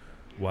 years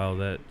while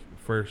that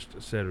first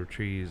set of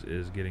trees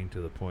is getting to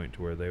the point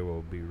to where they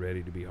will be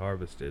ready to be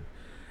harvested.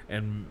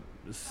 And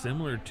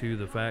similar to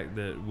the fact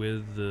that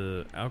with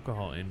the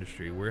alcohol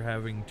industry, we're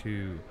having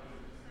to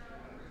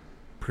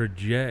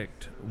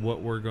project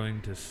what we're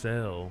going to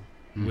sell,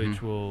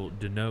 which will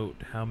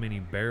denote how many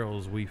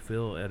barrels we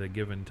fill at a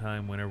given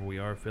time whenever we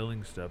are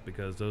filling stuff,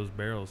 because those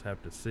barrels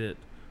have to sit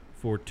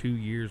for 2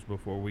 years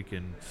before we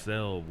can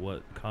sell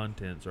what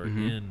contents are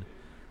in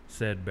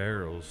said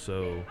barrels.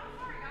 So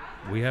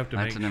we have to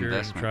make sure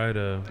and try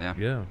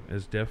to,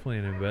 it's definitely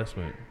an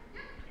investment.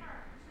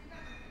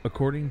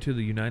 According to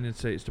the United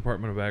States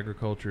Department of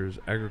Agriculture's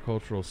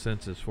Agricultural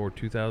Census for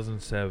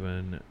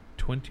 2007,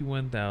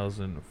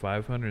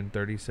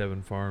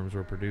 21,537 farms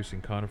were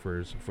producing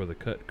conifers for the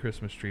cut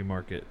Christmas tree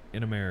market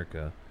in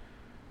America,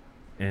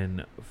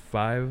 and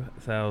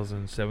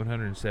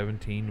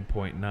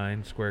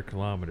 5,717.9 square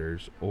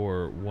kilometers,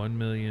 or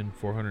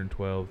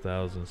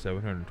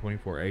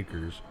 1,412,724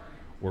 acres,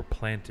 were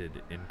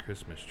planted in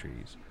Christmas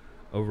trees.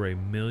 Over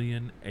 1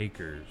 million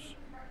acres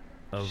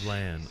of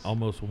land,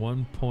 almost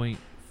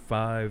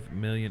 1.5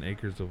 million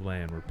acres of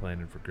land were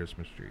planted for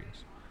Christmas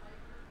trees.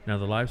 Now,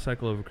 the life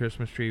cycle of a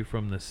Christmas tree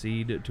from the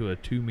seed to a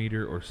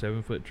 2-meter or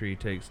 7-foot tree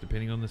takes,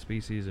 depending on the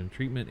species and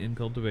treatment in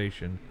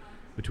cultivation,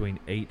 between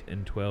 8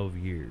 and 12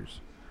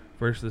 years.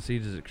 First, the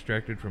seed is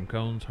extracted from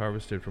cones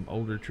harvested from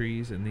older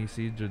trees, and these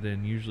seeds are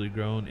then usually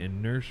grown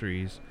in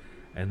nurseries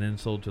and then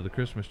sold to the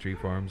Christmas tree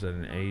farms at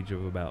an age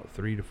of about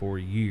 3 to 4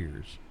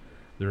 years.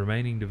 The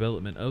remaining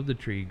development of the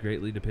tree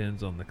greatly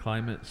depends on the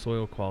climate,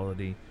 soil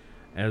quality,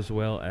 as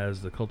well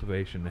as the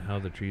cultivation and how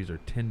the trees are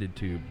tended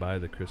to by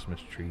the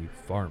Christmas tree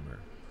farmer.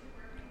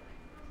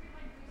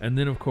 And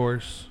then, of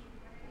course,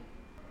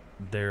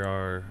 there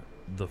are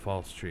the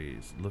false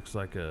trees. Looks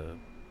like a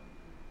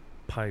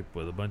pipe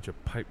with a bunch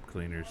of pipe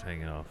cleaners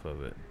hanging off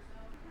of it.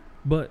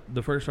 But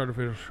the first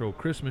artificial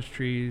Christmas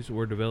trees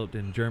were developed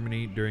in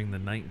Germany during the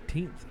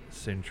 19th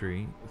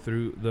century,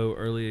 though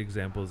early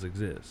examples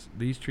exist.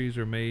 These trees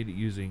were made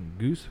using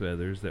goose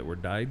feathers that were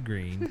dyed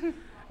green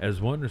as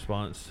one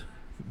response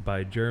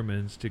by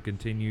Germans to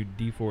continued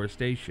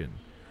deforestation.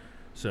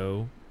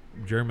 So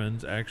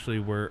Germans actually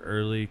were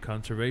early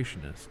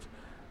conservationists.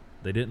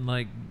 They didn't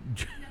like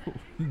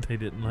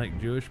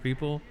Jewish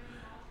people,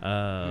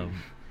 but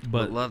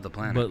loved the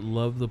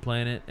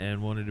planet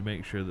and wanted to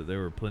make sure that there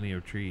were plenty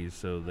of trees.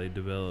 So they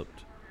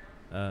developed,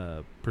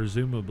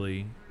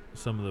 presumably,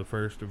 some of the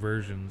first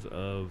versions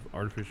of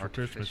artificial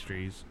Christmas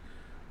trees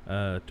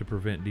to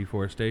prevent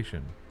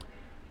deforestation.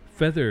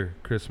 Feather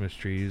Christmas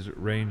trees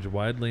range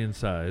widely in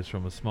size,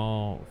 from a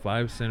small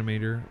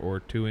 5-centimeter or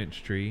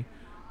 2-inch tree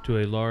to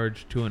a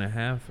large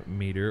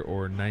 2.5-meter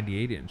or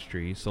 98-inch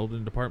tree sold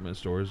in department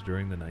stores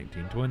during the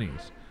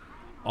 1920s.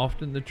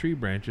 Often the tree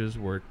branches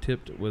were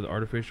tipped with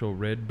artificial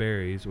red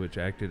berries, which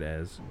acted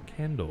as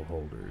candle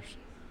holders.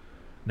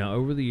 Now,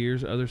 over the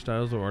years, other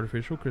styles of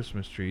artificial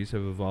Christmas trees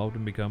have evolved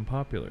and become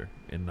popular.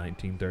 In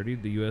 1930,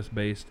 the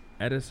U.S.-based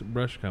Addis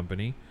Brush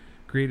Company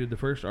created the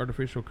first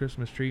artificial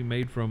Christmas tree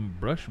made from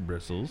brush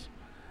bristles,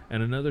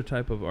 and another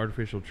type of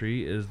artificial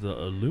tree is the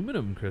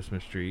aluminum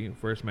Christmas tree,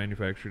 first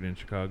manufactured in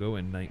Chicago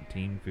in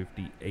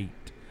 1958.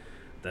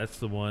 That's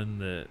the one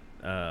that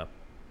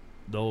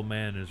the old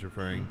man is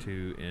referring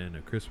to in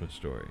A Christmas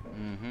Story.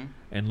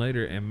 And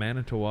later in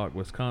Manitowoc,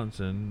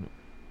 Wisconsin,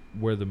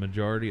 where the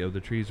majority of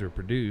the trees are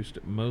produced,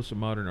 most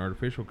modern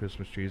artificial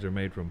Christmas trees are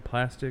made from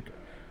plastic,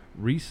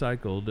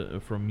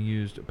 recycled from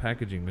used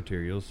packaging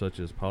materials such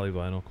as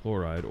polyvinyl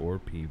chloride or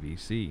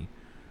PVC.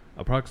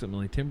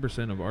 Approximately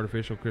 10% of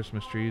artificial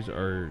Christmas trees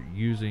are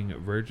using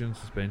virgin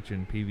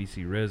suspension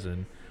PVC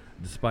resin.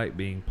 Despite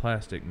being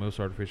plastic, most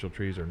artificial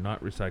trees are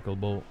not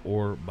recyclable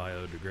or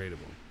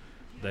biodegradable.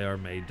 They are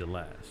made to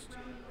last,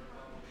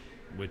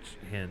 which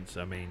hence,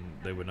 I mean,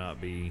 they would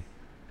not be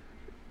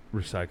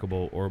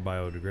recyclable or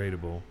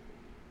biodegradable,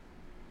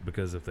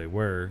 because if they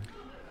were,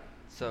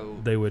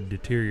 they would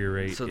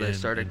deteriorate. So they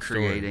started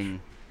creating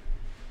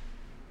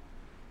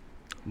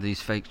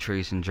these fake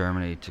trees in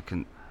Germany to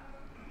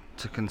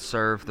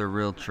conserve the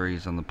real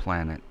trees on the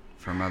planet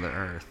from Mother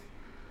Earth.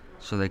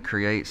 So they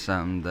create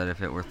something that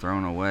if it were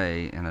thrown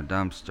away in a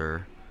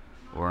dumpster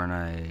or in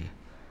a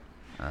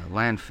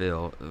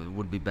landfill, it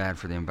would be bad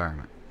for the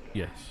environment.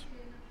 Yes.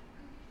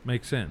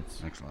 Makes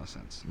sense. Makes a lot of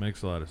sense.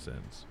 Makes a lot of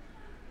sense.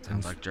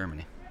 Sounds like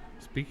Germany.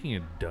 Speaking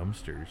of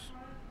dumpsters,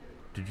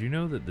 did you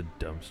know that the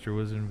dumpster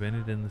was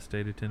invented in the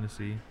state of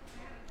Tennessee?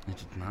 I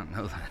did not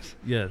know that.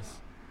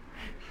 Yes.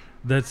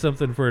 That's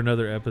something for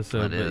another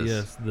episode. That but is.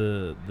 yes,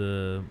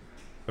 the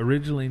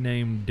originally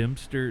named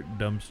Dempster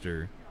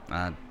Dumpster.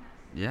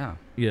 Yeah.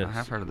 Yes, I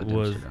have heard of the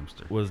was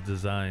dumpster. was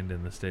designed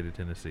in the state of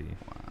Tennessee.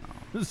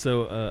 Wow.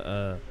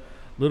 So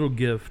little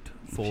gift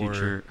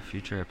for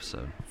future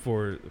episode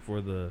for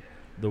the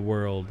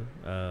world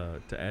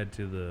to add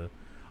to the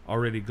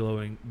already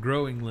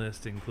growing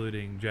list,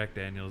 including Jack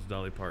Daniels,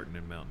 Dolly Parton,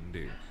 and Mountain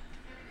Dew.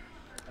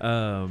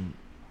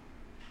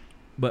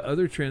 But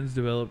other trends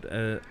developed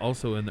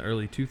also in the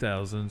early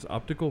 2000s.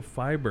 Optical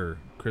fiber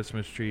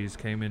Christmas trees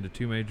came into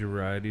two major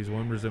varieties.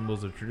 One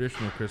resembles a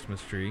traditional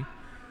Christmas tree.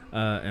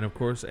 And of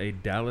course, a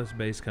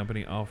Dallas-based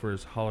company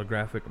offers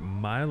holographic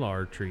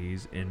mylar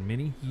trees in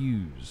many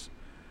hues.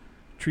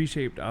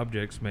 Tree-shaped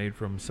objects made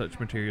from such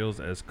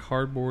materials as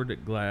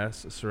cardboard,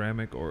 glass,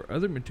 ceramic, or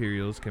other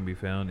materials can be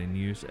found in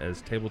use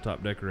as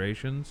tabletop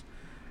decorations.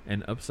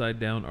 And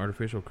upside-down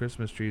artificial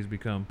Christmas trees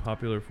become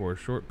popular for a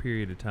short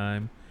period of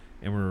time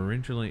and were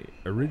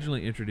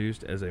originally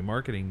introduced as a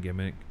marketing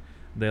gimmick.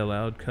 They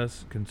allowed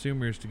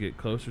consumers to get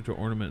closer to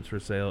ornaments for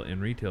sale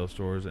in retail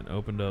stores and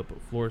opened up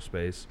floor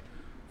space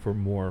for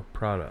more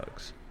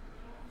products.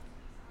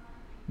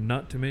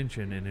 Not to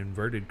mention, an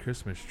inverted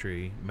Christmas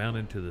tree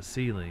mounted to the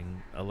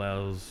ceiling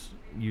allows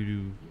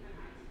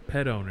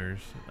pet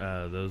owners,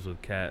 those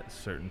with cats,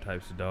 certain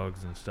types of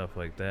dogs and stuff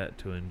like that,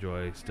 to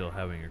enjoy still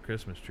having a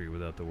Christmas tree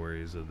without the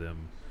worries of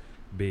them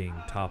being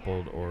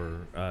toppled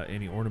or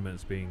any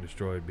ornaments being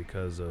destroyed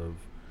because of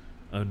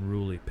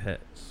unruly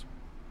pets.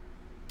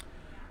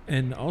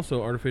 And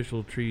also,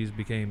 artificial trees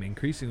became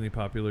increasingly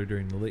popular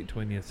during the late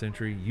 20th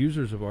century.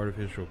 Users of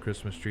artificial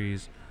Christmas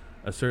trees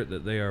assert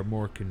that they are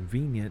more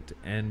convenient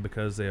and,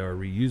 because they are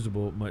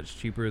reusable, much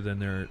cheaper than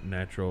their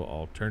natural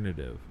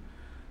alternative.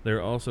 They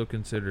are also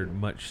considered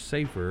much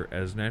safer,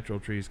 as natural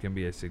trees can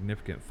be a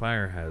significant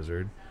fire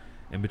hazard.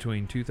 And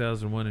between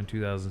 2001 and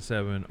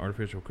 2007,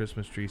 artificial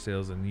Christmas tree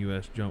sales in the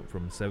U.S. jumped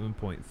from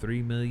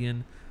 7.3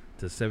 million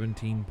to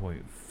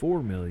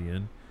 17.4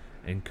 million.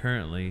 And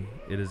currently,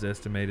 it is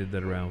estimated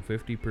that around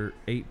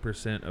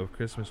 58% of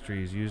Christmas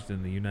trees used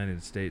in the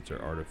United States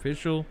are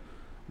artificial,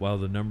 while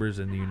the numbers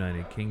in the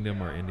United Kingdom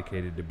are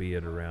indicated to be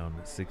at around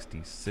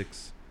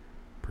 66%.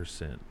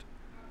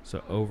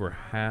 So over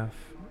half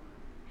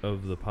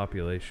of the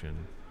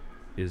population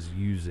is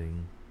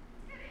using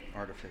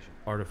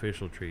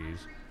artificial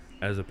trees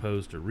as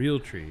opposed to real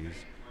trees.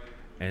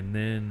 And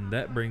then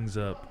that brings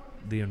up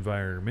the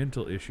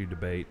environmental issue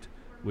debate,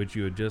 which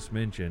you had just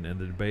mentioned, and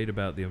the debate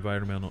about the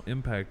environmental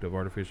impact of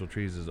artificial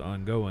trees is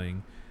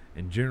ongoing.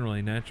 And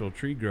generally, natural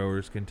tree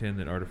growers contend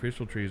that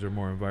artificial trees are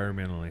more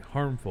environmentally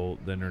harmful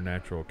than their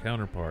natural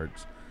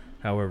counterparts.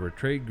 However,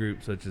 trade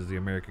groups such as the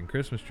American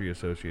Christmas Tree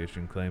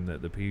Association claim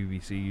that the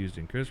PVC used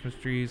in Christmas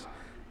trees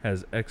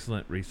has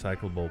excellent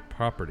recyclable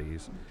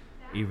properties,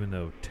 even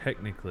though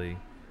technically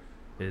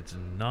it's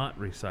not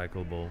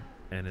recyclable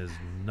and is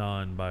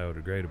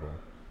non-biodegradable.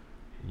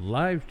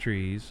 Live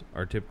trees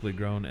are typically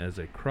grown as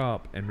a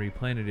crop and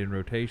replanted in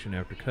rotation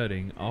after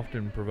cutting,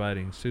 often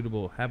providing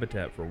suitable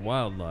habitat for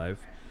wildlife.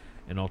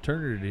 And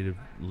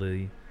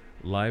alternatively,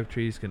 live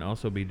trees can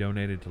also be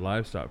donated to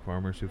livestock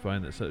farmers who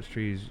find that such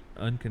trees,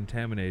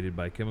 uncontaminated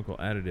by chemical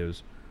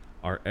additives,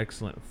 are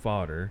excellent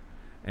fodder.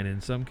 And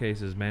in some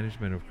cases,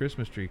 management of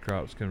Christmas tree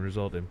crops can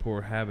result in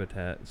poor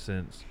habitat,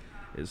 since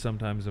it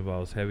sometimes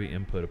involves heavy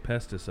input of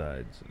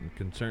pesticides. And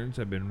concerns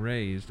have been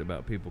raised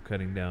about people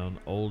cutting down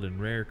old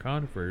and rare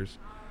conifers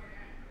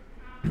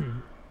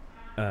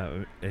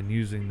and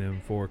using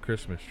them for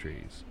Christmas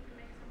trees.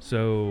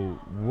 So,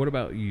 what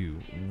about you?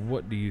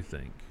 What do you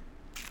think?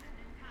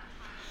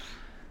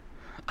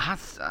 I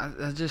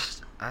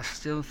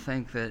still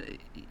think that,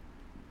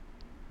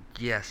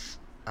 yes,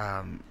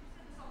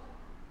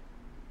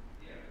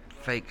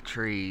 fake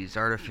trees,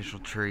 artificial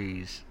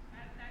trees,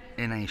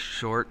 in a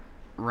short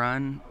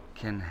run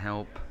can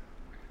help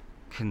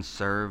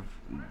conserve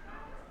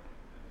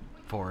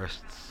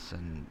forests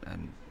and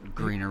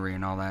greenery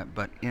and all that,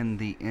 but in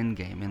the end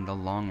game, in the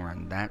long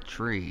run, that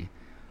tree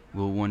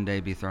will one day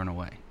be thrown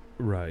away.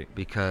 Right.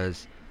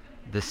 Because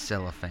the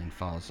cellophane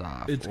falls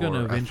off. It's going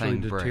to eventually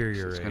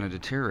deteriorate. It's going to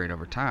deteriorate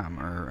over time,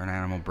 or an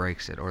animal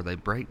breaks it, or they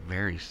break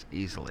very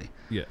easily.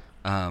 Yeah.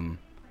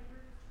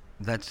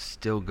 That's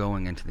still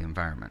going into the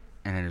environment,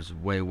 and it is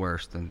way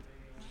worse than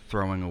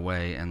throwing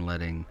away and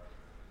letting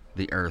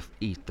the earth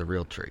eat the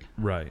real tree.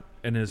 Right.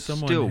 And as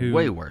someone still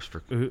way worse for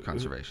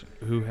conservation.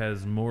 Who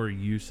has more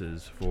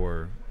uses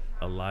for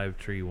a live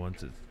tree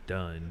once it's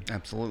done.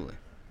 Absolutely.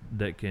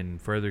 That can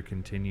further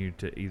continue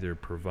to either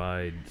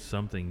provide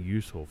something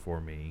useful for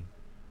me,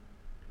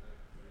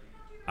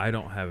 I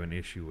don't have an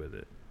issue with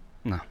it.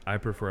 No. I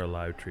prefer a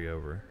live tree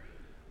over.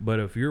 But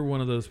if you're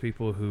one of those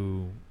people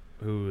who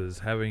who is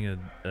having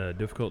a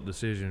difficult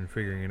decision,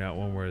 figuring it out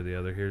one way or the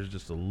other, here's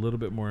just a little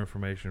bit more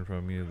information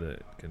from you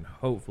that can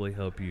hopefully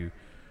help you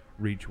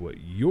reach what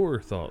your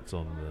thoughts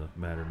on the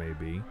matter may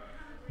be.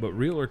 But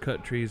real or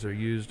cut trees are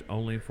used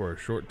only for a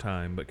short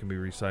time, but can be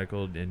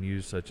recycled and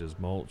used such as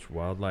mulch,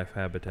 wildlife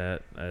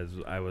habitat, as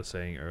I was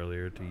saying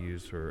earlier, to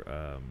use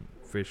for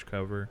fish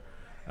cover,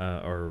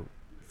 or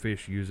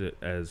fish use it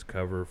as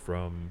cover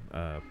from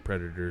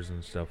predators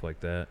and stuff like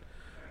that,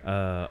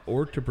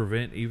 or to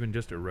prevent even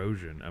just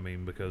erosion. I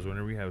mean, because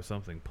whenever you have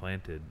something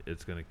planted,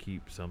 it's going to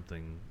keep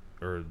something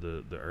or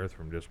the earth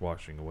from just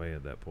washing away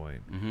at that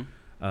point. Mm-hmm.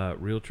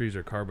 Real trees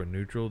are carbon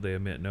neutral. They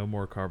emit no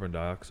more carbon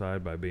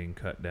dioxide by being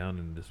cut down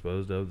and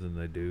disposed of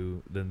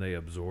than they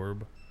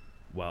absorb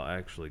while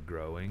actually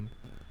growing.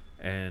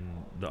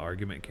 And the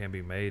argument can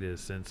be made is,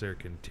 since they're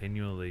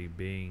continually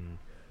being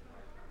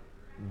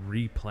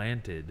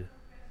replanted,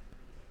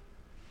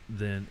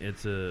 then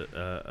it's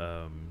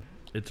a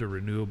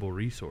renewable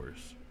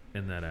resource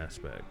in that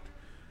aspect.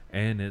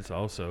 And it's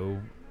also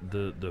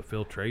the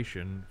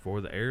filtration for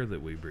the air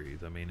that we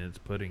breathe. I mean, it's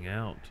putting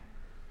out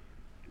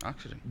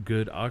Oxygen.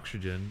 good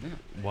oxygen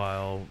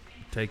while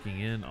taking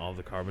in all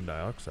the carbon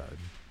dioxide.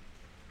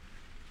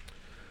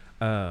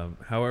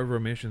 However,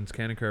 emissions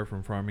can occur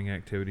from farming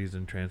activities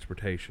and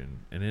transportation.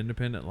 An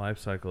independent life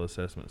cycle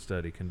assessment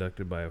study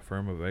conducted by a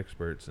firm of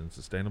experts in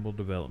sustainable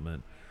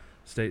development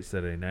states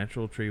that a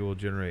natural tree will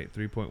generate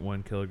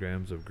 3.1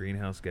 kilograms of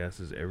greenhouse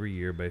gases every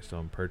year based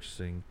on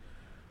purchasing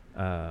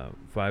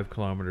 5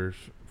 kilometers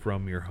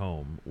from your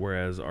home,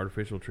 whereas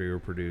artificial tree will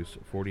produce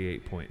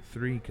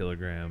 48.3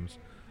 kilograms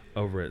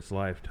over its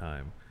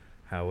lifetime.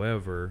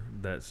 However,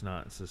 that's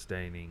not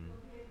sustaining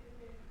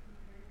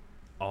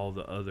all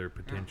the other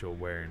potential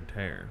wear and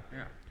tear.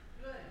 Yeah.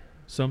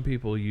 Some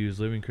people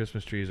use living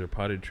Christmas trees or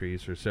potted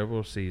trees for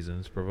several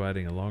seasons,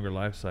 providing a longer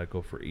life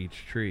cycle for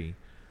each tree.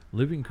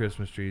 Living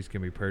Christmas trees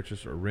can be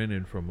purchased or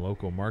rented from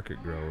local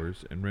market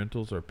growers, and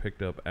rentals are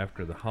picked up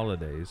after the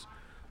holidays,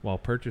 while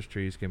purchased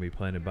trees can be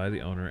planted by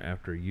the owner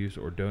after use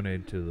or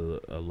donated to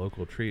a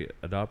local tree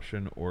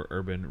adoption or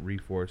urban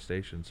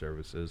reforestation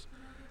services,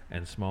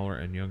 and smaller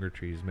and younger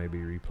trees may be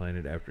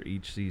replanted after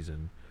each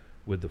season,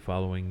 with the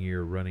following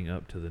year running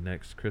up to the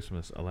next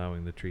Christmas,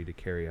 allowing the tree to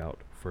carry out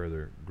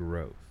further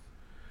growth.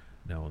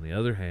 Now, on the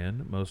other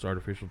hand, most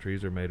artificial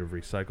trees are made of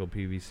recycled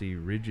PVC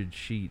rigid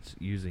sheets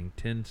using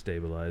tin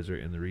stabilizer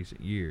in the recent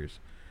years.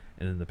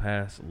 And in the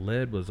past,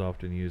 lead was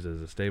often used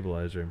as a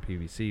stabilizer in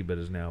PVC, but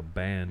is now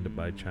banned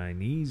by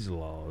Chinese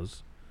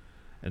laws.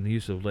 And the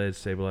use of lead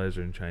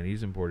stabilizer in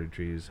Chinese imported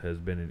trees has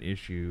been an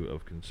issue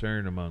of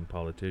concern among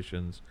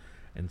politicians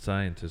and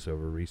scientists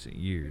over recent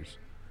years.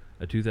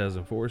 A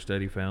 2004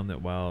 study found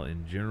that while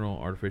in general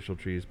artificial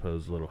trees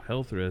pose little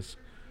health risks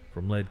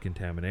from lead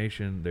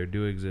contamination, there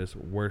do exist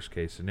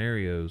worst-case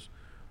scenarios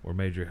where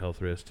major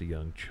health risks to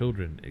young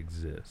children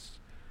exist.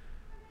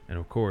 And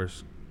of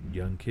course,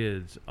 young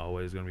kids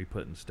always going to be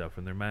putting stuff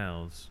in their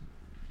mouths,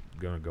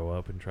 going to go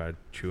up and try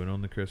chewing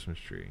on the Christmas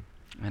tree.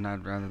 And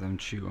I'd rather them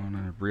chew on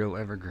a real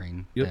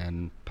evergreen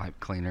than pipe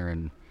cleaner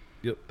and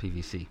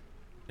PVC.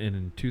 And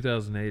in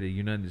 2008, a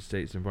United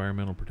States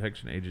Environmental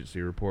Protection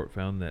Agency report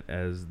found that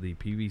as the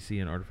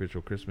PVC in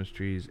artificial Christmas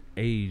trees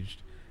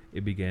aged,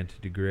 it began to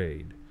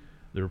degrade.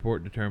 The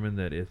report determined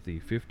that if the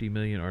 50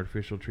 million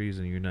artificial trees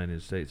in the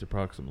United States,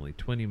 approximately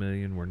 20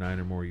 million were 9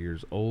 or more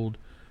years old,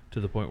 to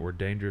the point where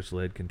dangerous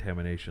lead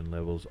contamination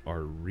levels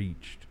are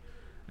reached.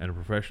 And a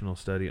professional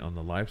study on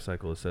the life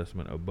cycle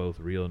assessment of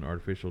both real and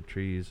artificial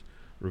trees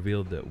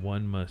revealed that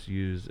one must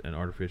use an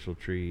artificial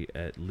tree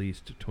at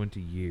least 20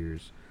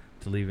 years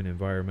to leave an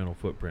environmental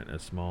footprint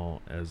as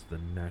small as the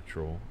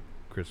natural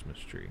Christmas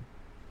tree.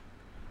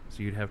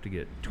 So you'd have to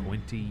get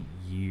 20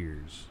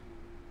 years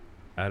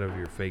out of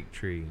your fake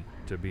tree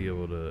to be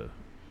able to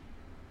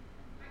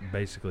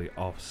basically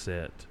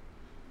offset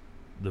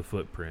the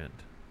footprint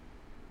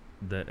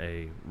that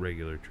a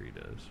regular tree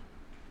does.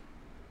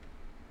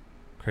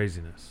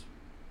 Craziness.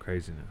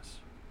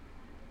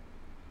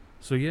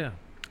 So yeah,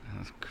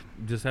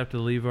 just have to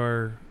leave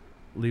our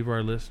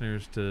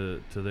listeners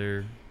to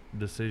their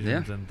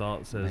decisions and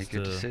thoughts as make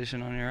a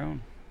decision on your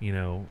own. You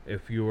know,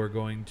 if you are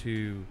going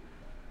to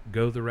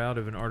go the route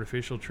of an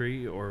artificial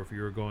tree, or if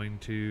you're going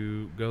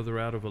to go the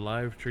route of a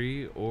live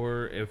tree,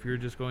 or if you're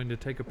just going to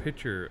take a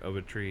picture of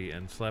a tree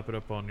and slap it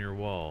up on your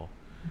wall.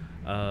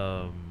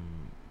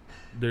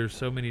 There's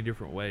so many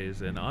different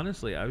ways, and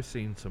honestly, I've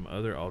seen some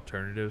other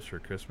alternatives for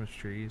Christmas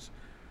trees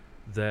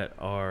that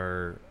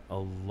are a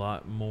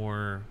lot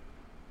more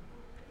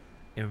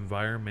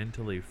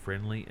environmentally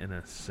friendly in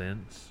a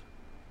sense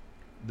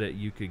that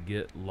you could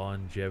get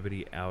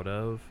longevity out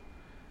of,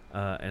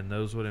 and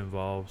those would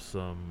involve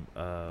some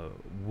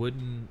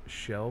wooden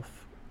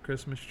shelf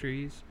Christmas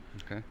trees.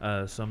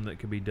 Okay. Some that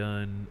could be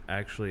done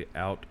actually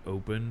out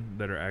open,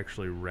 that are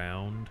actually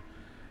round.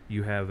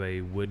 You have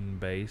a wooden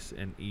base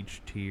in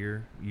each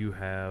tier. You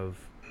have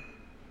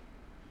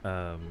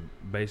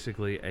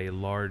basically a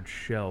large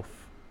shelf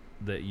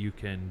that you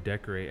can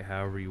decorate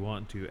however you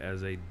want to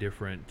as a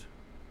different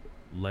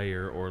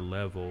layer or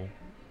level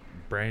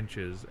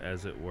branches,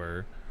 as it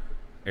were,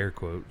 air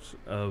quotes,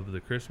 of the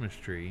Christmas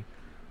tree,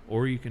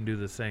 or you can do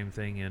the same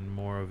thing in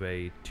more of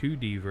a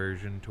 2D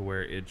version to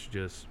where it's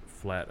just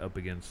flat up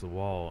against the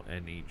wall,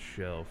 and each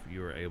shelf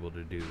you are able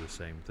to do the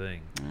same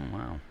thing.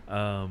 Oh,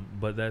 wow.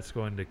 But that's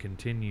going to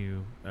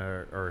continue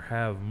or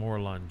have more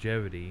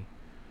longevity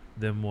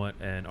than what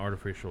an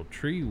artificial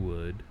tree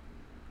would.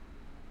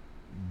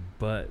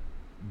 But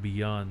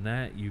beyond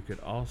that, you could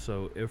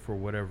also, if for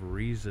whatever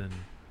reason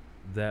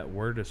that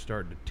were to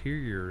start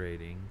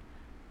deteriorating,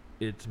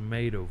 it's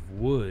made of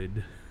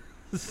wood.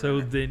 So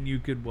Burn it. then you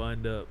could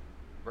wind up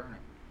Burn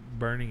it.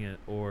 burning it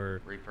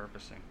or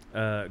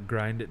Repurposing.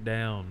 grind it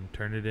down,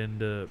 turn it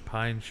into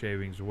pine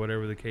shavings, or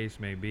whatever the case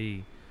may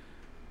be,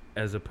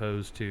 as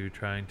opposed to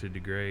trying to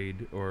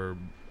degrade or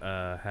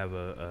have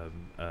an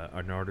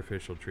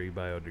artificial tree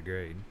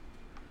biodegrade.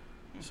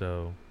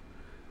 So,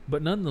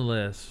 but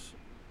nonetheless,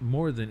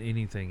 more than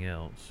anything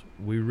else,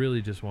 we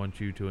really just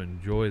want you to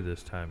enjoy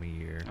this time of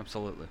year.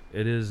 Absolutely.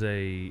 It is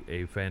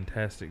a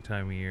fantastic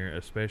time of year,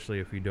 especially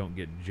if you don't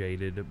get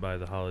jaded by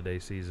the holiday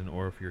season,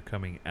 or if you're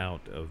coming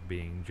out of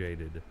being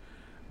jaded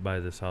by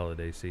this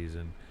holiday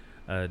season.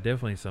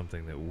 Definitely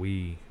something that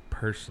we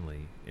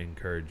personally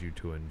encourage you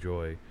to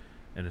enjoy,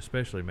 and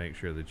especially make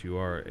sure that you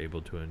are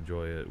able to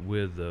enjoy it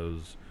with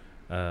those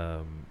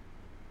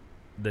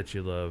that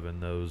you love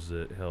and those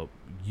that help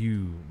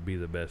you be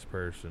the best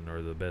person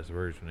or the best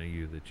version of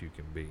you that you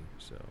can be.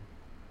 So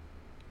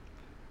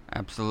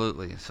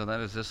Absolutely. So that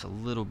is just a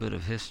little bit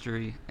of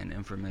history and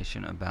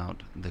information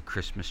about the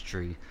Christmas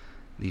tree.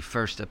 The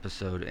first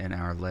episode in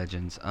our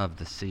Legends of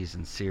the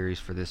Season series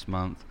for this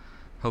month.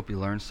 Hope you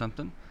learned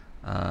something.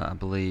 I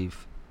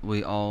believe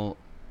we all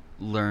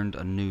learned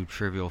a new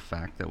trivial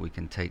fact that we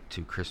can take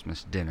to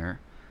Christmas dinner.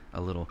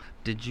 A little,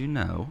 did you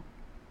know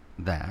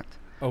that?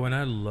 oh, and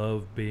I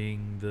love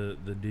being the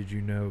did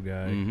you know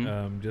guy,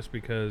 Mhm. just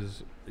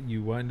because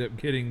you wind up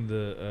getting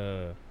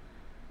the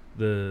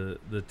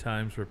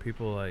times where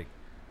people are like,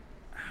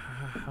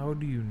 how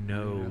do you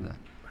know that?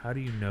 how do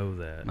you know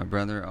that? My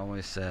brother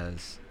always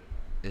says,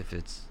 if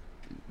it's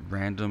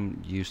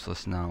random,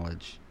 useless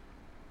knowledge,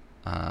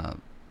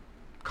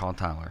 call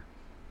Tyler.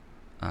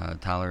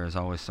 Tyler is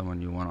always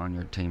someone you want on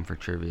your team for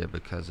trivia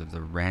because of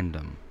the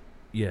random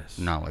Yes.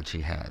 knowledge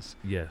he has.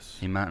 Yes.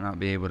 He might not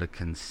be able to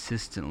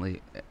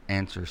consistently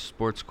answer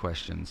sports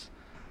questions,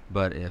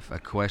 but if a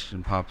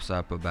question pops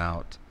up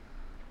about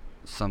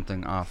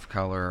something off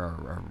color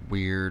or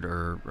weird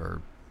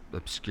or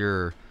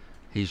obscure,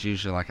 he's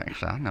usually like,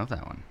 actually, I know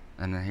that one,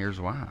 and then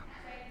here's why.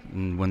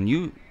 And when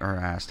you are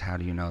asked, how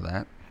do you know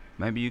that?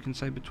 Maybe you can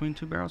say Between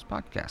Two Barrels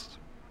Podcast.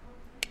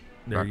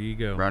 There you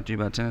go. Brought to you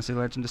by Tennessee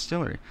Legend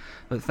Distillery.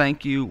 But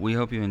thank you. We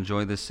hope you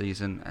enjoy this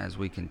season as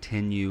we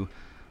continue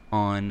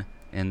on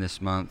in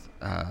this month,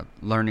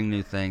 learning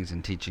new things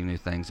and teaching new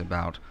things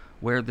about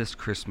where this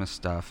Christmas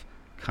stuff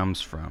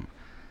comes from.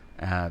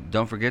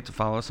 Don't forget to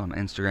follow us on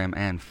Instagram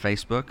and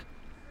Facebook.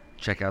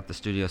 Check out the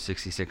Studio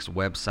 66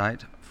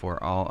 website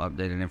for all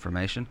updated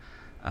information.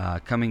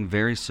 Coming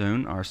very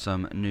soon are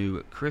some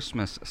new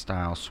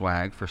Christmas-style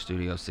swag for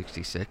Studio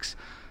 66.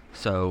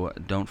 So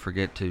don't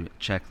forget to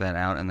check that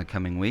out in the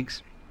coming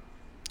weeks.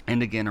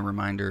 And again, a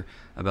reminder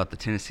about the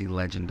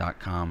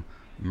TennesseeLegend.com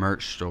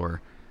merch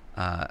store.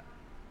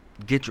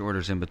 Get your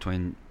orders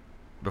in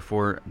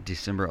before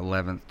December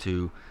 11th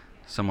to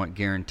somewhat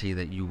guarantee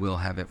that you will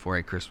have it for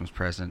a Christmas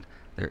present.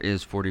 There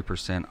is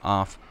 40%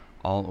 off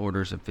all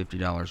orders of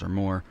 $50 or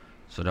more,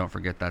 so don't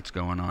forget that's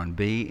going on.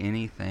 B,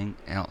 anything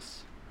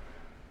else?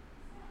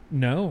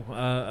 No,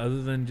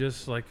 other than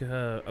just like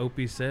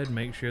Opie said,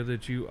 make sure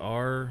that you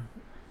are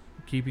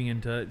keeping in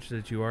touch,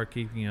 that you are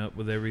keeping up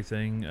with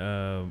everything.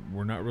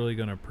 We're not really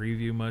going to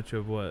preview much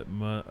of what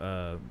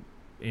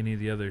any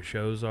of the other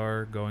shows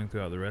are going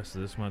throughout the rest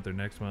of this month or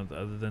next month,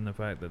 other than the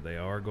fact that they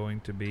are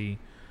going to be,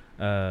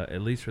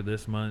 at least for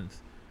this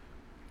month,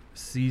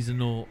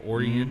 seasonal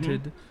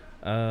oriented.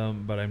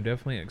 But I'm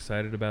definitely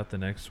excited about the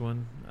next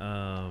one,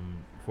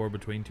 for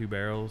Between Two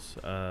Barrels.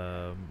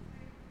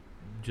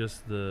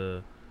 Just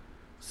the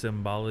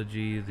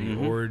symbology, the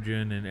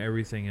origin, and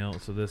everything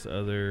else of this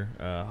other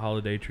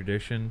holiday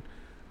tradition.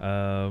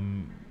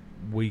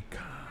 We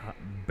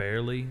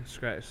barely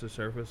scratched the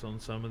surface on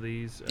some of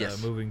these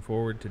moving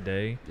forward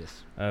today.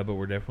 Yes. But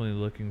we're definitely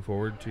looking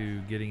forward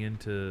to getting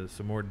into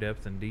some more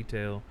depth and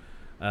detail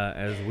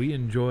as we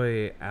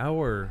enjoy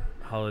our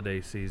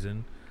holiday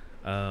season.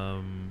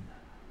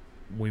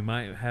 We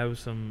might have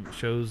some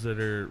shows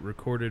that are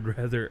recorded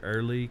rather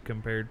early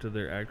compared to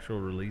their actual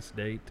release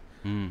date,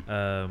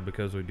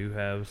 because we do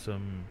have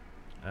some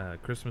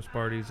Christmas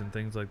parties and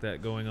things like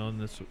that going on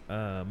this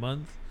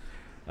month.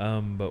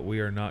 But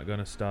we are not going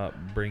to stop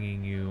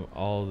bringing you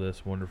all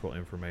this wonderful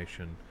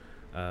information.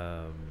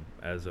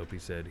 As Opie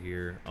said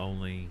here,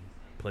 only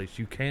place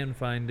you can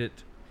find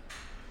it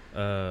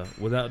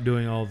without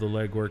doing all the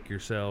legwork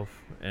yourself.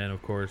 And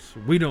of course,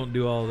 we don't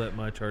do all that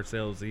much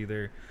ourselves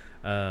either.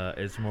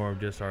 It's more of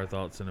just our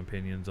thoughts and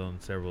opinions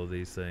on several of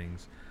these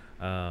things.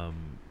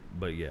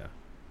 But yeah,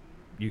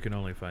 you can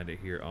only find it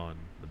here on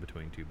the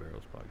Between Two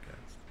Barrels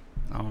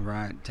podcast. All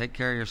right. Take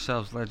care of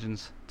yourselves,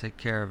 legends. Take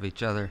care of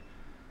each other.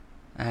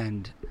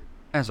 And,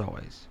 as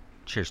always,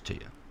 cheers to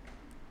you.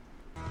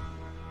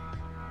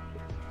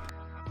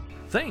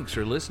 Thanks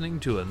for listening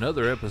to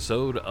another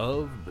episode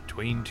of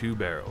Between Two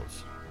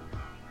Barrels.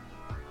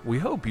 We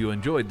hope you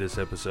enjoyed this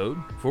episode.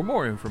 For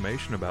more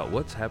information about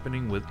what's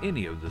happening with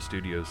any of the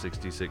Studio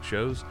 66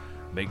 shows,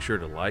 make sure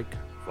to like,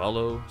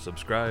 follow,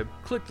 subscribe,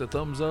 click the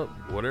thumbs up,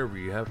 whatever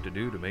you have to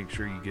do to make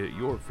sure you get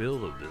your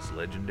fill of this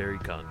legendary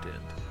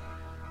content.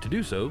 To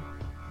do so,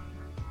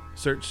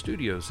 search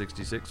Studio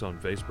 66 on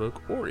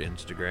Facebook or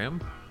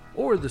Instagram,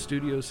 or the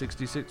Studio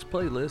 66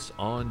 playlist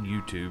on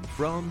YouTube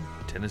from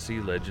Tennessee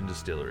Legend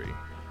Distillery.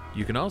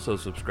 You can also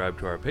subscribe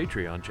to our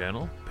Patreon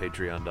channel,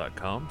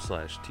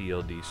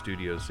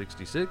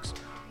 patreon.com/TLDstudio66,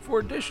 for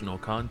additional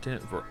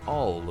content for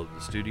all of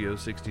the Studio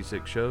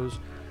 66 shows,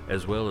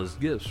 as well as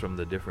gifts from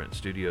the different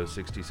Studio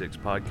 66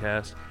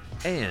 podcasts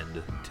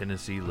and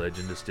Tennessee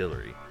Legend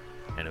Distillery.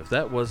 And if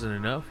that wasn't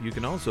enough, you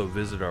can also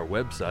visit our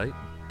website,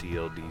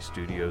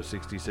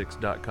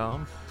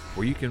 tldstudio66.com,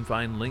 where you can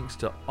find links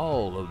to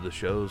all of the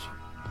shows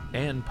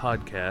and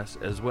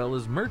podcasts, as well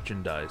as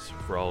merchandise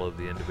for all of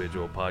the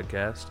individual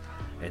podcasts.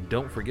 And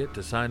don't forget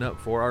to sign up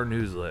for our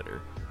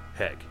newsletter.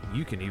 Heck,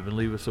 you can even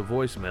leave us a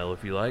voicemail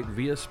if you like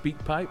via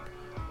SpeakPipe,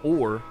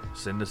 or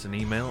send us an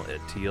email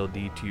at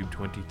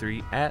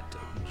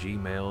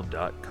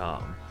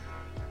tldtube23@gmail.com.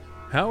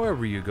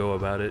 However you go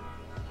about it,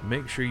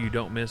 make sure you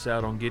don't miss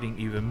out on getting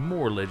even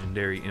more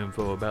legendary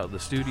info about the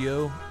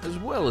studio, as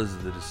well as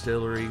the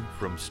distillery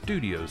from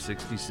Studio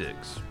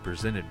 66,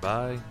 presented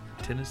by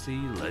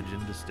Tennessee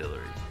Legend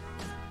Distillery.